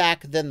at the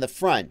back than the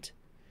front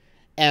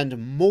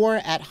and more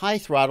at high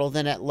throttle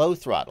than at low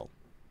throttle.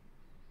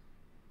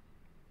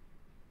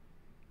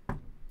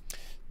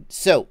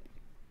 So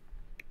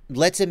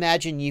let's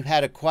imagine you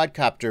had a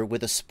quadcopter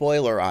with a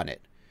spoiler on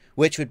it,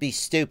 which would be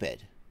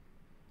stupid.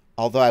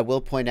 Although I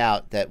will point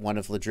out that one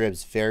of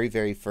Ledrib's very,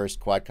 very first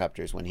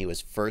quadcopters, when he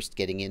was first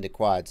getting into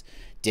quads,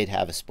 did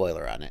have a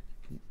spoiler on it.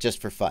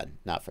 Just for fun,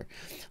 not for...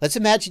 Let's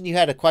imagine you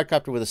had a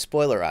quadcopter with a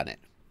spoiler on it.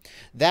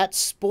 That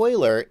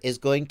spoiler is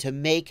going to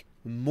make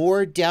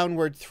more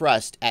downward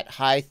thrust at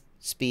high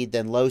speed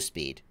than low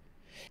speed.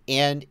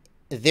 And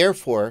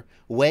therefore,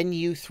 when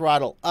you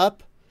throttle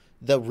up,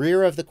 the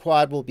rear of the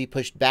quad will be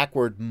pushed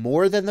backward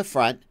more than the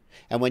front.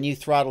 And when you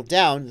throttle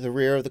down, the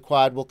rear of the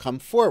quad will come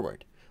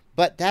forward.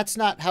 But that's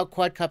not how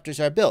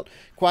quadcopters are built.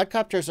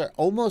 Quadcopters are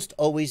almost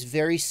always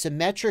very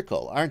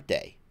symmetrical, aren't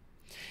they?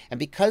 And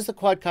because the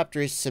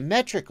quadcopter is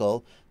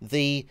symmetrical,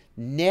 the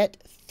net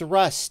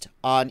thrust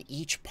on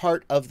each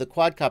part of the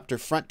quadcopter,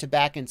 front to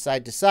back and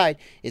side to side,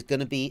 is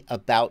going to be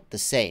about the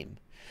same.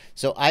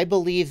 So I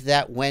believe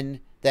that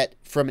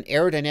from an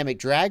aerodynamic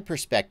drag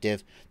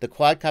perspective, the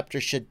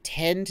quadcopter should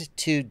tend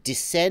to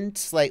descend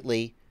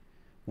slightly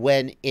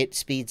when it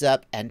speeds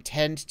up and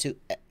tend to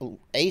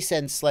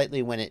ascend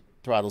slightly when it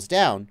throttles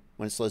down,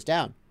 when it slows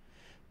down.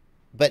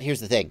 But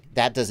here's the thing,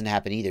 that doesn't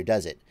happen either,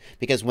 does it?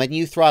 Because when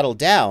you throttle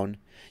down,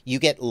 you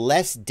get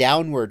less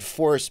downward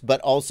force, but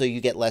also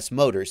you get less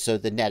motor, so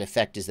the net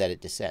effect is that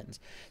it descends.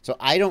 So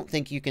I don't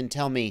think you can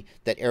tell me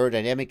that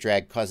aerodynamic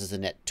drag causes a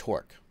net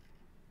torque.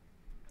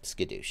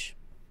 Skadoosh.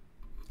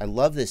 I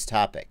love this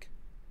topic.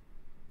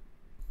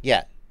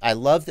 Yeah, I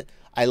love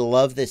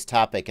this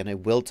topic, and I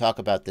will talk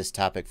about this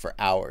topic for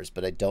hours,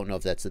 but I don't know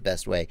if that's the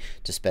best way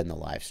to spend the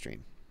live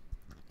stream.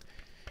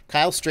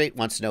 Kyle Strait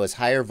wants to know, is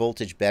higher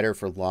voltage better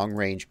for long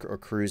range or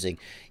cruising?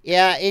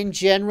 Yeah, in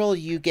general,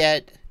 you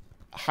get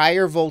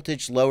higher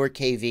voltage, lower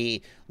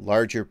kV,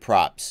 larger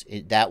props.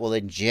 That will,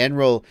 in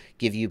general,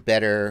 give you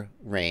better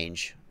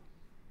range.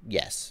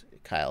 Yes,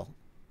 Kyle,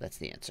 that's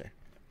the answer.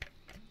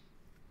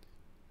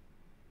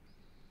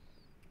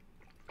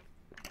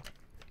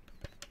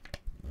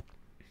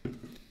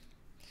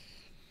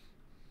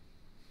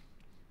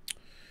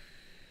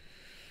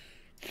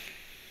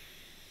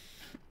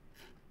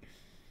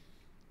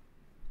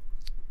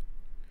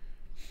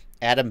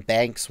 Adam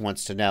Banks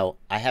wants to know,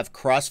 I have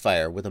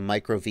Crossfire with a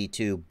micro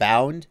V2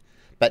 bound,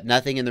 but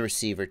nothing in the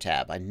receiver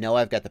tab. I know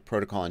I've got the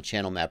protocol and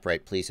channel map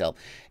right. Please help.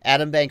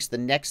 Adam Banks, the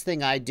next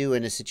thing I do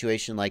in a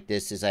situation like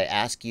this is I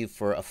ask you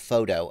for a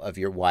photo of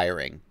your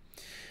wiring.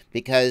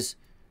 Because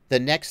the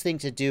next thing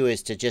to do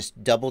is to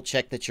just double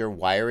check that your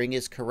wiring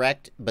is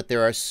correct, but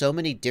there are so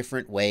many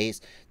different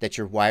ways that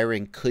your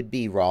wiring could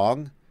be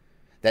wrong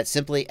that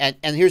simply, and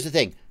here's the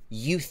thing,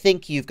 you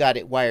think you've got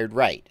it wired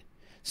right.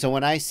 So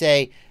when I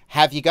say,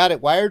 have you got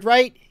it wired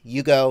right?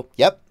 You go,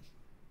 yep.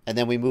 And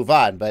then we move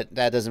on. But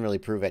that doesn't really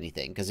prove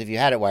anything. Because if you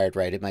had it wired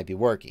right, it might be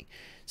working.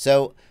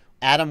 So,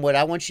 Adam, what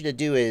I want you to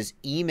do is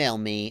email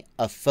me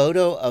a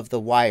photo of the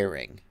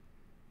wiring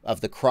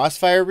of the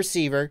Crossfire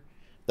receiver,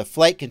 the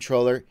flight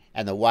controller,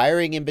 and the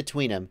wiring in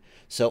between them.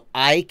 So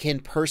I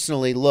can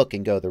personally look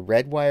and go, the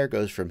red wire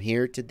goes from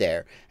here to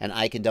there. And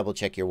I can double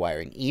check your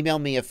wiring. Email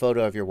me a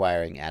photo of your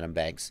wiring, Adam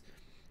Banks.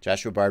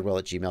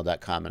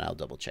 JoshuaBardwell@gmail.com, and I'll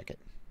double check it.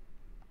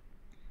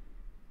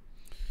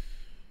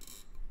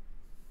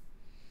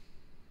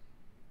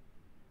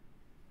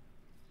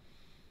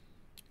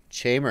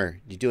 Chamer,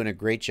 you're doing a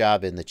great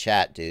job in the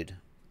chat, dude.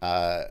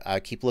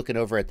 I keep looking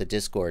over at the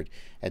Discord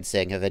and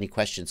saying, have any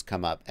questions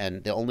come up?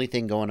 And the only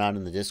thing going on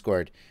in the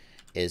Discord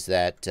is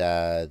that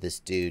this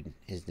dude,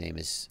 his name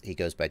is, he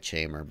goes by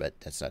Chamer, but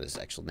that's not his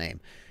actual name,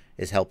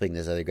 is helping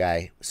this other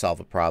guy solve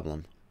a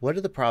problem. What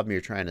are the problem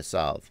you're trying to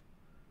solve?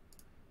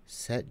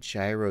 Set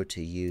gyro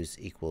to use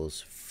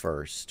equals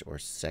first or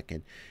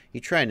second.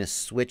 You're trying to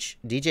switch.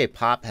 DJ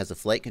Pop has a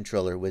flight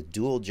controller with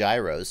dual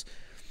gyros.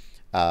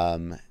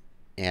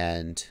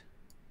 And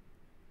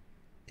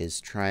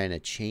is trying to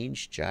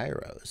change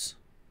gyros.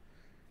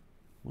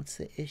 What's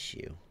the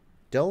issue?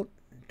 Don't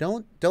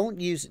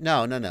Don't use...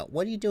 No.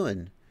 What are you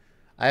doing?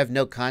 I have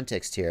no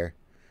context here.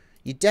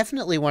 You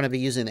definitely want to be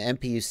using the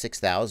MPU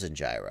 6000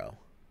 gyro.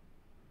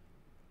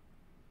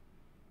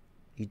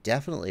 You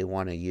definitely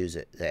want to use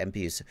it, the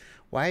MPU.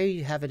 Why are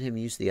you having him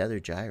use the other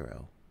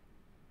gyro?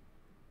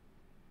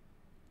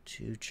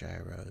 2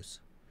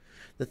 gyros.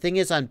 The thing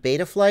is, on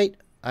Betaflight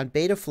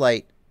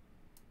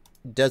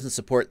doesn't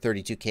support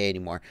 32K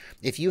anymore.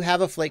 If you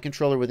have a flight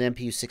controller with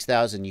MPU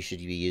 6000, you should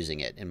be using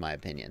it, in my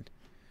opinion.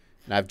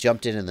 And I've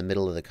jumped in the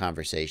middle of the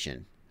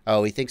conversation.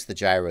 Oh, he thinks the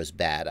gyro's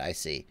bad. I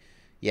see.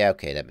 Yeah,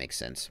 okay, that makes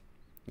sense.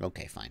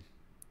 Okay, fine.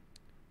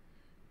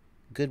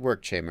 Good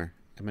work, Chamber.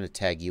 I'm going to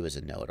tag you as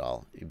a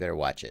know-it-all. You better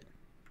watch it.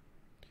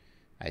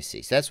 I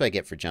see. So that's what I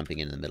get for jumping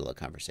in the middle of a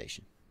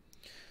conversation.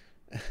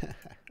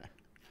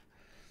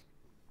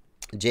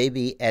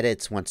 JB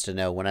Edits wants to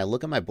know, when I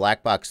look at my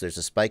black box, there's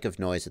a spike of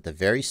noise at the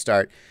very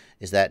start.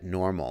 Is that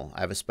normal?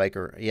 I have a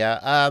spiker.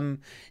 Yeah.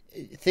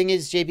 Thing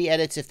is, JB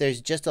Edits, if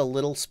there's just a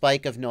little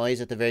spike of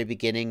noise at the very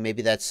beginning,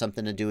 maybe that's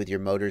something to do with your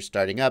motor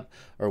starting up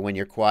or when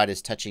your quad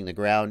is touching the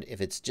ground. If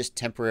it's just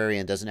temporary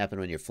and doesn't happen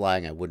when you're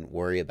flying, I wouldn't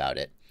worry about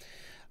it.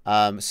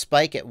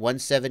 Spike at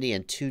 170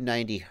 and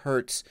 290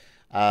 hertz.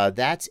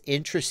 That's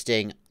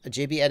interesting.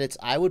 JB Edits,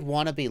 I would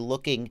want to be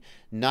looking,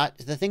 not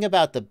the thing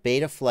about the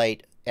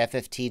Betaflight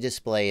FFT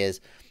display is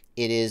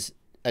it is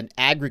an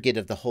aggregate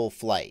of the whole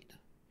flight.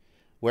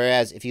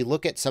 Whereas if you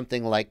look at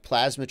something like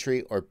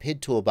Plasmetry or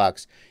PID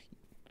Toolbox,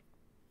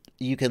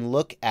 you can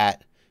look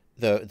at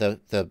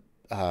the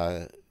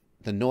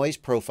noise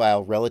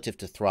profile relative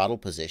to throttle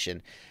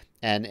position,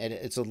 and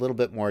it's a little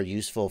bit more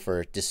useful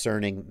for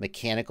discerning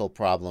mechanical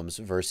problems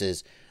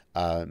versus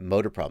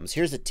motor problems.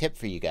 Here's a tip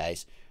for you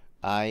guys.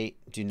 I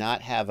do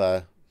not have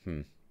a...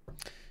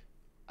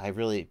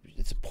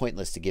 it's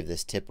pointless to give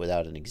this tip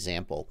without an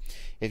example.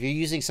 If you're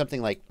using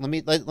something like, let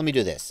me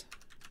do this.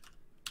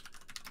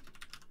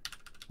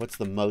 What's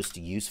the most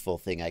useful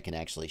thing I can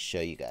actually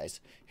show you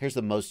guys? Here's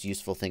the most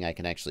useful thing I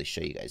can actually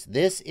show you guys.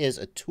 This is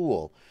a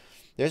tool.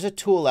 There's a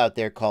tool out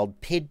there called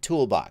PID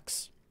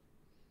Toolbox.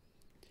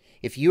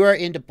 If you are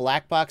into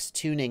black box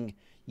tuning,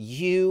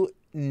 you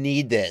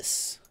need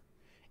this.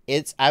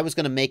 I was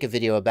going to make a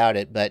video about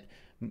it, but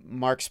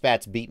Mark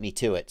Spatz beat me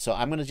to it. So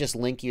I'm going to just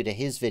link you to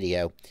his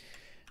video.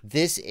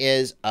 This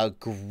is a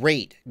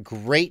great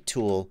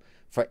tool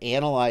for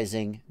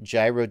analyzing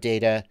gyro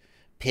data,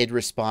 PID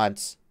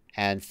response,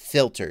 and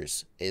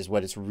filters is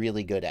what it's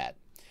really good at.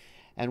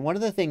 And one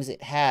of the things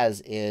it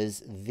has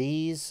is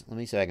these. Let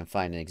me see if I can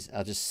find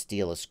I'll just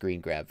steal a screen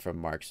grab from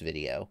Mark's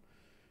video.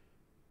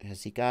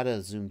 Has he got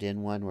a zoomed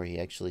in one where he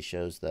actually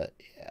shows the...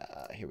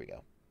 here we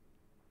go.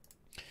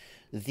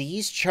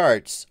 These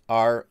charts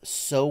are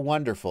so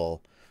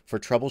wonderful for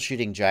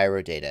troubleshooting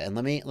gyro data. And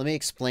let me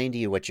explain to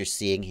you what you're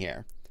seeing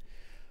here.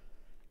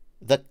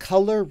 The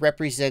color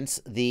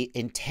represents the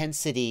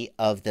intensity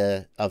of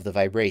the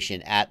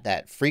vibration at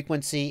that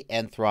frequency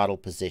and throttle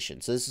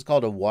position. So this is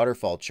called a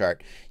waterfall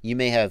chart. You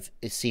may have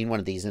seen one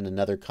of these in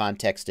another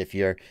context if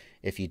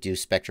you do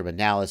spectrum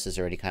analysis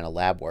or any kind of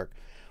lab work.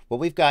 What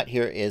we've got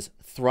here is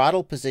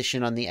throttle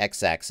position on the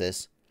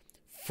x-axis,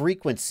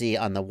 frequency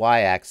on the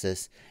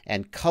y-axis,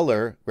 and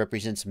color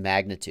represents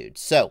magnitude.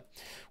 So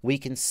we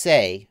can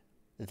say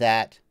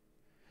that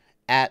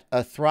at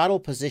a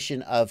throttle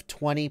position of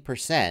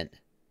 20%,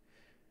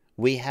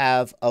 we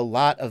have a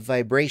lot of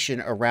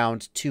vibration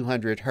around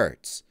 200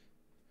 hertz.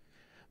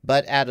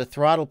 But at a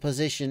throttle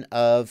position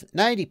of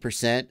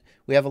 90%,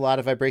 we have a lot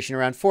of vibration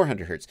around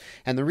 400 hertz.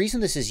 And the reason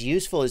this is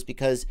useful is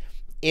because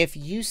if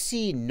you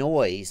see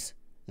noise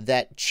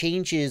that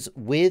changes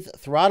with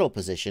throttle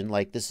position,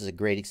 like this is a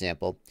great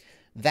example,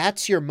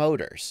 that's your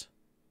motors.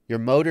 Your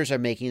motors are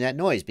making that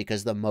noise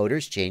because the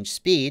motors change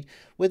speed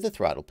with the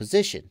throttle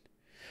position.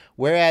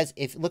 Whereas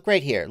if, look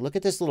right here, look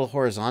at this little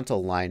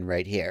horizontal line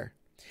right here.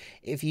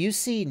 If you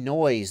see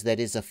noise that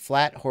is a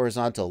flat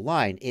horizontal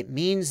line, it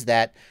means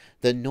that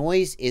the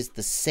noise is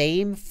the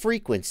same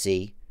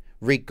frequency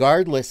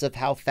regardless of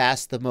how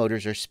fast the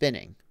motors are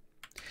spinning.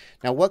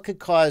 Now, what could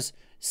cause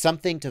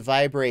something to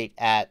vibrate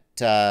at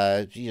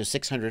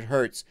 600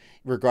 hertz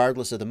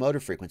regardless of the motor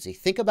frequency?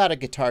 Think about a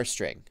guitar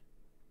string.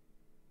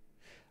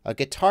 A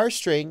guitar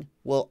string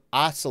will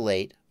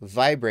oscillate,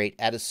 vibrate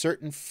at a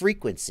certain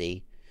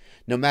frequency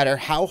no matter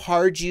how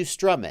hard you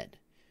strum it.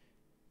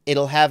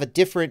 It'll have a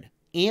different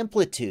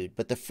amplitude,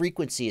 but the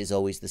frequency is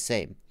always the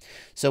same.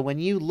 So when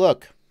you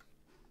look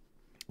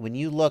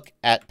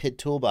at PID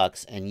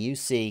Toolbox and you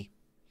see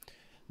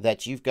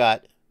that you've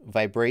got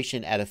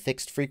vibration at a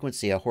fixed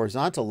frequency, a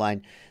horizontal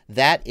line,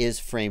 that is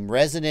frame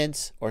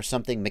resonance or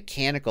something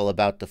mechanical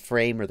about the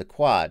frame or the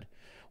quad.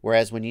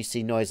 Whereas when you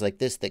see noise like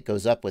this that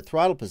goes up with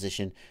throttle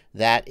position,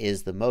 that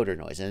is the motor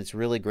noise. And it's a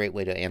really great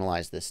way to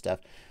analyze this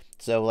stuff.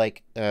 So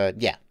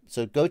yeah.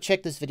 So go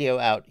check this video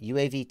out,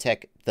 UAV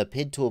Tech, the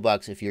PID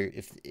Toolbox. If you're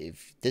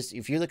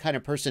the kind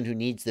of person who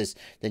needs this,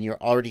 then you're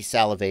already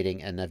salivating,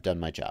 and I've done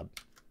my job.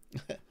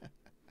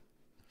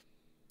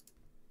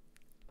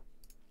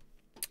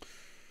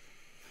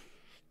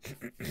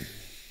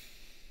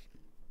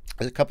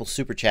 There's a couple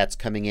super chats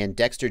coming in.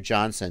 Dexter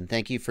Johnson,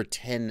 thank you for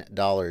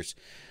 $10.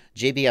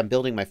 JB, I'm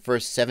building my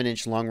first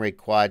 7-inch long-range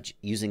quad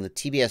using the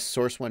TBS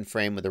Source One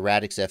frame with the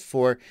Radix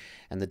F4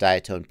 and the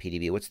Diatone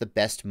PDB. What's the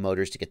best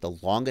motors to get the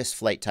longest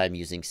flight time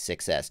using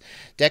 6S?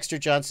 Dexter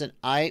Johnson,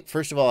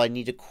 first of all, I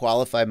need to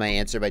qualify my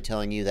answer by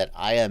telling you that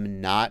I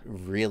am not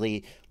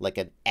really like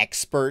an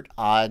expert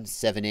on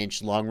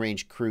 7-inch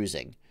long-range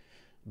cruising.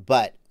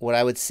 But what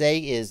I would say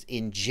is,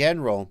 in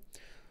general,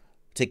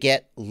 to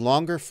get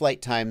longer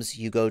flight times,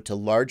 you go to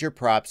larger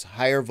props,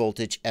 higher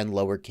voltage, and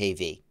lower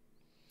KV.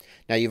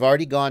 Now, you've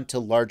already gone to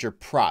larger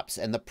props,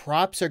 and the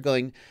props are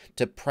going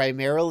to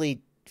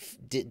primarily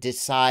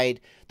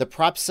decide, the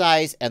prop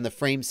size and the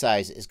frame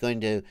size is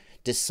going to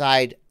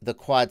decide the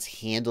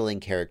quad's handling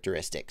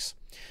characteristics.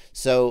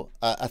 So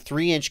a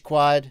 3-inch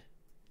quad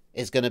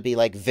is going to be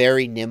like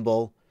very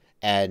nimble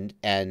and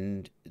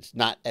it's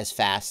not as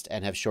fast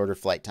and have shorter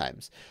flight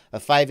times. A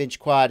 5-inch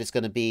quad is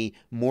going to be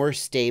more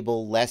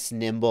stable, less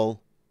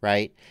nimble,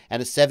 right?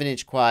 And a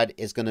 7-inch quad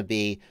is going to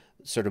be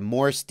sort of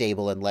more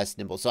stable and less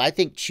nimble. So I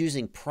think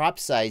choosing prop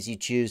size, you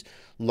choose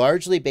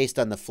largely based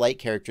on the flight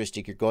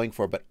characteristic you're going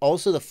for, but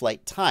also the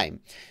flight time,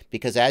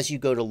 because as you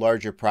go to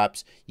larger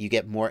props, you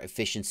get more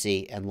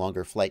efficiency and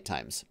longer flight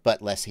times,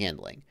 but less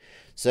handling.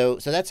 So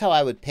that's how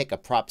I would pick a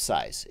prop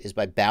size, is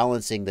by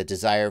balancing the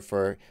desire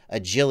for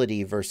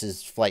agility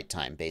versus flight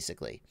time,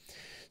 basically.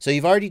 So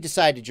you've already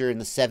decided you're in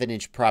the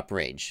 7-inch prop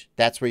range.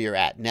 That's where you're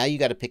at. Now you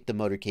got to pick the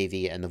motor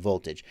KV and the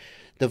voltage.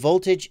 The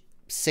voltage,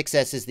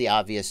 6S is the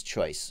obvious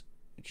choice.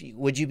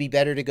 Would you be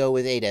better to go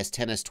with 8S,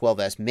 10S,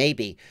 12S?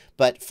 Maybe,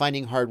 but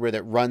finding hardware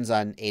that runs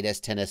on 8S,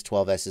 10S,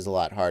 12S is a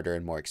lot harder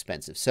and more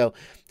expensive. So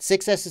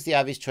 6S is the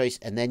obvious choice,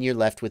 and then you're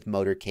left with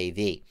motor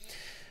KV.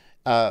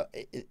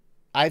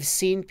 I've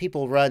seen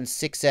people run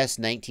 6S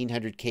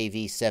 1900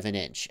 kV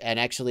 7-inch, and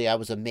actually I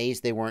was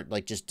amazed they weren't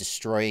like just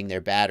destroying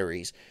their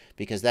batteries,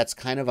 because that's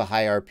kind of a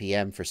high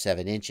RPM for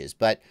 7 inches.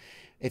 But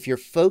if your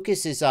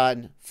focus is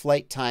on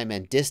flight time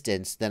and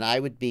distance, then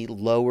I would be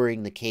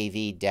lowering the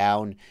KV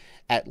down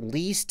at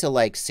least to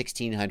like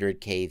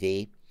 1600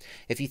 kV.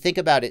 If you think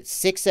about it,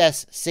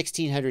 6S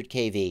 1600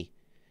 kV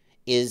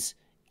is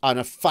on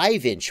a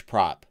 5-inch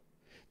prop.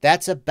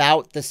 That's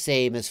about the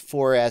same as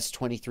 4S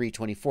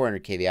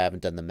 2400 kV. I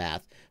haven't done the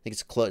math. I think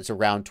it's close. It's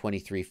around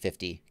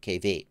 2350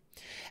 kV.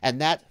 And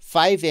that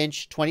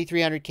 5-inch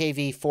 2300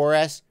 kV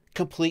 4S,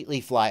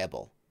 completely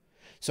flyable.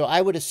 So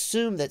I would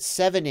assume that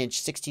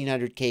 7-inch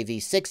 1600 kV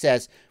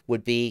 6S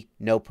would be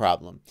no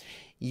problem.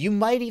 You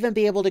might even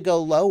be able to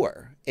go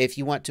lower if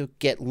you want to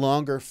get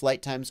longer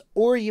flight times,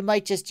 or you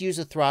might just use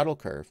a throttle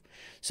curve.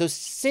 So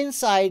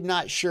since I'm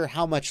not sure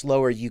how much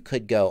lower you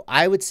could go,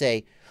 I would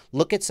say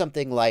look at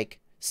something like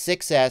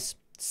 6S,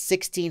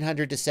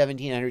 1600 to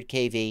 1700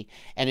 kV,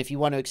 and if you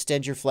want to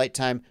extend your flight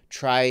time,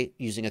 try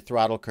using a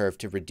throttle curve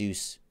to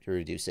reduce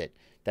it.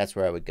 That's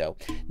where I would go.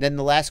 Then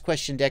the last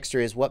question, Dexter,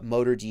 is what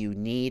motor do you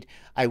need?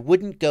 I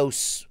wouldn't go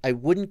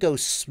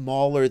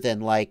smaller than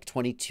like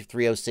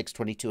 2306,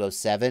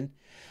 2207.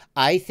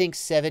 I think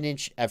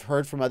 7-inch, I've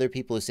heard from other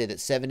people who say that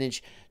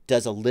 7-inch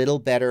does a little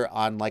better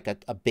on like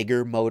a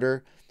bigger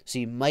motor. So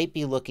you might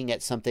be looking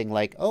at something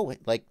like, my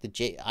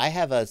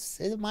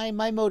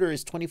motor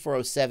is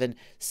 2407,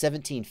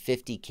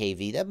 1750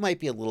 kV. That might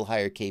be a little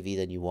higher kV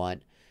than you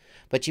want.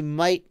 But you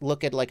might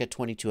look at like a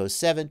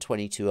 2207,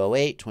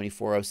 2208,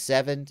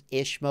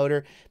 2407-ish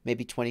motor,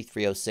 maybe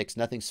 2306,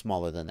 nothing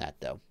smaller than that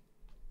though.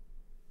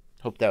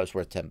 Hope that was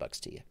worth $10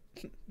 to you.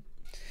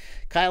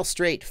 Kyle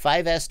Straight,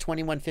 5S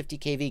 2150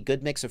 kV,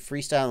 good mix of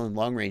freestyle and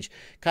long range.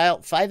 Kyle,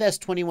 5S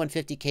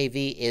 2150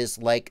 kV is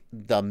like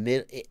the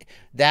mid.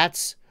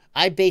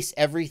 I base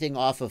everything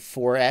off of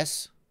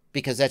 4S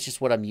because that's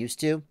just what I'm used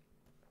to.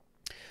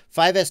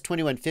 5S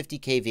 2150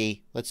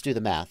 kV, let's do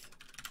the math.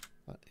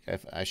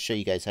 I'll show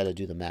you guys how to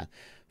do the math.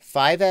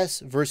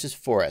 5S versus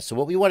 4S. So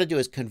what we want to do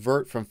is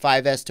convert from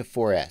 5S to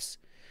 4S.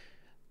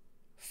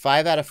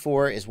 5 out of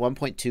 4 is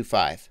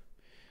 1.25.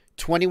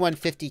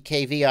 2150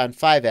 kV on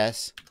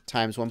 5S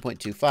times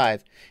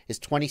 1.25 is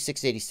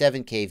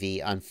 2687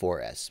 kV on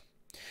 4S.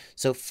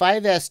 So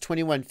 5S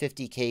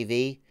 2150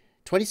 kV,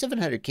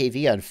 2700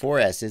 kV on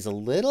 4S is a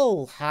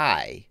little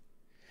high,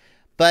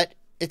 but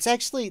it's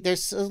actually,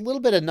 there's a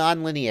little bit of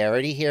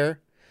nonlinearity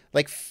here.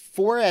 Like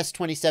 4S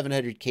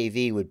 2700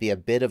 kV would be a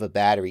bit of a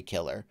battery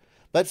killer,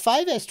 but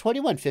 5S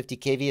 2150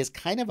 kV is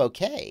kind of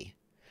okay.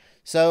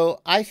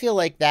 So I feel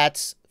like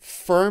that's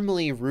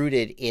firmly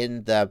rooted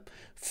in the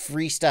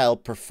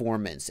freestyle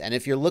performance. And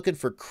if you're looking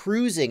for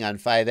cruising on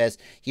 5S,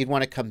 you'd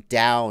want to come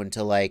down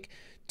to like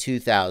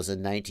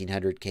 2000,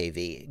 1900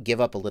 kV, give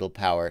up a little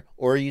power,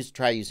 or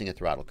try using a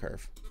throttle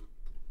curve.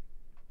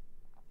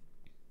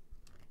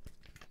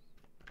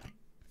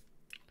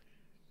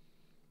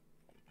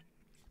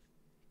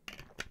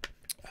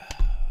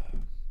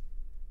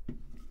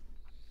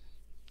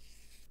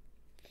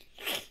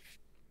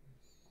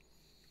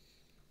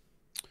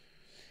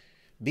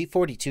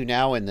 B42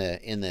 now in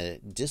the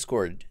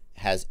Discord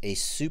has a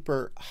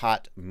super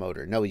hot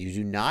motor. No, you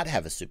do not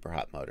have a super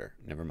hot motor.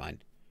 Never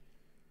mind.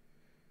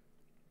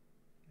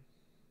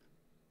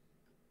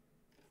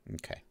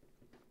 Okay.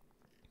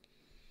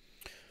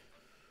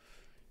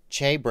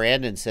 Che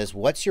Brandon says,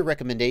 what's your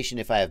recommendation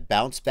if I have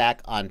bounce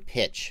back on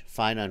pitch,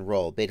 fine on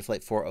roll,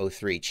 Betaflight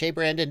 403? Che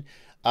Brandon,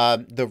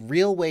 the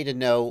real way to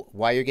know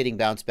why you're getting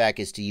bounce back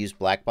is to use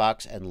black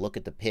box and look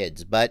at the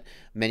PIDs, but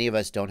many of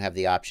us don't have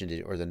the option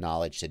to, or the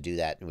knowledge to do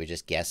that, and we're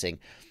just guessing.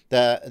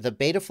 The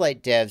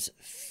Betaflight devs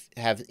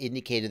have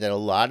indicated that a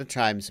lot of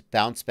times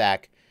bounce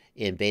back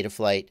in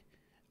Betaflight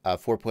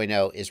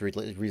 4.0 is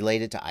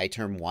related to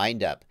iTerm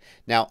windup.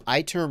 Now,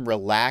 iTerm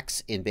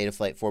relax in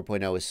Betaflight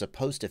 4.0 is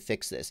supposed to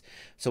fix this.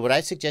 So what I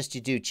suggest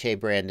you do, Che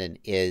Brandon,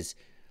 is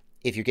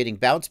if you're getting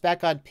bounce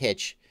back on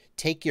pitch,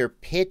 take your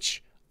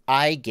pitch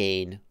eye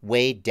gain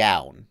way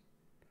down.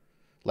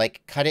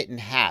 Like cut it in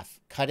half,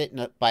 cut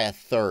it by a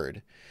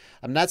third.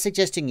 I'm not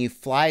suggesting you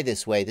fly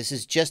this way. This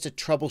is just a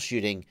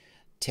troubleshooting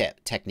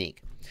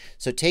technique.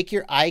 So take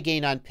your eye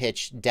gain on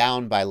pitch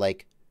down by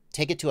like,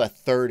 take it to a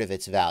third of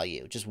its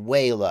value, just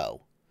way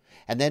low.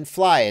 And then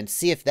fly and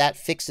see if that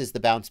fixes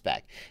the bounce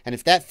back. And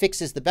if that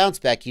fixes the bounce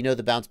back, you know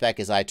the bounce back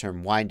is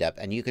iTerm windup.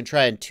 And you can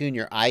try and tune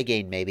your eye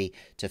gain maybe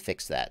to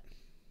fix that.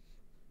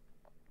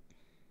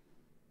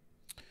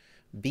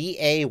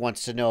 BA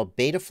wants to know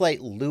Betaflight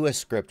Lua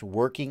script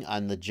working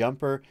on the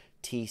jumper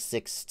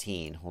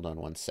T16. Hold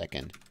on one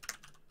second.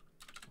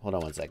 Hold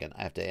on one second.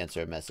 I have to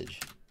answer a message.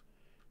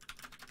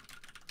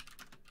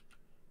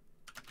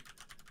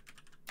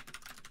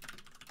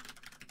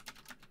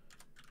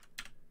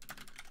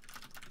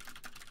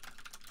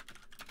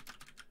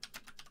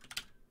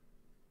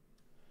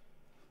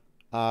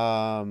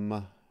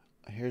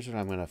 Here's what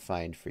I'm going to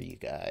find for you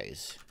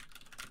guys.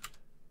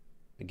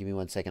 Give me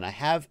one second. I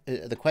have,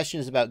 the question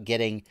is about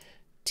getting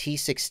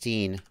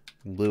T16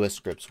 Lua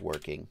scripts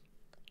working.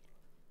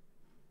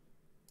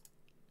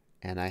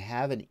 And I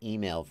have an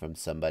email from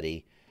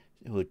somebody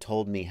who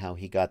told me how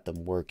he got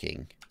them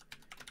working.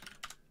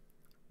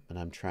 And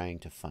I'm trying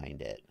to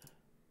find it.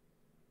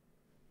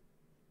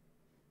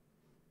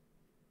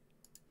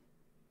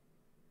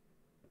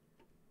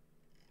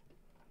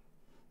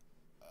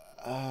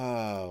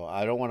 Oh,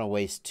 I don't want to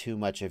waste too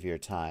much of your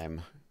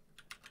time.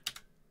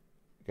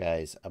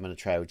 Guys, I'm going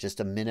to try just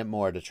a minute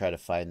more to try to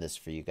find this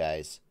for you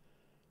guys.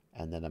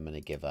 And then I'm going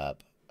to give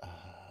up.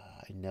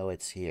 I know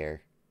it's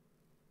here.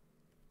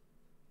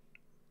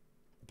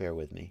 Bear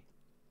with me.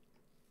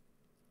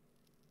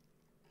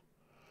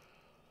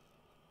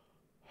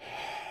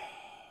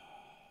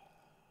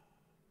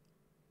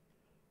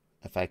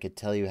 If I could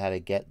tell you how to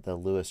get the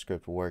Lua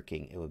script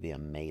working, it would be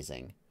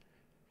amazing.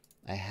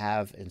 I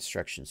have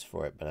instructions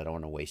for it, but I don't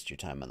want to waste your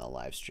time on the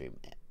live stream.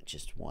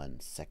 Just 1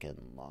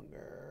 second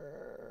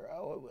longer.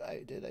 Oh,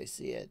 did I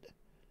see it?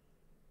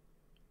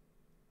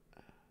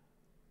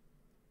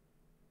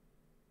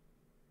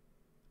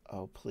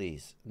 Oh,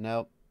 please.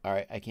 Nope. All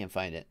right, I can't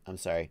find it. I'm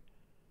sorry.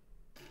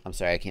 I'm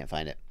sorry, I can't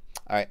find it.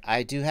 All right,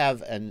 I do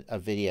have a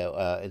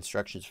video,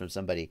 instructions from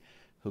somebody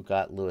who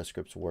got Lua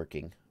scripts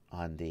working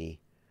on the...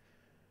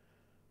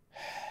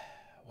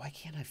 Why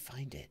can't I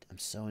find it? I'm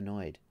so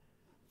annoyed.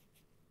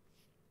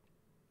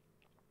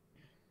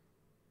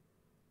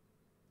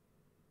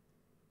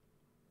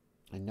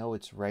 I know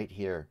it's right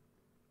here.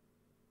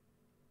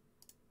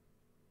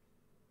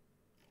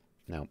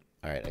 No.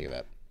 All right, I give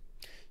up.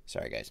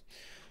 Sorry, guys.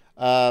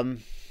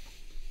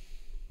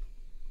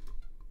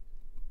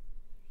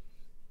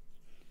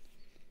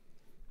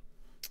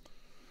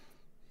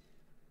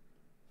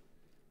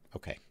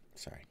 Okay,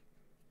 sorry.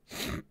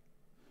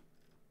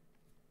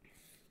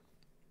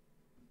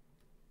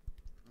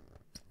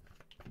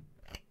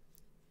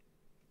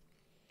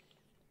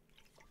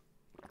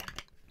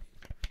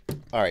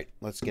 All right,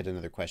 let's get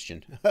another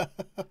question.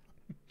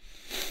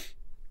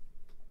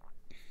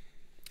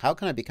 How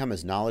can I become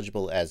as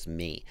knowledgeable as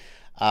me?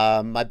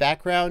 My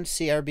background,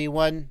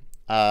 CRB1,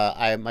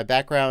 my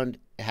background,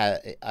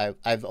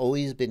 I've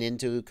always been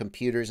into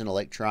computers and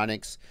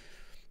electronics.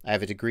 I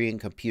have a degree in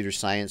computer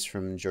science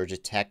from Georgia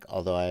Tech,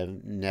 although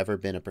I've never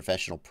been a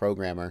professional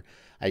programmer.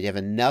 I have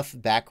enough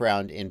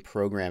background in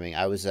programming.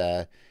 I was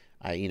when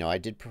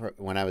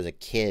I was a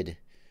kid,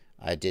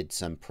 I did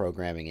some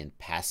programming in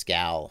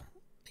Pascal,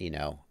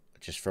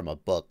 just from a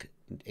book,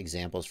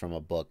 examples from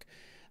a book.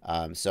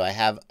 So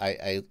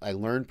I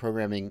learned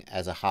programming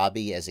as a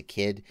hobby as a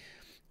kid.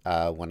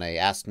 When they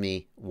asked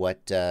me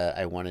what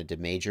I wanted to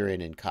major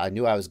in I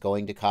knew I was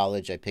going to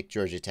college. I picked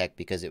Georgia Tech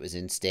because it was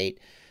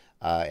in-state.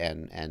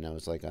 And I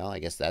was like, well, I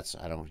guess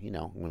I'm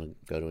going to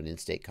go to an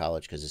in-state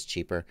college because it's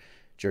cheaper.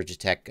 Georgia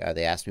Tech,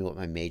 they asked me what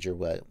my major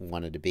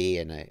wanted to be,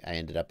 and I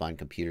ended up on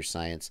computer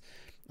science.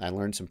 I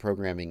learned some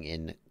programming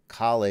in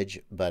college,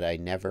 but I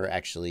never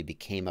actually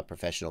became a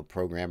professional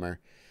programmer.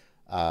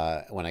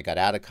 When I got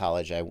out of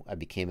college, I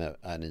became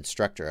an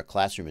instructor, a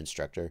classroom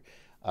instructor,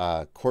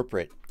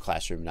 corporate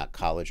classroom, not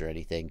college or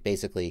anything.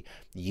 Basically,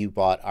 you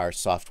bought our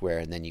software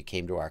and then you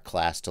came to our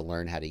class to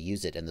learn how to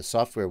use it. And the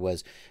software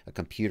was a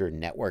computer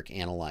network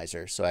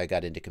analyzer. So I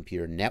got into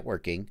computer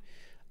networking.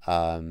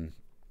 I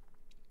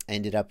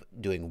ended up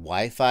doing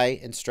Wi-Fi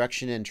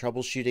instruction and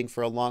troubleshooting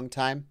for a long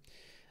time.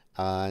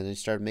 And I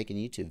started making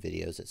YouTube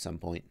videos at some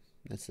point.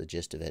 That's the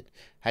gist of it.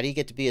 How do you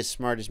get to be as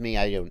smart as me?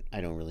 I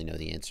don't really know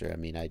the answer. I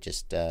mean, I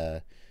just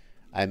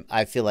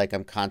I feel like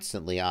I'm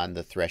constantly on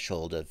the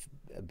threshold of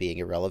being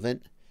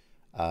irrelevant.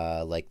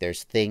 Like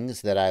there's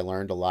things that I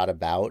learned a lot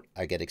about,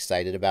 I get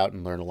excited about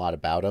and learn a lot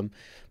about them,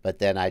 but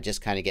then I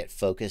just kind of get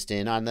focused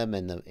in on them,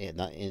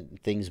 and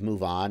things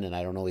move on, and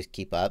I don't always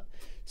keep up.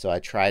 So I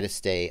try to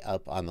stay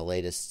up on the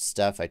latest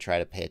stuff. I try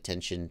to pay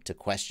attention to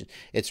questions.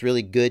 It's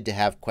really good to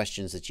have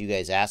questions that you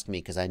guys ask me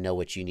because I know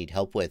what you need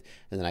help with,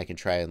 and then I can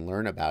try and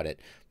learn about it.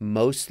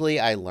 Mostly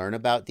I learn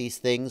about these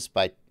things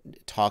by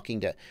talking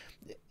to.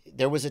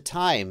 There was a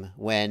time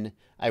when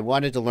I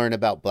wanted to learn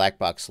about black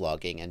box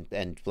logging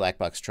and black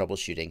box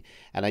troubleshooting,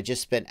 and I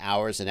just spent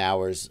hours and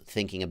hours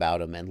thinking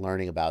about them and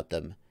learning about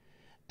them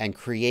and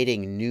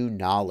creating new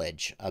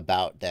knowledge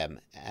about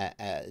them.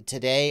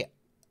 Today,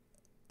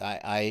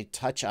 I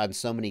touch on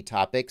so many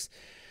topics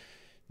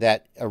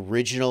that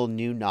original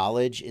new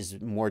knowledge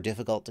is more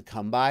difficult to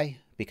come by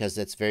because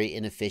it's very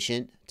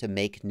inefficient to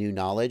make new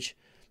knowledge.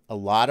 A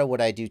lot of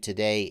what I do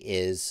today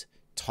is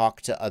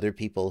talk to other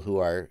people who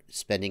are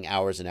spending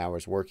hours and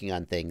hours working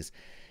on things,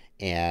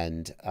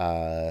 and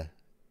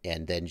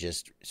then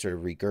just sort of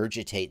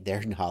regurgitate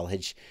their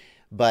knowledge.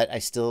 But I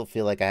still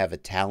feel like I have a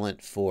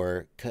talent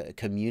for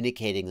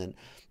communicating them.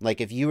 Like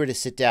if you were to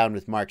sit down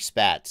with Mark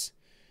Spatz,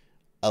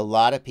 a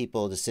lot of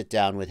people to sit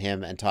down with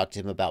him and talk to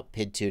him about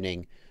PID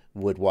tuning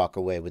would walk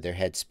away with their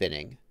head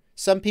spinning.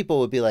 Some people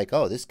would be like,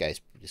 oh, this guy,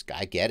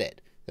 I get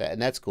it.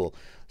 And that's cool.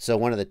 So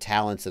one of the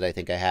talents that I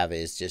think I have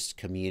is just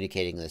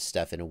communicating this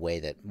stuff in a way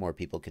that more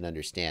people can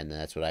understand, and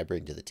that's what I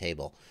bring to the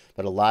table.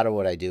 But a lot of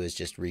what I do is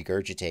just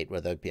regurgitate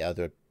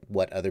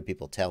what other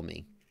people tell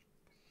me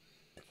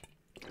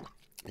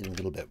in a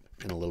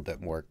little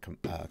bit more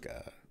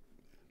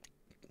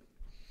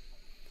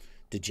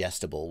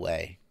digestible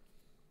way.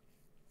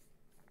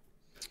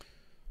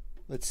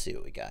 Let's see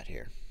what we got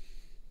here.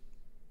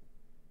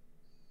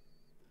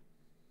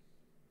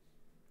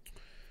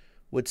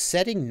 Would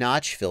setting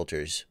notch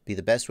filters be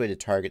the best way to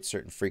target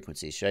certain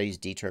frequencies? Should I use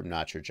D-term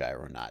notch or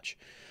gyro notch?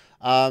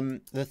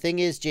 The thing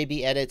is,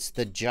 JB edits,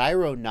 the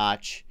gyro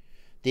notch,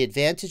 the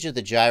advantage of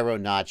the gyro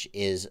notch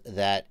is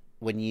that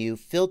when you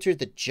filter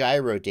the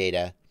gyro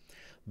data,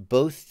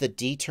 both the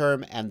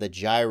D-term and the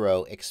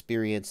gyro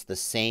experience the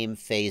same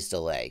phase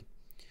delay.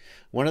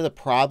 One of the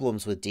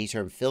problems with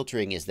D-term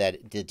filtering is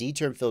that the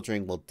D-term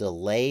filtering will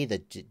delay the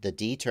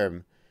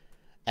D-term,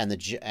 and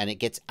it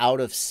gets out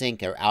of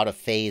sync or out of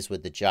phase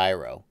with the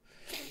gyro.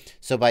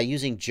 So by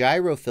using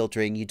gyro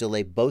filtering, you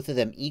delay both of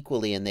them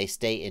equally and they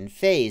stay in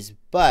phase,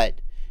 but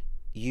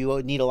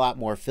you need a lot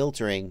more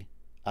filtering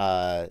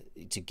to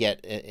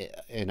get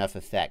enough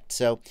effect.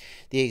 So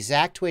the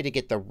exact way to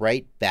get the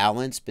right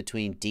balance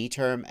between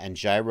D-term and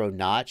gyro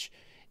notch,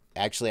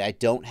 actually, I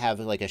don't have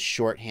like a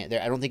shorthand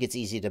there. I don't think it's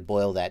easy to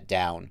boil that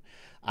down.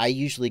 I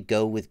usually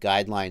go with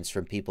guidelines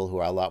from people who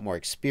are a lot more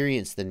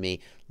experienced than me,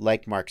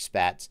 like Mark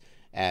Spatz,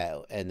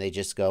 and they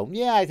just go,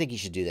 yeah, I think you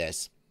should do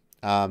this.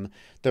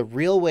 The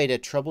real way to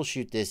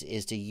troubleshoot this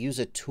is to use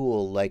a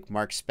tool like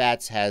Mark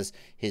Spatz has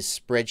his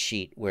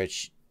spreadsheet,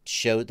 which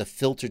show the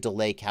filter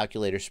delay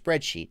calculator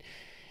spreadsheet.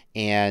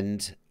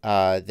 And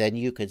then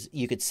you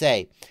could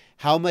say,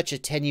 how much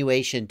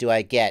attenuation do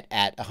I get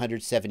at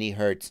 170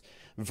 hertz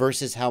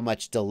versus how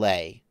much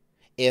delay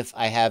if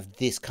I have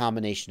this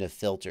combination of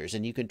filters?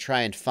 And you can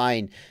try and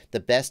find the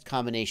best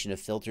combination of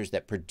filters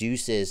that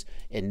produces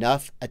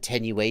enough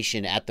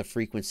attenuation at the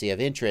frequency of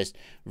interest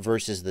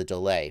versus the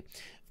delay.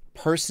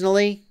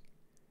 Personally,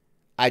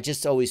 I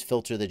just always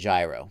filter the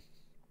gyro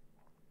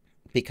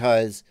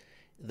because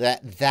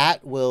that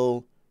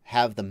will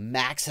have the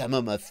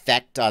maximum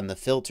effect on the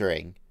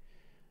filtering.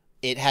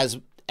 It has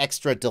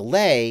extra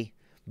delay,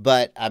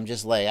 but I'm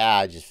just like,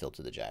 I just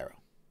filter the gyro.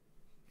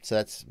 So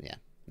that's, yeah,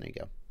 there you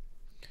go.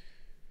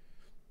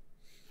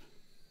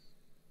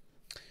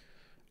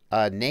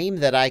 A name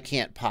that I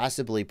can't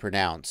possibly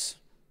pronounce.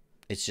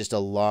 It's just a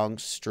long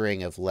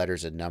string of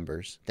letters and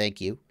numbers. Thank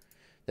you.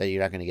 That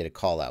you're not going to get a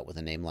call out with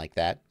a name like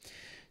that.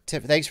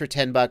 Thanks for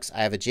 $10.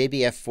 I have a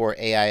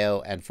JBF4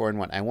 AIO and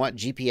 4-in-1. I want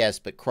GPS,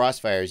 but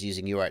Crossfire is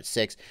using UART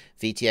 6.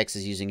 VTX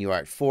is using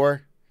UART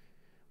 4.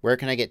 Where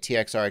can I get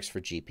TXRX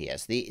for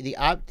GPS?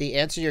 The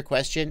answer to your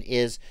question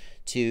is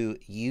to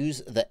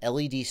use the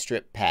LED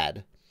strip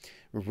pad.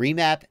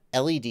 Remap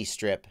LED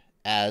strip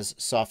as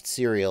soft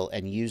serial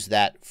and use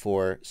that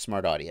for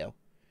smart audio.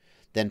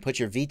 Then put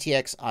your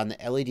VTX on the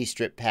LED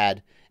strip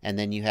pad, and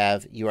then you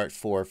have UART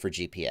 4 for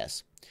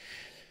GPS.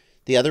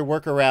 The other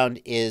workaround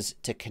is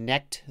to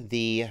connect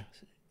the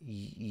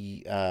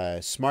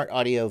smart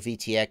audio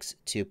VTX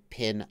to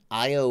pin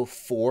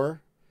IO4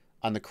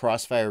 on the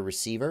Crossfire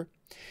receiver.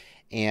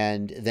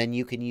 And then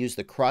you can use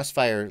the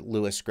Crossfire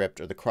Lua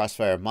script or the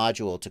Crossfire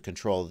module to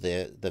control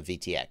the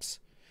VTX.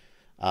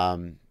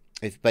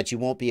 But you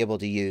won't be able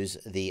to use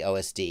the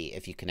OSD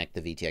if you connect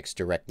the VTX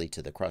directly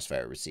to the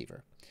Crossfire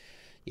receiver.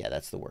 Yeah,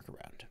 that's the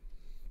workaround.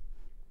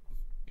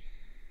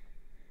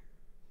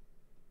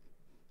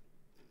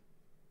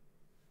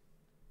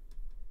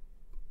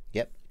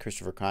 Yep,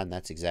 Christopher Kahn,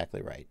 that's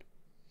exactly right.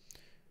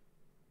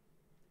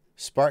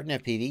 Spartan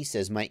FPV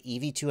says, my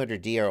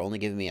EV200D are only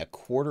giving me a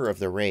quarter of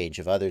the range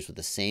of others with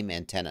the same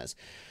antennas.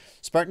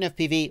 Spartan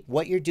FPV,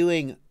 what you're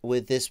doing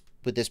with this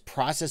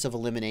process of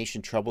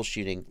elimination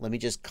troubleshooting, let me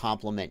just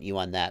compliment you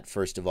on that,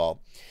 first of all.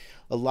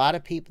 A lot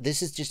of people,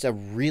 this is just a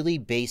really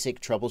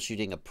basic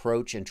troubleshooting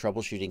approach and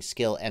troubleshooting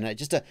skill, and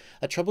just a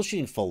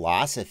troubleshooting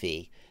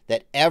philosophy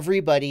that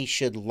everybody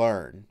should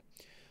learn.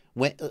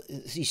 When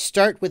you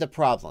start with a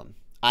problem,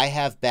 I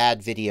have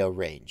bad video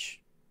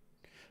range.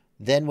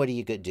 Then what do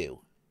you do?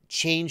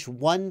 Change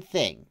one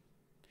thing.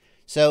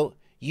 So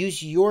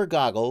use your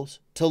goggles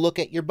to look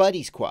at your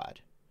buddy's quad.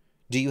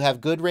 Do you have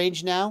good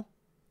range now?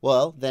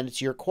 Well, then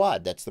it's your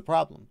quad. That's the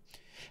problem.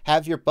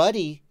 Have your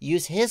buddy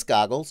use his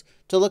goggles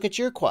to look at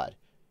your quad.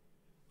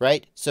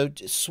 Right? So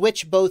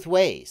switch both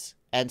ways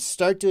and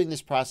start doing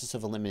this process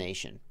of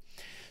elimination.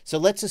 So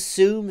let's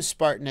assume,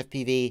 Spartan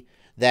FPV,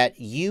 that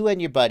you and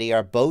your buddy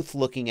are both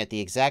looking at the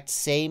exact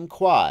same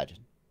quad.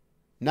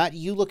 Not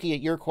you looking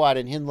at your quad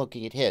and him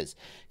looking at his.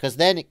 Because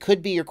then it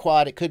could be your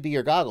quad, it could be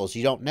your goggles.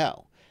 You don't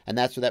know. And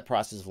that's where that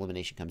process of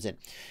elimination comes in.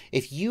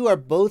 If you are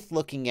both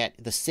looking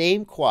at the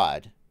same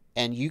quad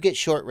and you get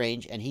short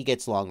range and he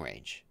gets long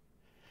range,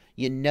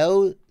 you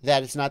know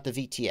that it's not the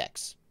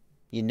VTX.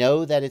 You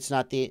know that it's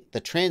not the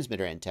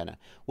transmitter antenna.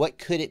 What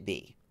could it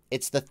be?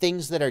 It's the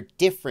things that are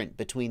different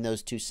between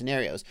those two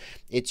scenarios.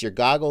 It's your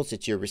goggles,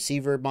 it's your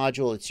receiver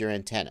module, it's your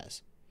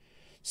antennas.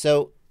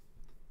 So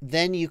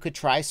then you could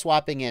try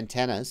swapping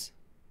antennas,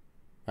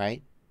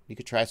 right? You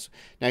could try.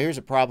 Now here's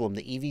a problem.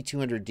 The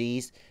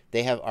EV200Ds,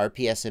 they have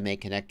RPSMA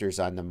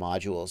connectors on the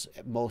modules.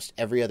 Most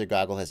every other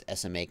goggle has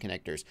SMA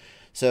connectors.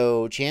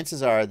 So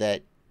chances are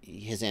that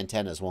his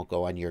antennas won't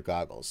go on your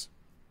goggles.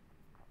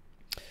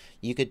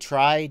 You could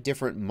try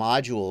different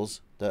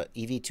modules. The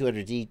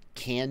EV200D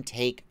can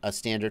take a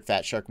standard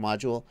Fat Shark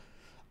module.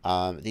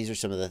 These are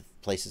some of the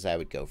places I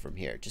would go from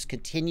here. Just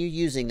continue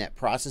using that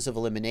process of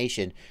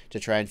elimination to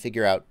try and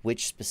figure out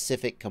which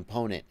specific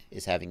component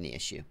is having the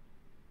issue.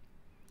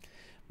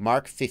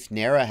 Mark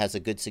Fifnera has a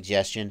good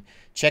suggestion.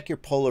 Check your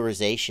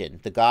polarization.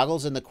 The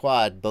goggles and the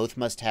quad both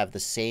must have the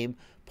same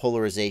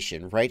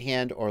polarization, right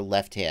hand or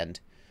left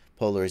hand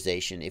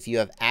polarization. If you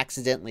have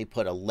accidentally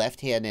put a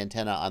left-hand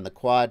antenna on the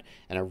quad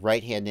and a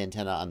right-hand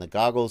antenna on the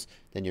goggles,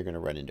 then you're going to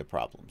run into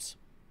problems.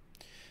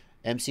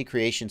 MC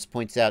Creations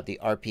points out the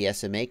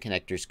RPSMA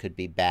connectors could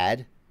be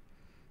bad.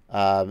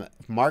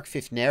 Mark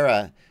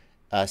Fifnera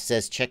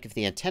says check if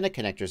the antenna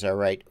connectors are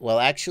right. Well,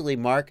 actually,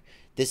 Mark,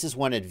 this is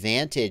one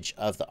advantage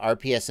of the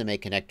RPSMA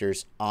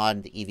connectors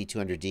on the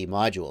EV200D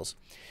modules.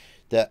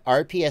 The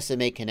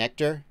RPSMA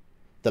connector,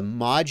 the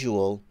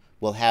module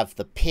will have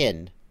the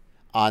pin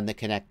on the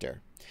connector.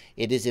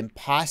 It is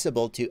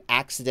impossible to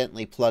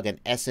accidentally plug an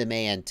SMA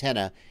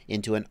antenna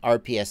into an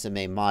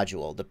RPSMA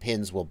module. The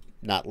pins will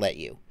not let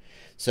you.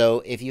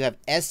 So if you have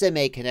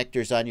SMA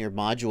connectors on your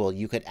module,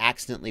 you could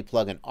accidentally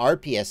plug an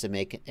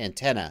RPSMA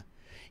antenna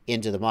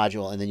into the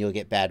module and then you'll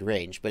get bad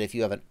range. But if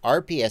you have an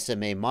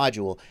RPSMA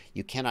module,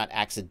 you cannot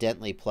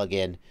accidentally plug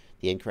in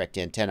the incorrect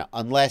antenna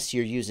unless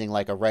you're using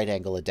like a right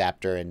angle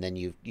adapter, and then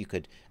you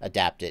could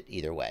adapt it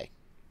either way.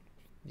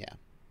 Yeah.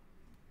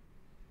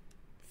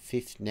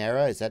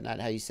 Fifnera, is that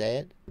not how you say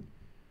it?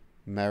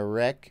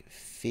 Marek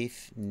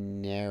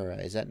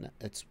Fifnera. Is that not,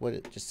 that's what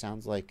it just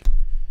sounds like?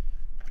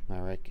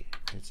 Marek,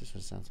 that's just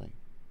what it sounds like.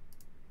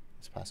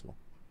 It's possible.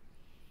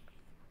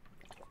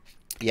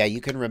 Yeah,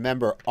 you can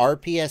remember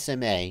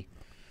RPSMA.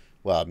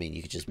 Well, I mean,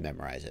 you could just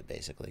memorize it,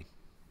 basically.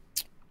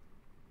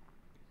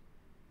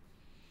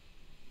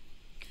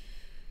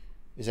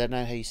 Is that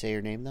not how you say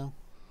your name, though?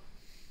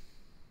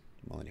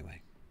 Well,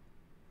 anyway.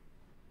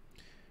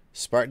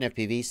 Spartan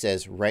FPV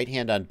says right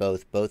hand on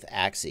both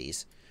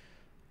axes.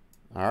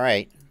 All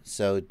right,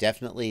 so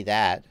definitely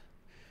that.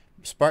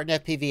 Spartan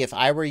FPV, if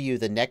I were you,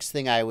 the next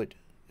thing I would...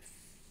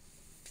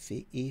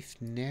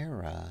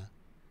 Fifnera.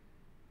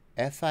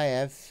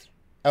 F-I-F...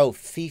 Oh,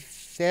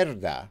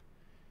 Fiferna.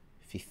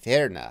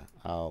 Fiferna.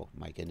 Oh,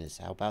 my goodness.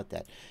 How about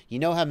that? You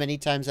know how many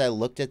times I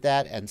looked at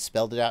that and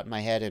spelled it out in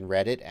my head and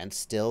read it and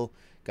still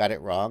got it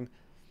wrong?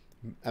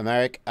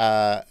 Americ,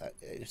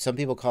 some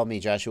people call me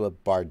Joshua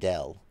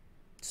Bardwell.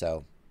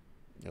 So,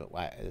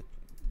 I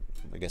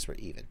guess we're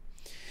even.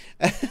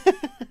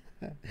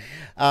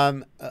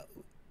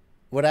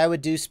 What I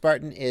would do,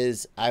 Spartan,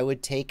 is I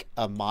would take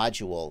a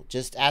module.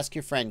 Just ask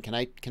your friend, can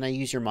I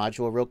use your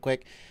module real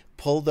quick?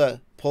 Pull the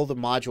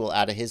module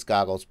out of his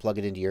goggles, plug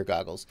it into your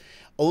goggles.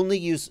 Only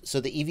use, so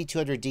the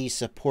EV200D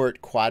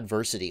support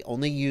quadversity.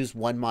 Only use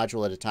one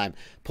module at a time.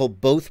 Pull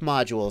both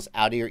modules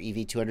out of your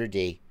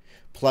EV200D,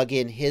 plug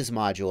in his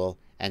module,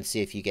 and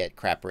see if you get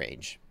crap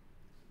range.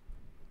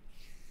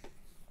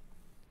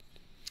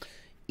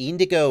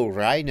 Indigo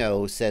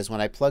Rhino says, when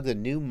I plug the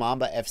new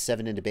Mamba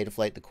F7 into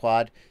Betaflight, the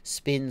quad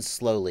spins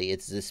slowly.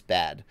 It's this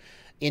bad.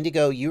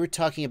 Indigo, you were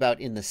talking about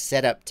in the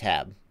setup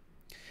tab.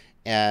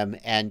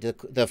 And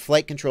the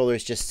flight controller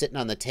is just sitting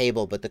on the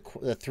table, but the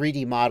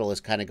 3D model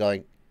is kind of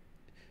going,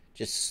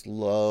 just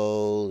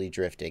slowly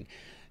drifting.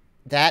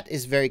 That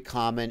is very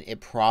common. It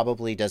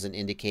probably doesn't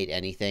indicate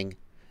anything,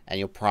 and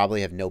you'll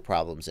probably have no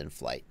problems in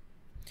flight.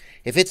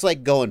 If it's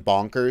like going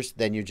bonkers,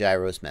 then your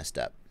gyro's messed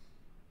up.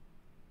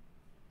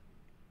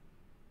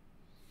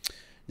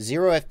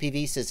 Zero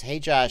FPV says, hey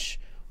Josh,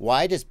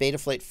 why does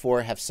Betaflight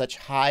 4 have such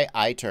high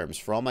I terms?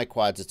 For all my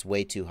quads, it's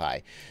way too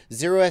high.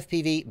 Zero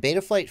FPV,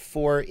 Betaflight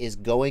 4 is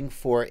going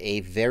for a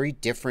very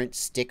different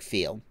stick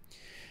feel.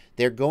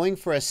 They're going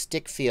for a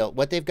stick feel.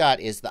 What they've got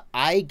is the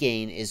I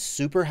gain is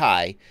super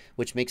high,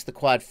 which makes the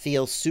quad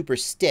feel super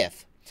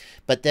stiff.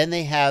 But then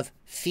they have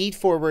feed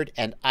forward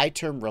and I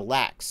term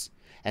relax.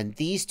 And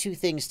these two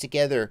things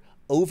together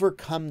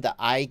overcome the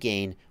I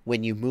gain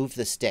when you move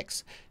the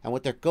sticks. And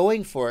what they're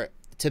going for,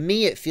 to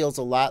me, it feels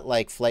a lot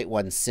like Flight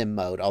 1 sim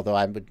mode, although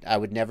I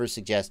would never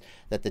suggest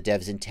that the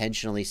devs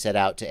intentionally set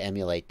out to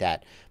emulate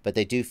that, but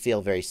they do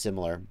feel very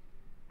similar.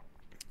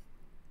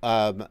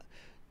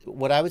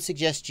 What I would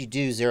suggest you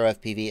do, Zero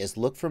FPV, is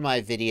look for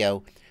my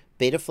video,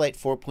 Betaflight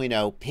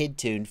 4.0 PID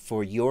Tune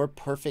for your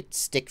perfect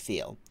stick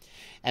feel.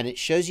 And it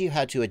shows you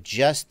how to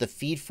adjust the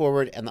feed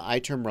forward and the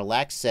I-term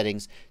relax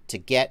settings to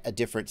get a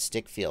different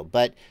stick feel.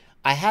 But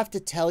I have to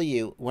tell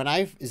you,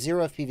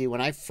 Zero FPV,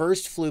 when I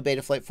first flew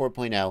Betaflight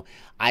 4.0,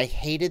 I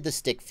hated the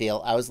stick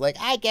feel. I was like,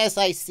 I guess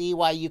I see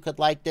why you could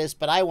like this,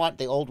 but I want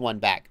the old one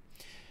back.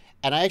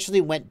 And I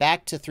actually went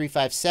back to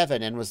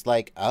 357 and was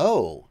like,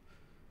 oh,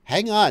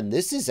 hang on,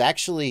 this is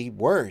actually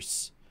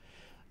worse.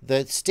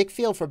 The stick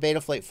feel for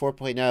Betaflight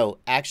 4.0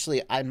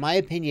 actually, in my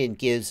opinion,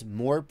 gives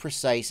more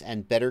precise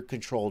and better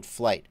controlled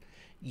flight.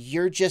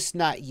 You're just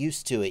not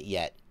used to it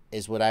yet,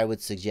 is what I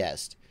would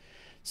suggest.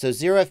 So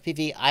Zero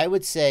FPV, I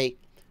would say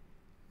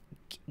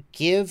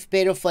give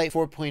Betaflight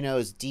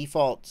 4.0's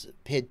default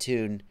PID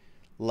tune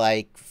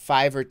like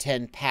 5 or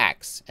 10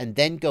 packs and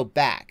then go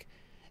back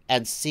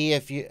and see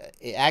if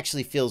it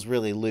actually feels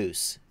really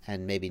loose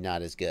and maybe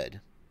not as good.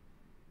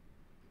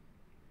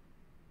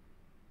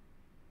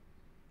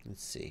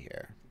 Let's see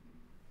here.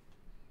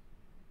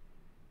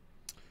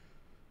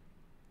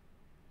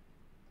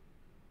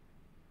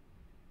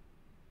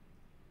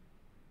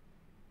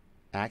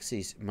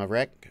 Axes,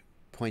 Marek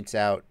points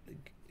out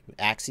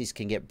axes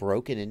can get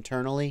broken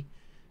internally.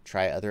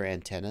 Try other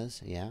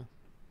antennas, yeah.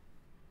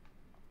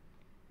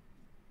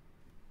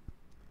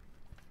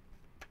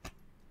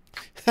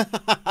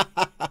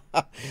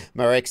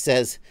 Marek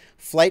says,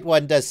 Flight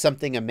 1 does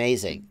something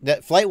amazing.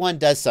 Flight 1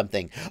 does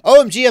something.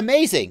 OMG,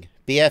 amazing!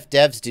 BF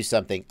devs do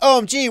something.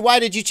 OMG, why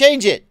did you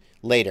change it?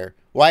 Later,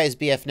 why is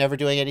BF never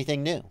doing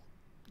anything new?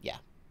 Yeah,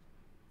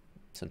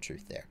 some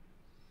truth there.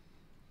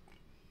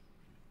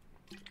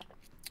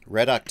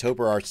 Red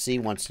October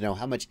RC wants to know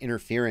how much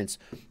interference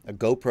a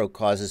GoPro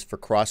causes for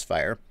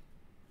crossfire.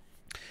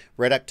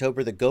 Red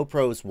October, the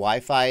GoPro's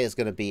Wi-Fi is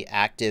going to be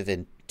active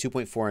in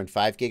 2.4 and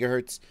 5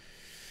 gigahertz.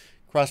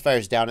 Crossfire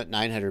is down at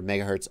 900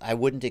 megahertz. I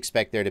wouldn't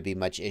expect there to be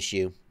much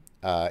issue.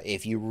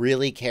 If you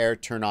really care,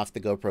 turn off the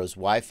GoPro's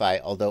Wi-Fi,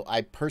 although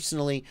I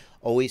personally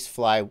always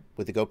fly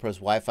with the GoPro's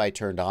Wi-Fi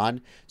turned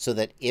on so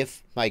that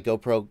if my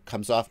GoPro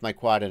comes off my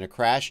quad in a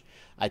crash,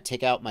 I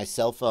take out my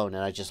cell phone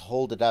and I just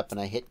hold it up and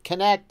I hit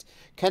connect,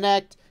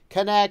 connect,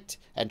 connect,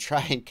 and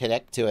try and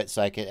connect to it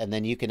so I can, and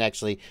then you can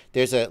actually,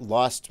 there's a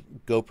lost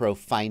GoPro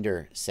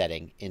finder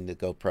setting in the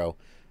GoPro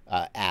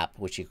app,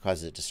 which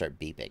causes it to start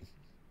beeping.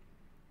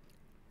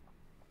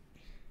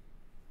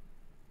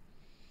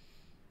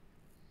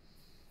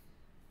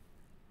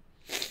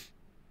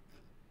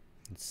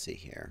 Let's see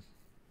here.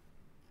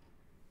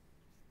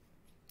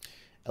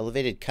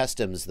 Elevated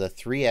Customs, the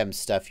 3M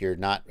stuff you're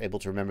not able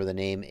to remember the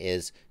name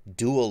is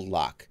Dual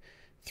Lock.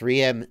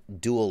 3M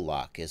Dual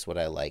Lock is what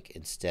I like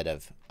instead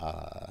of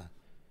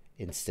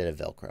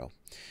Velcro.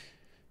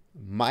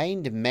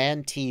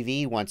 Mindman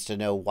TV wants to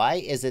know, why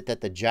is it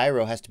that the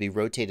gyro has to be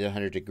rotated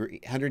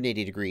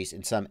 180 degrees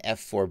in some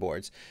F4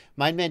 boards?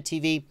 Mindman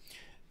TV,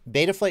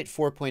 Betaflight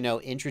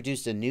 4.0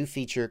 introduced a new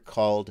feature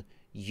called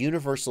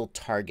Universal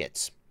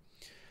Targets.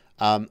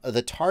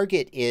 The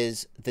target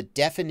is the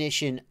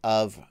definition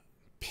of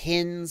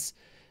pins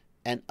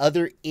and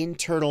other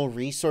internal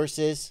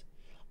resources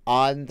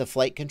on the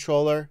flight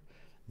controller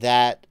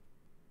that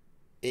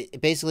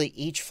basically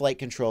each flight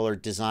controller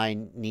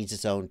design needs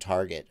its own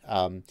target.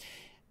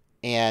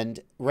 And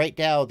right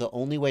now, the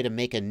only way to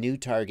make a new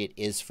target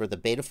is for the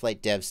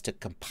Betaflight devs to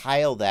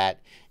compile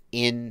that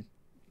in,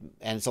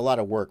 and it's a lot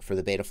of work for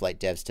the Betaflight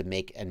devs to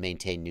make and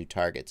maintain new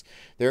targets.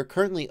 There are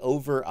currently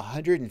over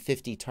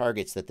 150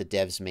 targets that the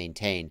devs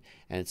maintain,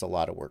 and it's a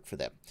lot of work for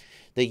them.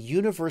 The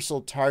universal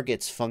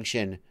targets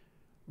function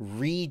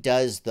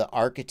redoes the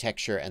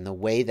architecture and the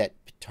way that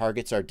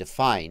targets are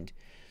defined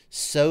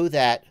so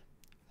that,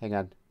 hang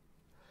on,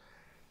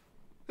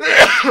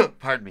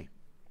 pardon me,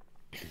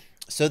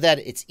 so that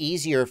it's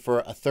easier for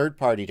a third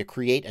party to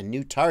create a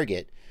new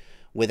target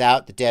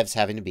without the devs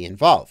having to be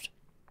involved.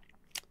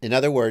 In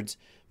other words,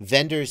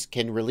 vendors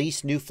can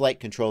release new flight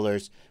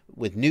controllers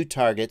with new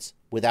targets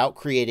without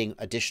creating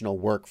additional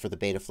work for the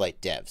Betaflight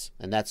devs,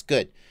 and that's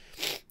good.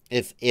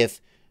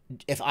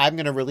 If I'm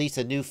going to release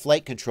a new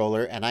flight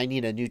controller and I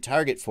need a new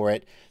target for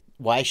it,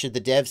 why should the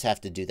devs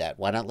have to do that?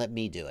 Why not let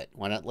me do it?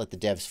 Why not let the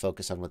devs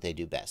focus on what they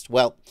do best?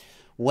 Well,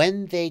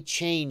 when they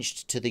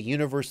changed to the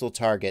universal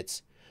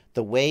targets,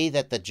 the way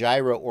that the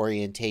gyro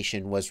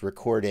orientation was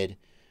recorded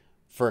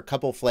for a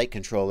couple flight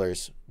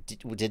controllers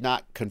did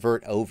not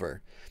convert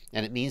over.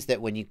 And it means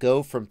that when you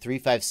go from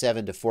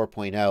 357 to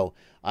 4.0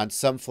 on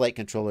some flight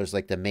controllers,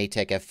 like the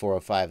Maytech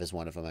F405 is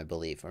one of them, I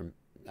believe, or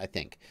I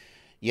think,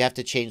 you have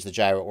to change the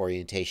gyro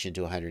orientation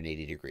to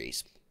 180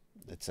 degrees.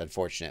 It's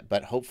unfortunate,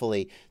 but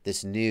hopefully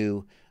this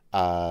new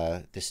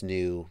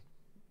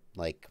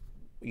like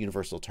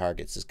universal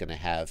targets is going to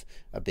have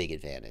a big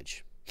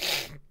advantage.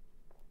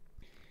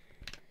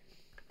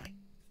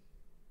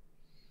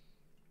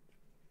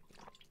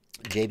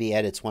 JB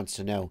Edits wants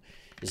to know,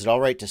 is it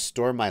all right to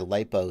store my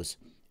lipos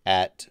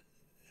at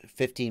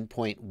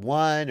 15.1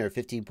 or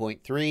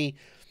 15.3?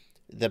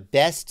 The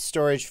best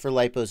storage for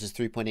lipos is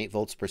 3.8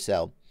 volts per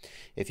cell.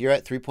 If you're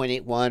at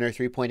 3.81 or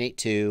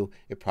 3.82,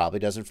 it probably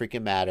doesn't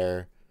freaking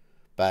matter,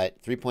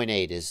 but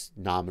 3.8 is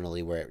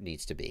nominally where it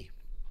needs to be.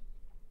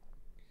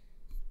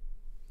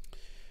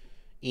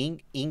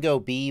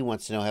 Ingo B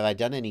wants to know, have I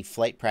done any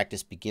flight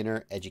practice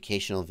beginner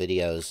educational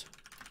videos?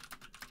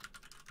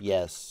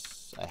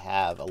 Yes, I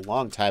have. A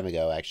long time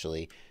ago,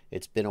 actually.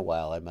 It's been a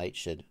while. I might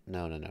should...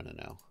 No.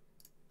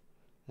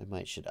 I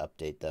might should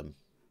update them.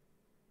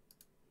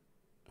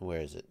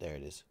 Where is it? There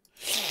it is.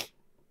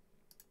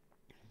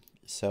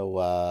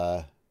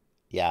 So,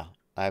 yeah.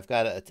 I've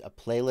got a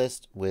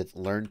playlist with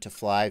Learn to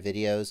Fly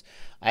videos.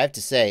 I have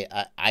to say,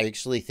 I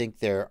actually think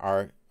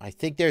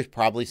there's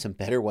probably some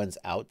better ones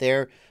out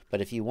there.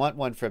 But if you want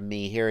one from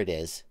me, here it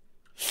is.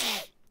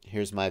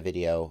 Here's my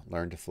video,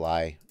 Learn to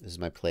Fly. This is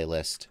my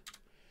playlist.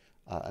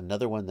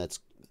 Another one that's,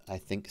 I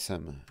think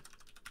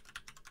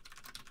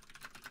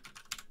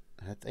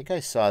I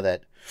saw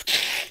that,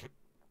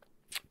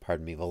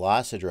 pardon me,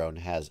 Velocidrone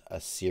has a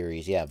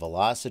series. Yeah,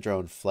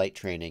 Velocidrone flight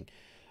training.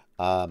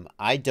 I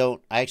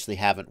actually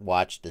haven't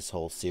watched this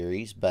whole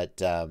series,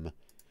 but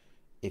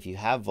if you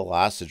have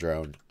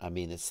Velocidrone, I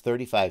mean, it's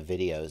 35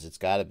 videos. It's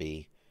got to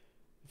be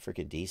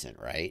freaking decent,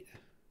 right?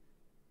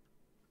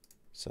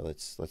 So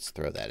let's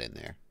throw that in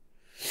there.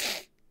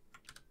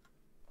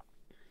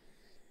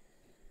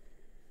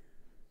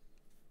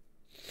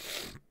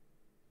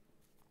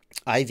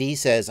 IV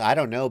says, I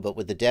don't know, but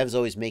with the devs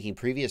always making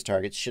previous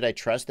targets, should I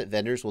trust that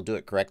vendors will do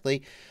it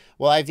correctly?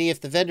 Well, IV,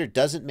 if the vendor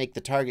doesn't make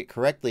the target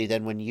correctly,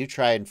 then when you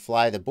try and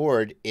fly the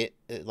board, it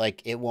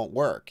won't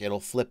work.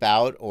 It'll flip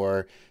out,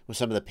 or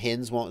some of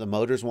the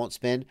motors won't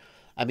spin.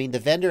 I mean, the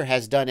vendor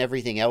has done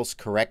everything else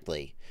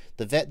correctly.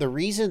 The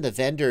reason the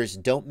vendors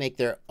don't make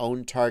their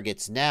own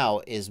targets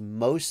now is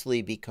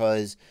mostly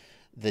because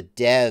the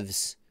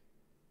devs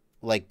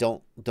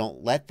don't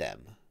let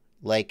them.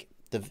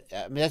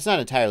 I mean, that's not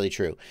entirely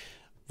true.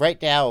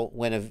 Right now,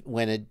 when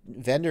a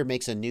vendor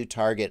makes a new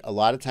target, a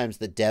lot of times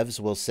the devs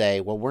will say,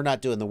 well, we're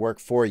not doing the work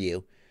for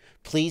you.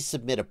 Please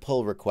submit a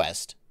pull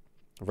request,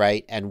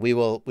 right? And we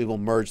will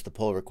merge the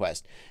pull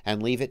request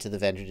and leave it to the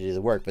vendor to do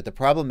the work. But the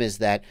problem is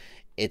that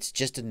it's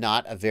just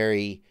not a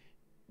very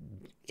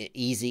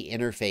easy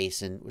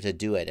interface and to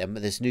do it. And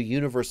this new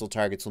universal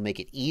targets will make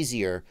it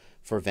easier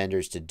for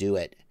vendors to do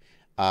it.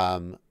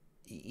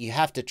 You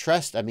have to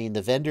trust. I mean,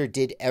 the vendor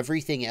did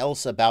everything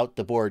else about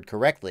the board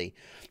correctly.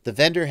 The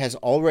vendor has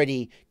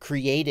already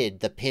created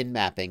the pin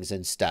mappings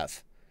and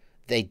stuff.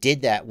 They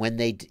did that when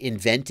they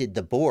invented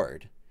the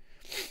board.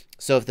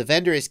 So if the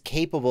vendor is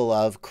capable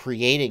of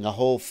creating a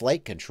whole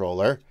flight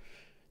controller,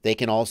 they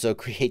can also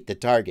create the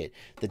target.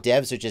 The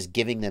devs are just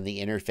giving them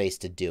the interface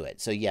to do it.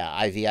 So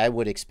yeah, IV, I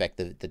would expect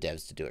the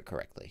devs to do it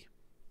correctly.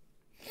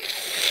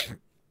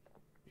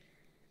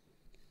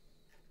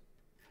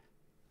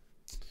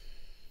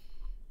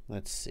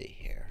 Let's see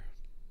here.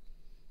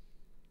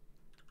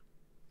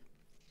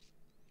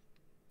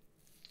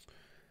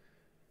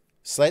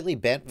 Slightly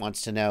Bent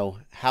wants to know,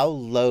 how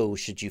low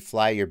should you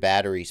fly your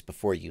batteries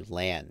before you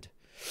land?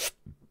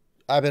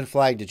 I've been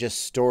flying to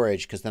just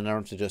storage because then I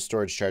don't have to do a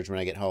storage charge when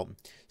I get home.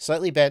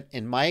 Slightly Bent,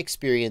 in my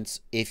experience,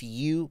 if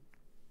you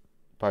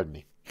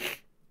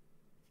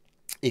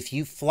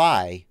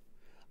fly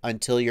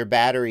until your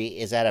battery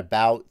is at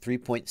about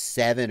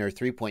 3.7 or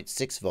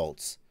 3.6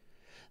 volts,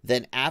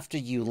 then after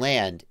you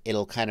land,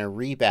 it'll kind of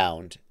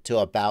rebound to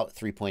about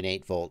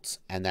 3.8 volts,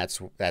 and that's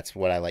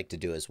what I like to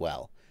do as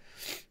well.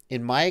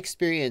 In my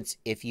experience,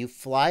 if you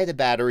fly the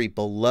battery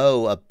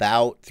below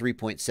about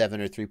 3.7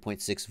 or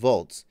 3.6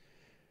 volts,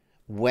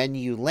 when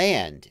you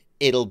land,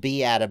 it'll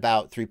be at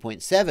about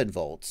 3.7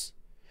 volts.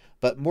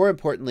 But more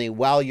importantly,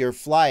 while you're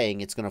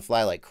flying, it's going to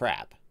fly like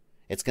crap.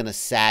 It's going to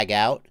sag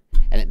out,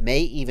 and it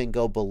may even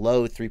go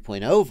below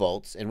 3.0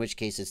 volts, in which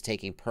case it's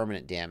taking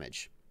permanent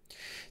damage.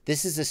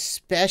 This is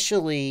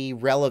especially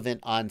relevant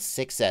on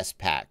 6S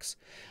packs.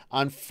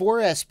 On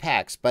 4S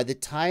packs, by the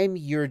time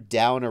you're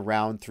down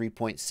around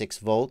 3.6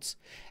 volts,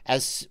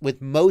 as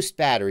with most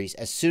batteries,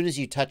 as soon as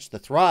you touch the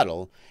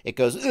throttle, it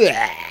goes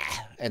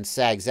and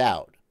sags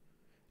out.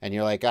 And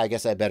you're like, I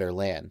guess I better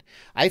land.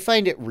 I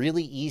find it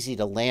really easy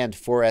to land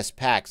 4S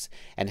packs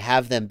and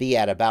have them be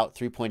at about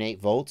 3.8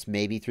 volts,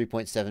 maybe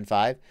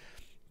 3.75,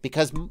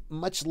 because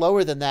much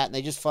lower than that, and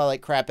they just fly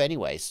like crap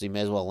anyway, so you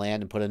may as well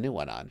land and put a new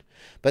one on.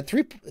 But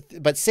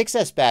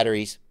 6S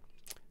batteries,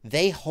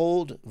 they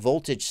hold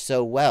voltage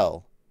so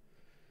well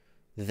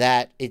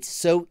that it's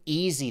so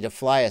easy to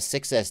fly a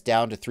 6S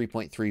down to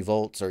 3.3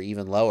 volts or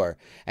even lower.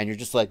 And you're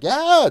just like,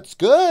 yeah, it's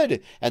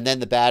good. And then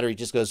the battery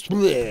just goes,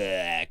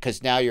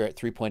 because now you're at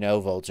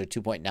 3.0 volts or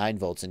 2.9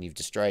 volts and you've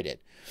destroyed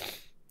it.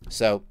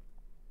 So,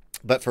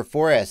 but for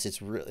 4S,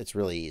 it's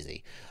really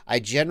easy. I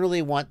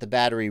generally want the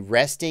battery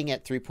resting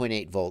at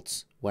 3.8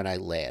 volts when I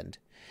land.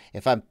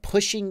 If I'm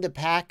pushing the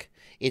pack,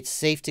 it's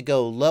safe to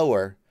go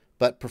lower,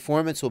 but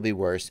performance will be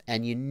worse.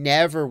 And you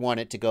never want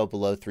it to go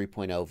below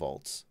 3.0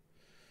 volts.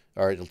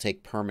 Or it'll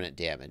take permanent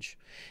damage.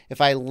 If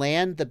I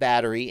land the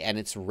battery and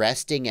it's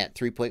resting at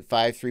 3.5,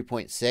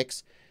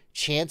 3.6,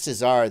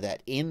 chances are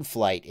that in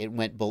flight it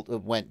went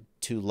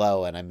too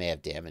low and I may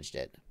have damaged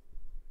it.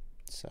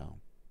 So,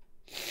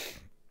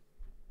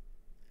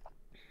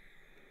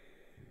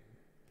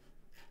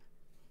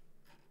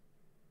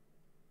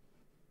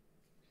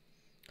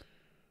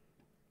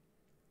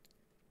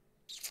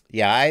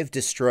 yeah, I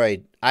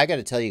got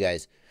to tell you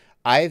guys,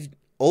 I've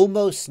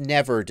almost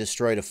never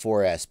destroyed a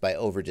 4S by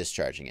over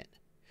discharging it.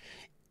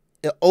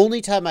 The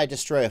only time I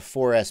destroy a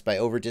 4S by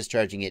over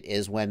discharging it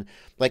is when,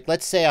 like,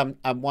 let's say I'm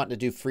wanting to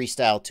do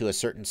freestyle to a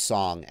certain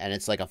song and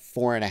it's like a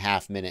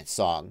 4.5 minute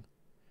song.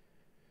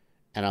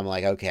 And I'm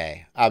like,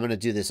 okay, I'm going to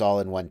do this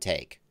all in one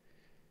take.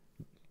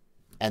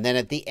 And then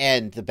at the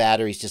end, the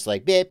battery's just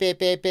like beep, beep,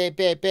 beep, beep,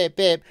 beep, beep,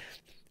 beep.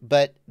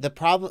 But the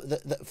problem,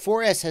 the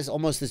 4S has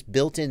almost this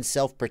built-in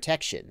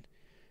self-protection,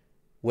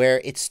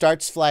 where it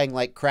starts flying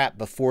like crap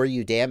before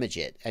you damage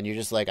it. And you're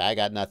just like, I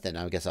got nothing.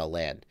 I guess I'll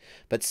land.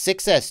 But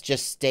 6S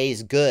just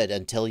stays good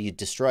until you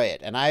destroy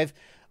it. And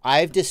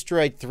I've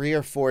destroyed 3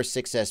 or 4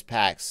 6S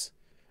packs.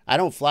 I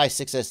don't fly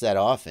 6S that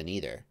often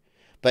either.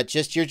 But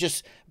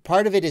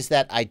part of it is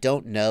that I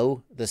don't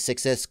know the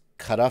 6S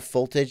cutoff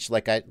voltage.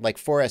 Like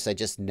 4S, I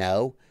just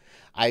know.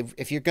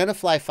 If you're going to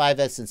fly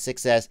 5S and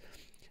 6S,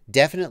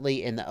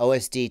 definitely in the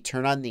OSD,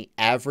 turn on the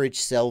average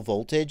cell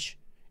voltage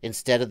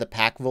instead of the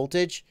pack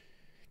voltage.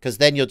 Because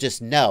then you'll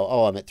just know,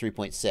 oh, I'm at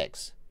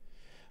 3.6.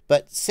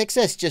 But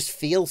 6S just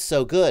feels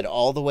so good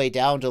all the way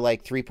down to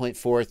like 3.4,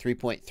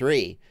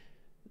 3.3.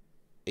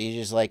 You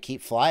just like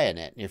keep flying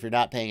it. And if you're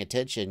not paying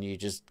attention, you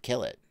just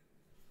kill it.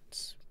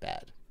 It's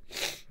bad.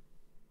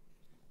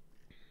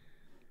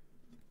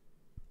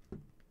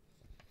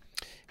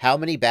 How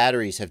many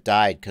batteries have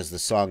died because the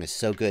song is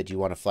so good you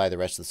want to fly the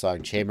rest of the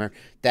song? Chamber,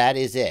 that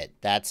is it.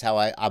 That's how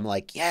I'm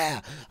like,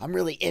 yeah, I'm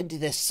really into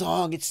this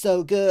song. It's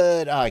so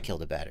good. Oh, I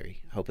killed a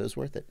battery. Hope it was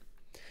worth it.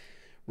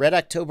 Red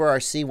October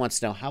RC wants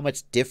to know how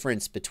much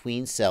difference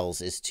between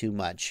cells is too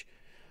much.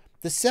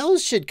 The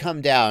cells should come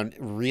down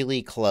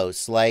really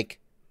close, like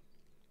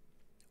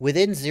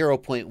within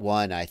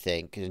 0.1, I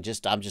think. And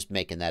I'm just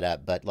making that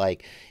up. But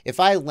like if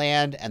I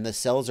land and the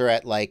cells are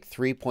at like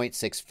 3.65,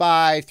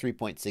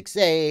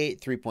 3.68,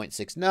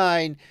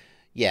 3.69,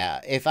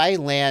 yeah, if I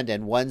land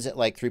and one's at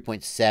like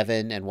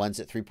 3.7 and one's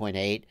at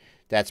 3.8,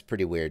 that's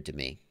pretty weird to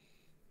me.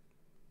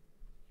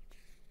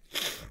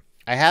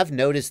 I have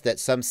noticed that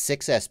some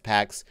 6S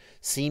packs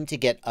seem to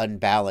get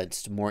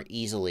unbalanced more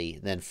easily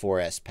than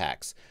 4S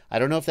packs. I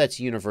don't know if that's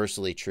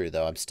universally true,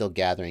 though. I'm still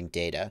gathering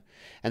data.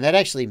 And that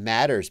actually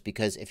matters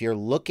because if you're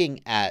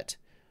looking at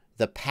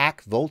the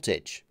pack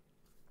voltage,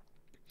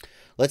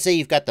 let's say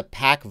you've got the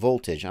pack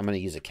voltage. I'm going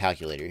to use a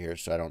calculator here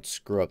so I don't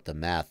screw up the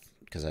math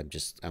because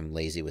I'm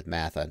lazy with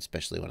math,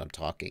 especially when I'm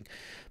talking.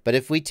 But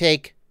if we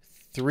take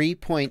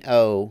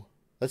 3.0,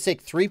 let's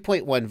take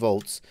 3.1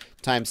 volts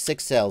times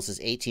 6 cells is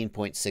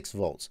 18.6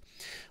 volts.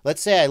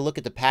 Let's say I look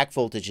at the pack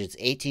voltage, it's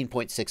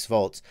 18.6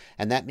 volts,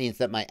 and that means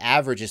that my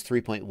average is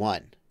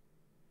 3.1.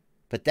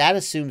 But that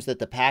assumes that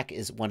the pack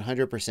is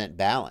 100%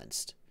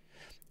 balanced.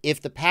 If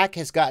the pack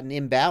has gotten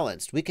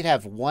imbalanced, we could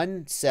have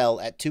one cell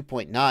at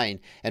 2.9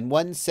 and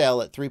one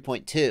cell at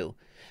 3.2.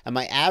 And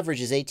my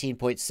average is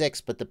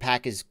 18.6, but the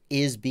pack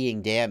is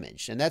being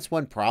damaged. And that's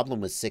one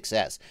problem with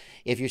 6S.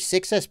 If your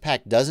 6S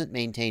pack doesn't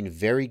maintain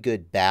very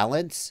good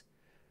balance,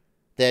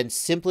 then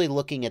simply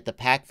looking at the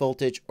pack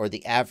voltage or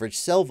the average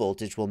cell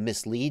voltage will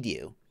mislead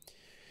you.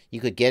 You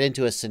could get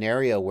into a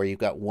scenario where you've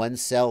got one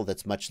cell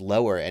that's much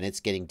lower and it's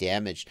getting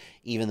damaged,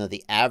 even though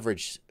the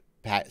average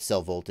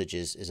cell voltage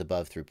is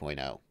above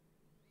 3.0.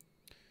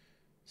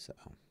 So,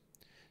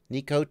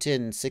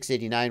 Nicotin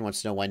 689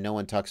 wants to know why no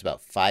one talks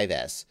about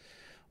 5S.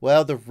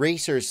 Well, the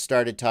racers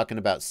started talking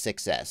about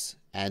 6S,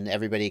 and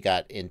everybody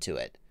got into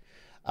it.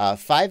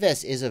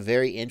 5S is a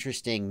very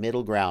interesting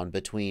middle ground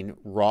between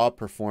raw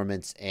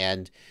performance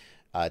and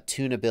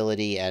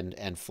tunability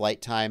and flight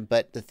time.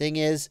 But the thing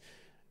is,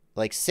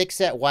 like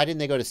 6S, why didn't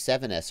they go to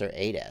 7S or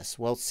 8S?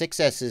 Well,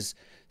 6S is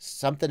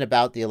something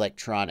about the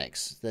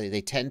electronics.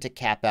 They tend to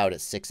cap out at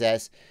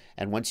 6S,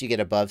 and once you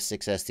get above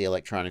 6S, the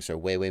electronics are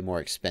way, way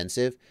more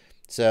expensive.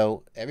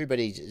 So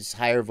everybody's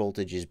higher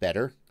voltage is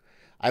better.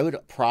 I would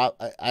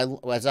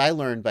as I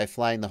learned by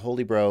flying the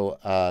Holy Bro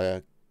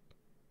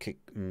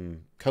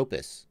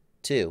Copus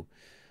 2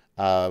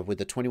 with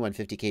the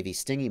 2150 kV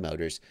Stingy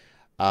motors,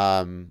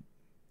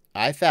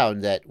 I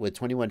found that with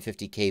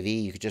 2150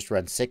 kV you could just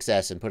run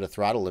 6S and put a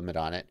throttle limit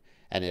on it,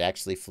 and it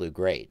actually flew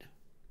great.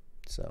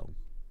 So,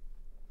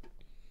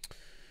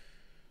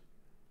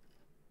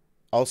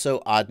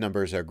 also, odd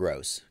numbers are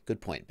gross.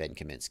 Good point, Ben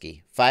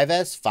Kaminsky.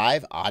 5S,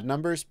 5 odd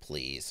numbers,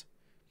 please.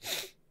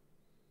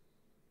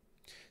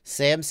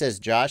 Sam says,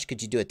 Josh,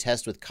 could you do a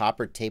test with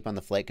copper tape on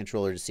the flight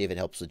controller to see if it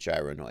helps with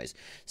gyro noise?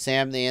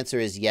 Sam, the answer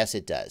is yes,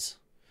 it does.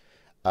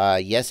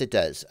 Yes, it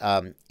does.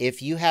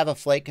 If you have a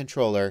flight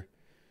controller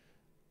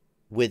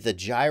with the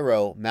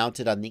gyro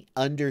mounted on the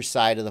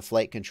underside of the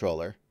flight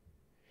controller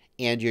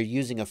and you're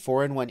using a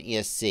 4-in-1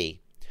 ESC,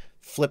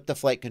 flip the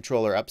flight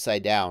controller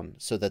upside down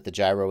so that the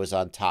gyro is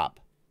on top,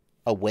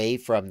 away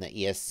from the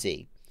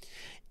ESC,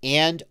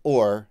 and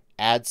or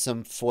add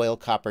some foil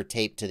copper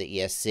tape to the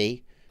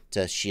ESC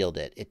to shield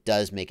it. It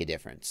does make a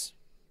difference.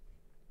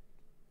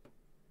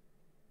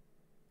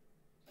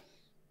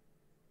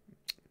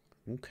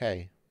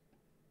 Okay.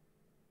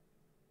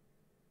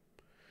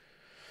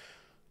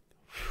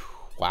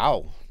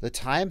 Wow, the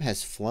time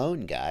has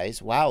flown,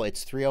 guys. Wow,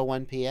 it's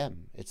 3:01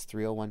 p.m. It's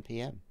 3:01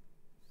 p.m.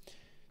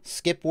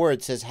 Skip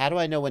Word says, how do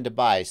I know when to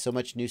buy? So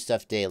much new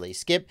stuff daily.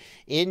 Skip,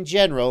 in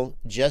general,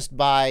 just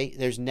buy.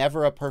 There's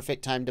never a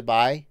perfect time to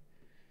buy.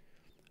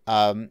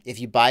 If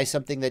you buy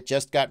something that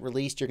just got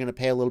released, you're going to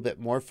pay a little bit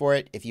more for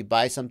it. If you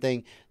buy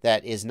something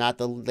that is not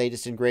the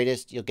latest and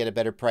greatest, you'll get a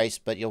better price,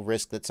 but you'll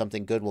risk that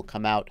something good will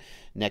come out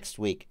next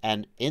week.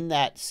 And in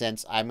that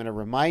sense, I'm going to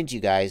remind you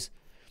guys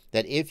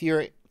that if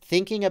you're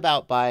thinking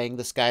about buying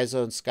the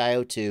SkyZone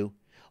Skyo 2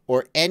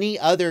 or any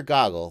other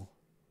goggle,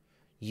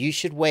 you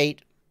should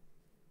wait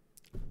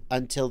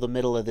until the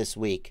middle of this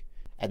week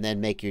and then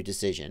make your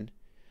decision.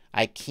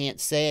 I can't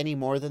say any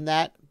more than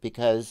that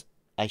because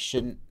I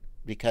shouldn't,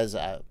 because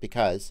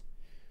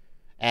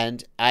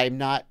and I'm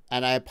not,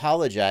 and I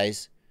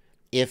apologize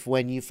if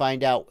when you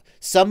find out,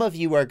 some of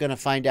you are going to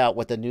find out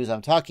what the news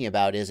I'm talking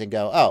about is and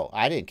go, oh,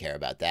 I didn't care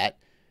about that.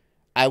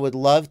 I would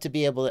love to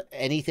be able to,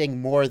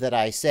 anything more that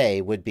I say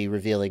would be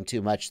revealing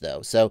too much,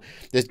 though. So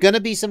there's going to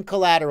be some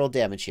collateral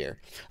damage here.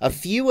 A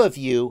few of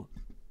you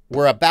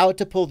were about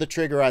to pull the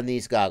trigger on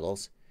these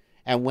goggles,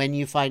 and when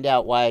you find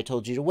out why I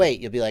told you to wait,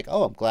 you'll be like,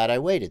 oh, I'm glad I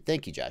waited.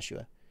 Thank you,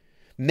 Joshua.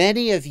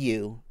 Many of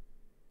you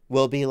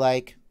will be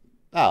like,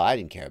 oh, I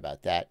didn't care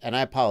about that, and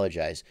I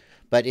apologize.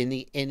 But in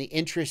the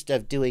interest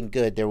of doing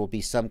good, there will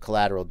be some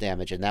collateral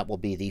damage, and that will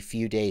be the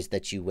few days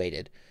that you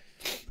waited.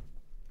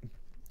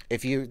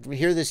 If you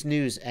hear this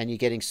news and you're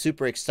getting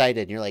super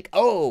excited and you're like,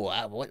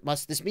 oh, what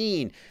must this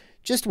mean?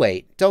 Just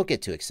wait. Don't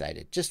get too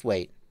excited. Just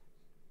wait.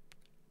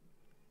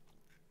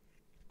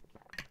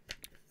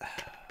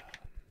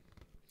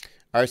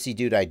 RC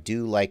Dude, I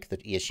do like the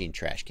Yashin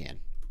trash can.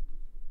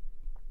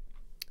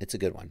 It's a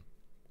good one.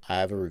 I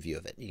have a review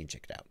of it. You can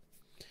check it out.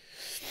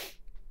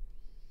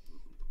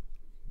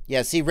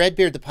 Yeah, see,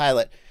 Redbeard the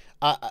pilot.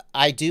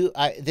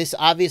 This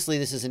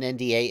is an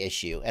NDA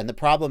issue, and the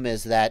problem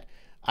is that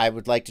I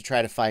would like to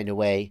try to find a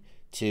way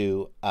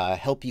to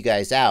help you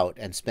guys out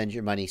and spend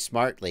your money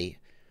smartly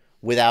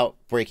without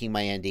breaking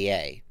my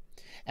NDA.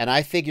 And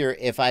I figure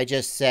if I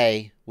just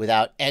say,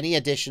 without any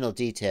additional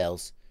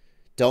details,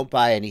 don't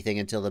buy anything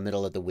until the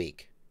middle of the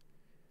week.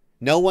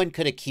 No one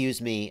could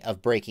accuse me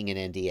of breaking an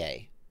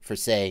NDA for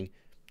saying,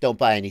 don't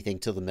buy anything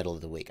till the middle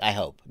of the week. I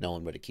hope no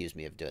one would accuse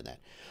me of doing that.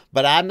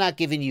 But I'm not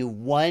giving you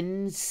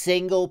one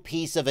single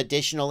piece of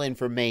additional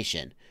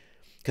information.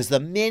 Because the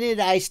minute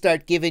I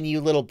start giving you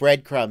little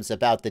breadcrumbs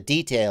about the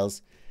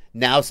details,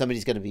 now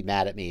somebody's going to be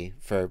mad at me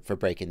for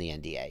breaking the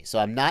NDA. So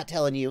I'm not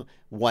telling you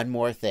one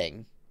more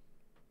thing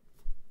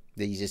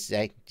that you just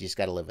say. You just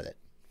got to live with it.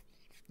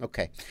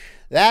 Okay.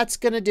 That's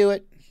going to do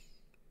it.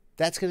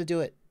 That's going to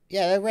do it.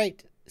 Yeah, that's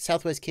right.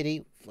 Southwest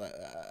Kitty.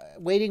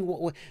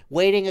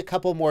 Waiting a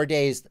couple more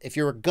days. If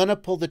you're going to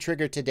pull the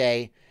trigger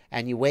today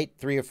and you wait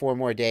 3 or 4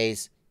 more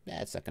days,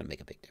 that's not going to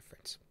make a big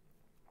difference.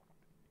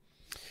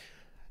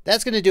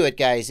 That's going to do it,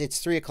 guys. It's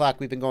 3 o'clock.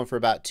 We've been going for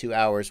about 2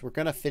 hours. We're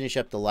going to finish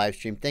up the live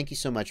stream. Thank you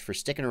so much for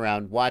sticking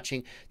around,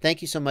 watching.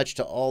 Thank you so much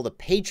to all the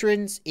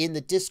patrons in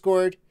the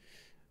Discord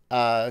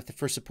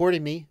for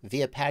supporting me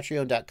via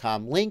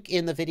patreon.com. Link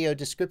in the video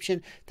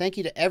description. Thank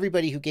you to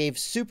everybody who gave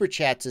super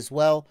chats as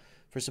well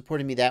for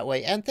supporting me that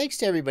way. And thanks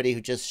to everybody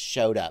who just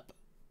showed up.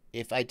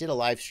 If I did a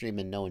live stream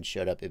and no one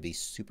showed up, it'd be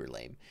super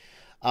lame.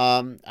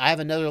 I have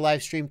another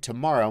live stream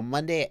tomorrow,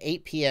 Monday at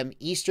 8 p.m.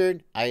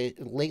 Eastern.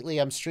 Lately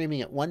I'm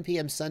streaming at 1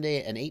 p.m.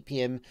 Sunday and 8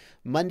 p.m.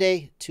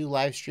 Monday, 2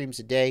 live streams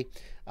a day.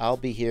 I'll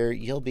be here.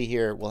 You'll be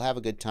here. We'll have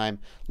a good time.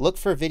 Look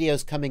for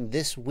videos coming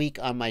this week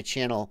on my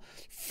channel.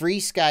 Free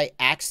Sky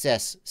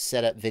Access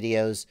setup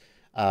videos,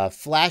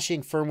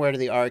 flashing firmware to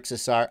the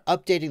RXSR,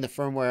 updating the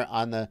firmware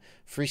on the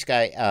Free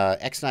Sky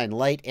X9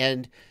 Lite,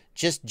 and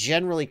just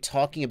generally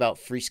talking about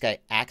Free Sky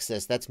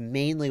Access. That's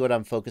mainly what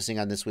I'm focusing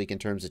on this week in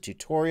terms of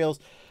tutorials.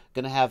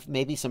 Going to have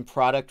maybe some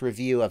product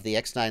review of the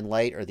X9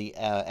 Lite or the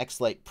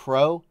X Lite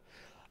Pro.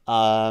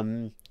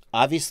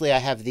 Obviously, I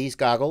have these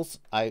goggles.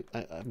 I'm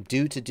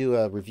due to do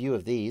a review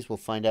of these. We'll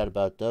find out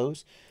about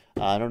those.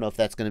 I don't know if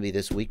that's going to be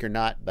this week or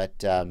not,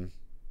 but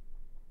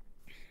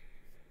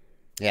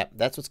yeah,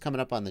 that's what's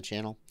coming up on the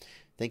channel.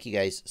 Thank you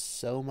guys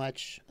so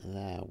much.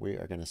 We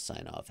are going to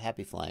sign off.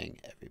 Happy flying,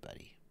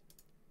 everybody.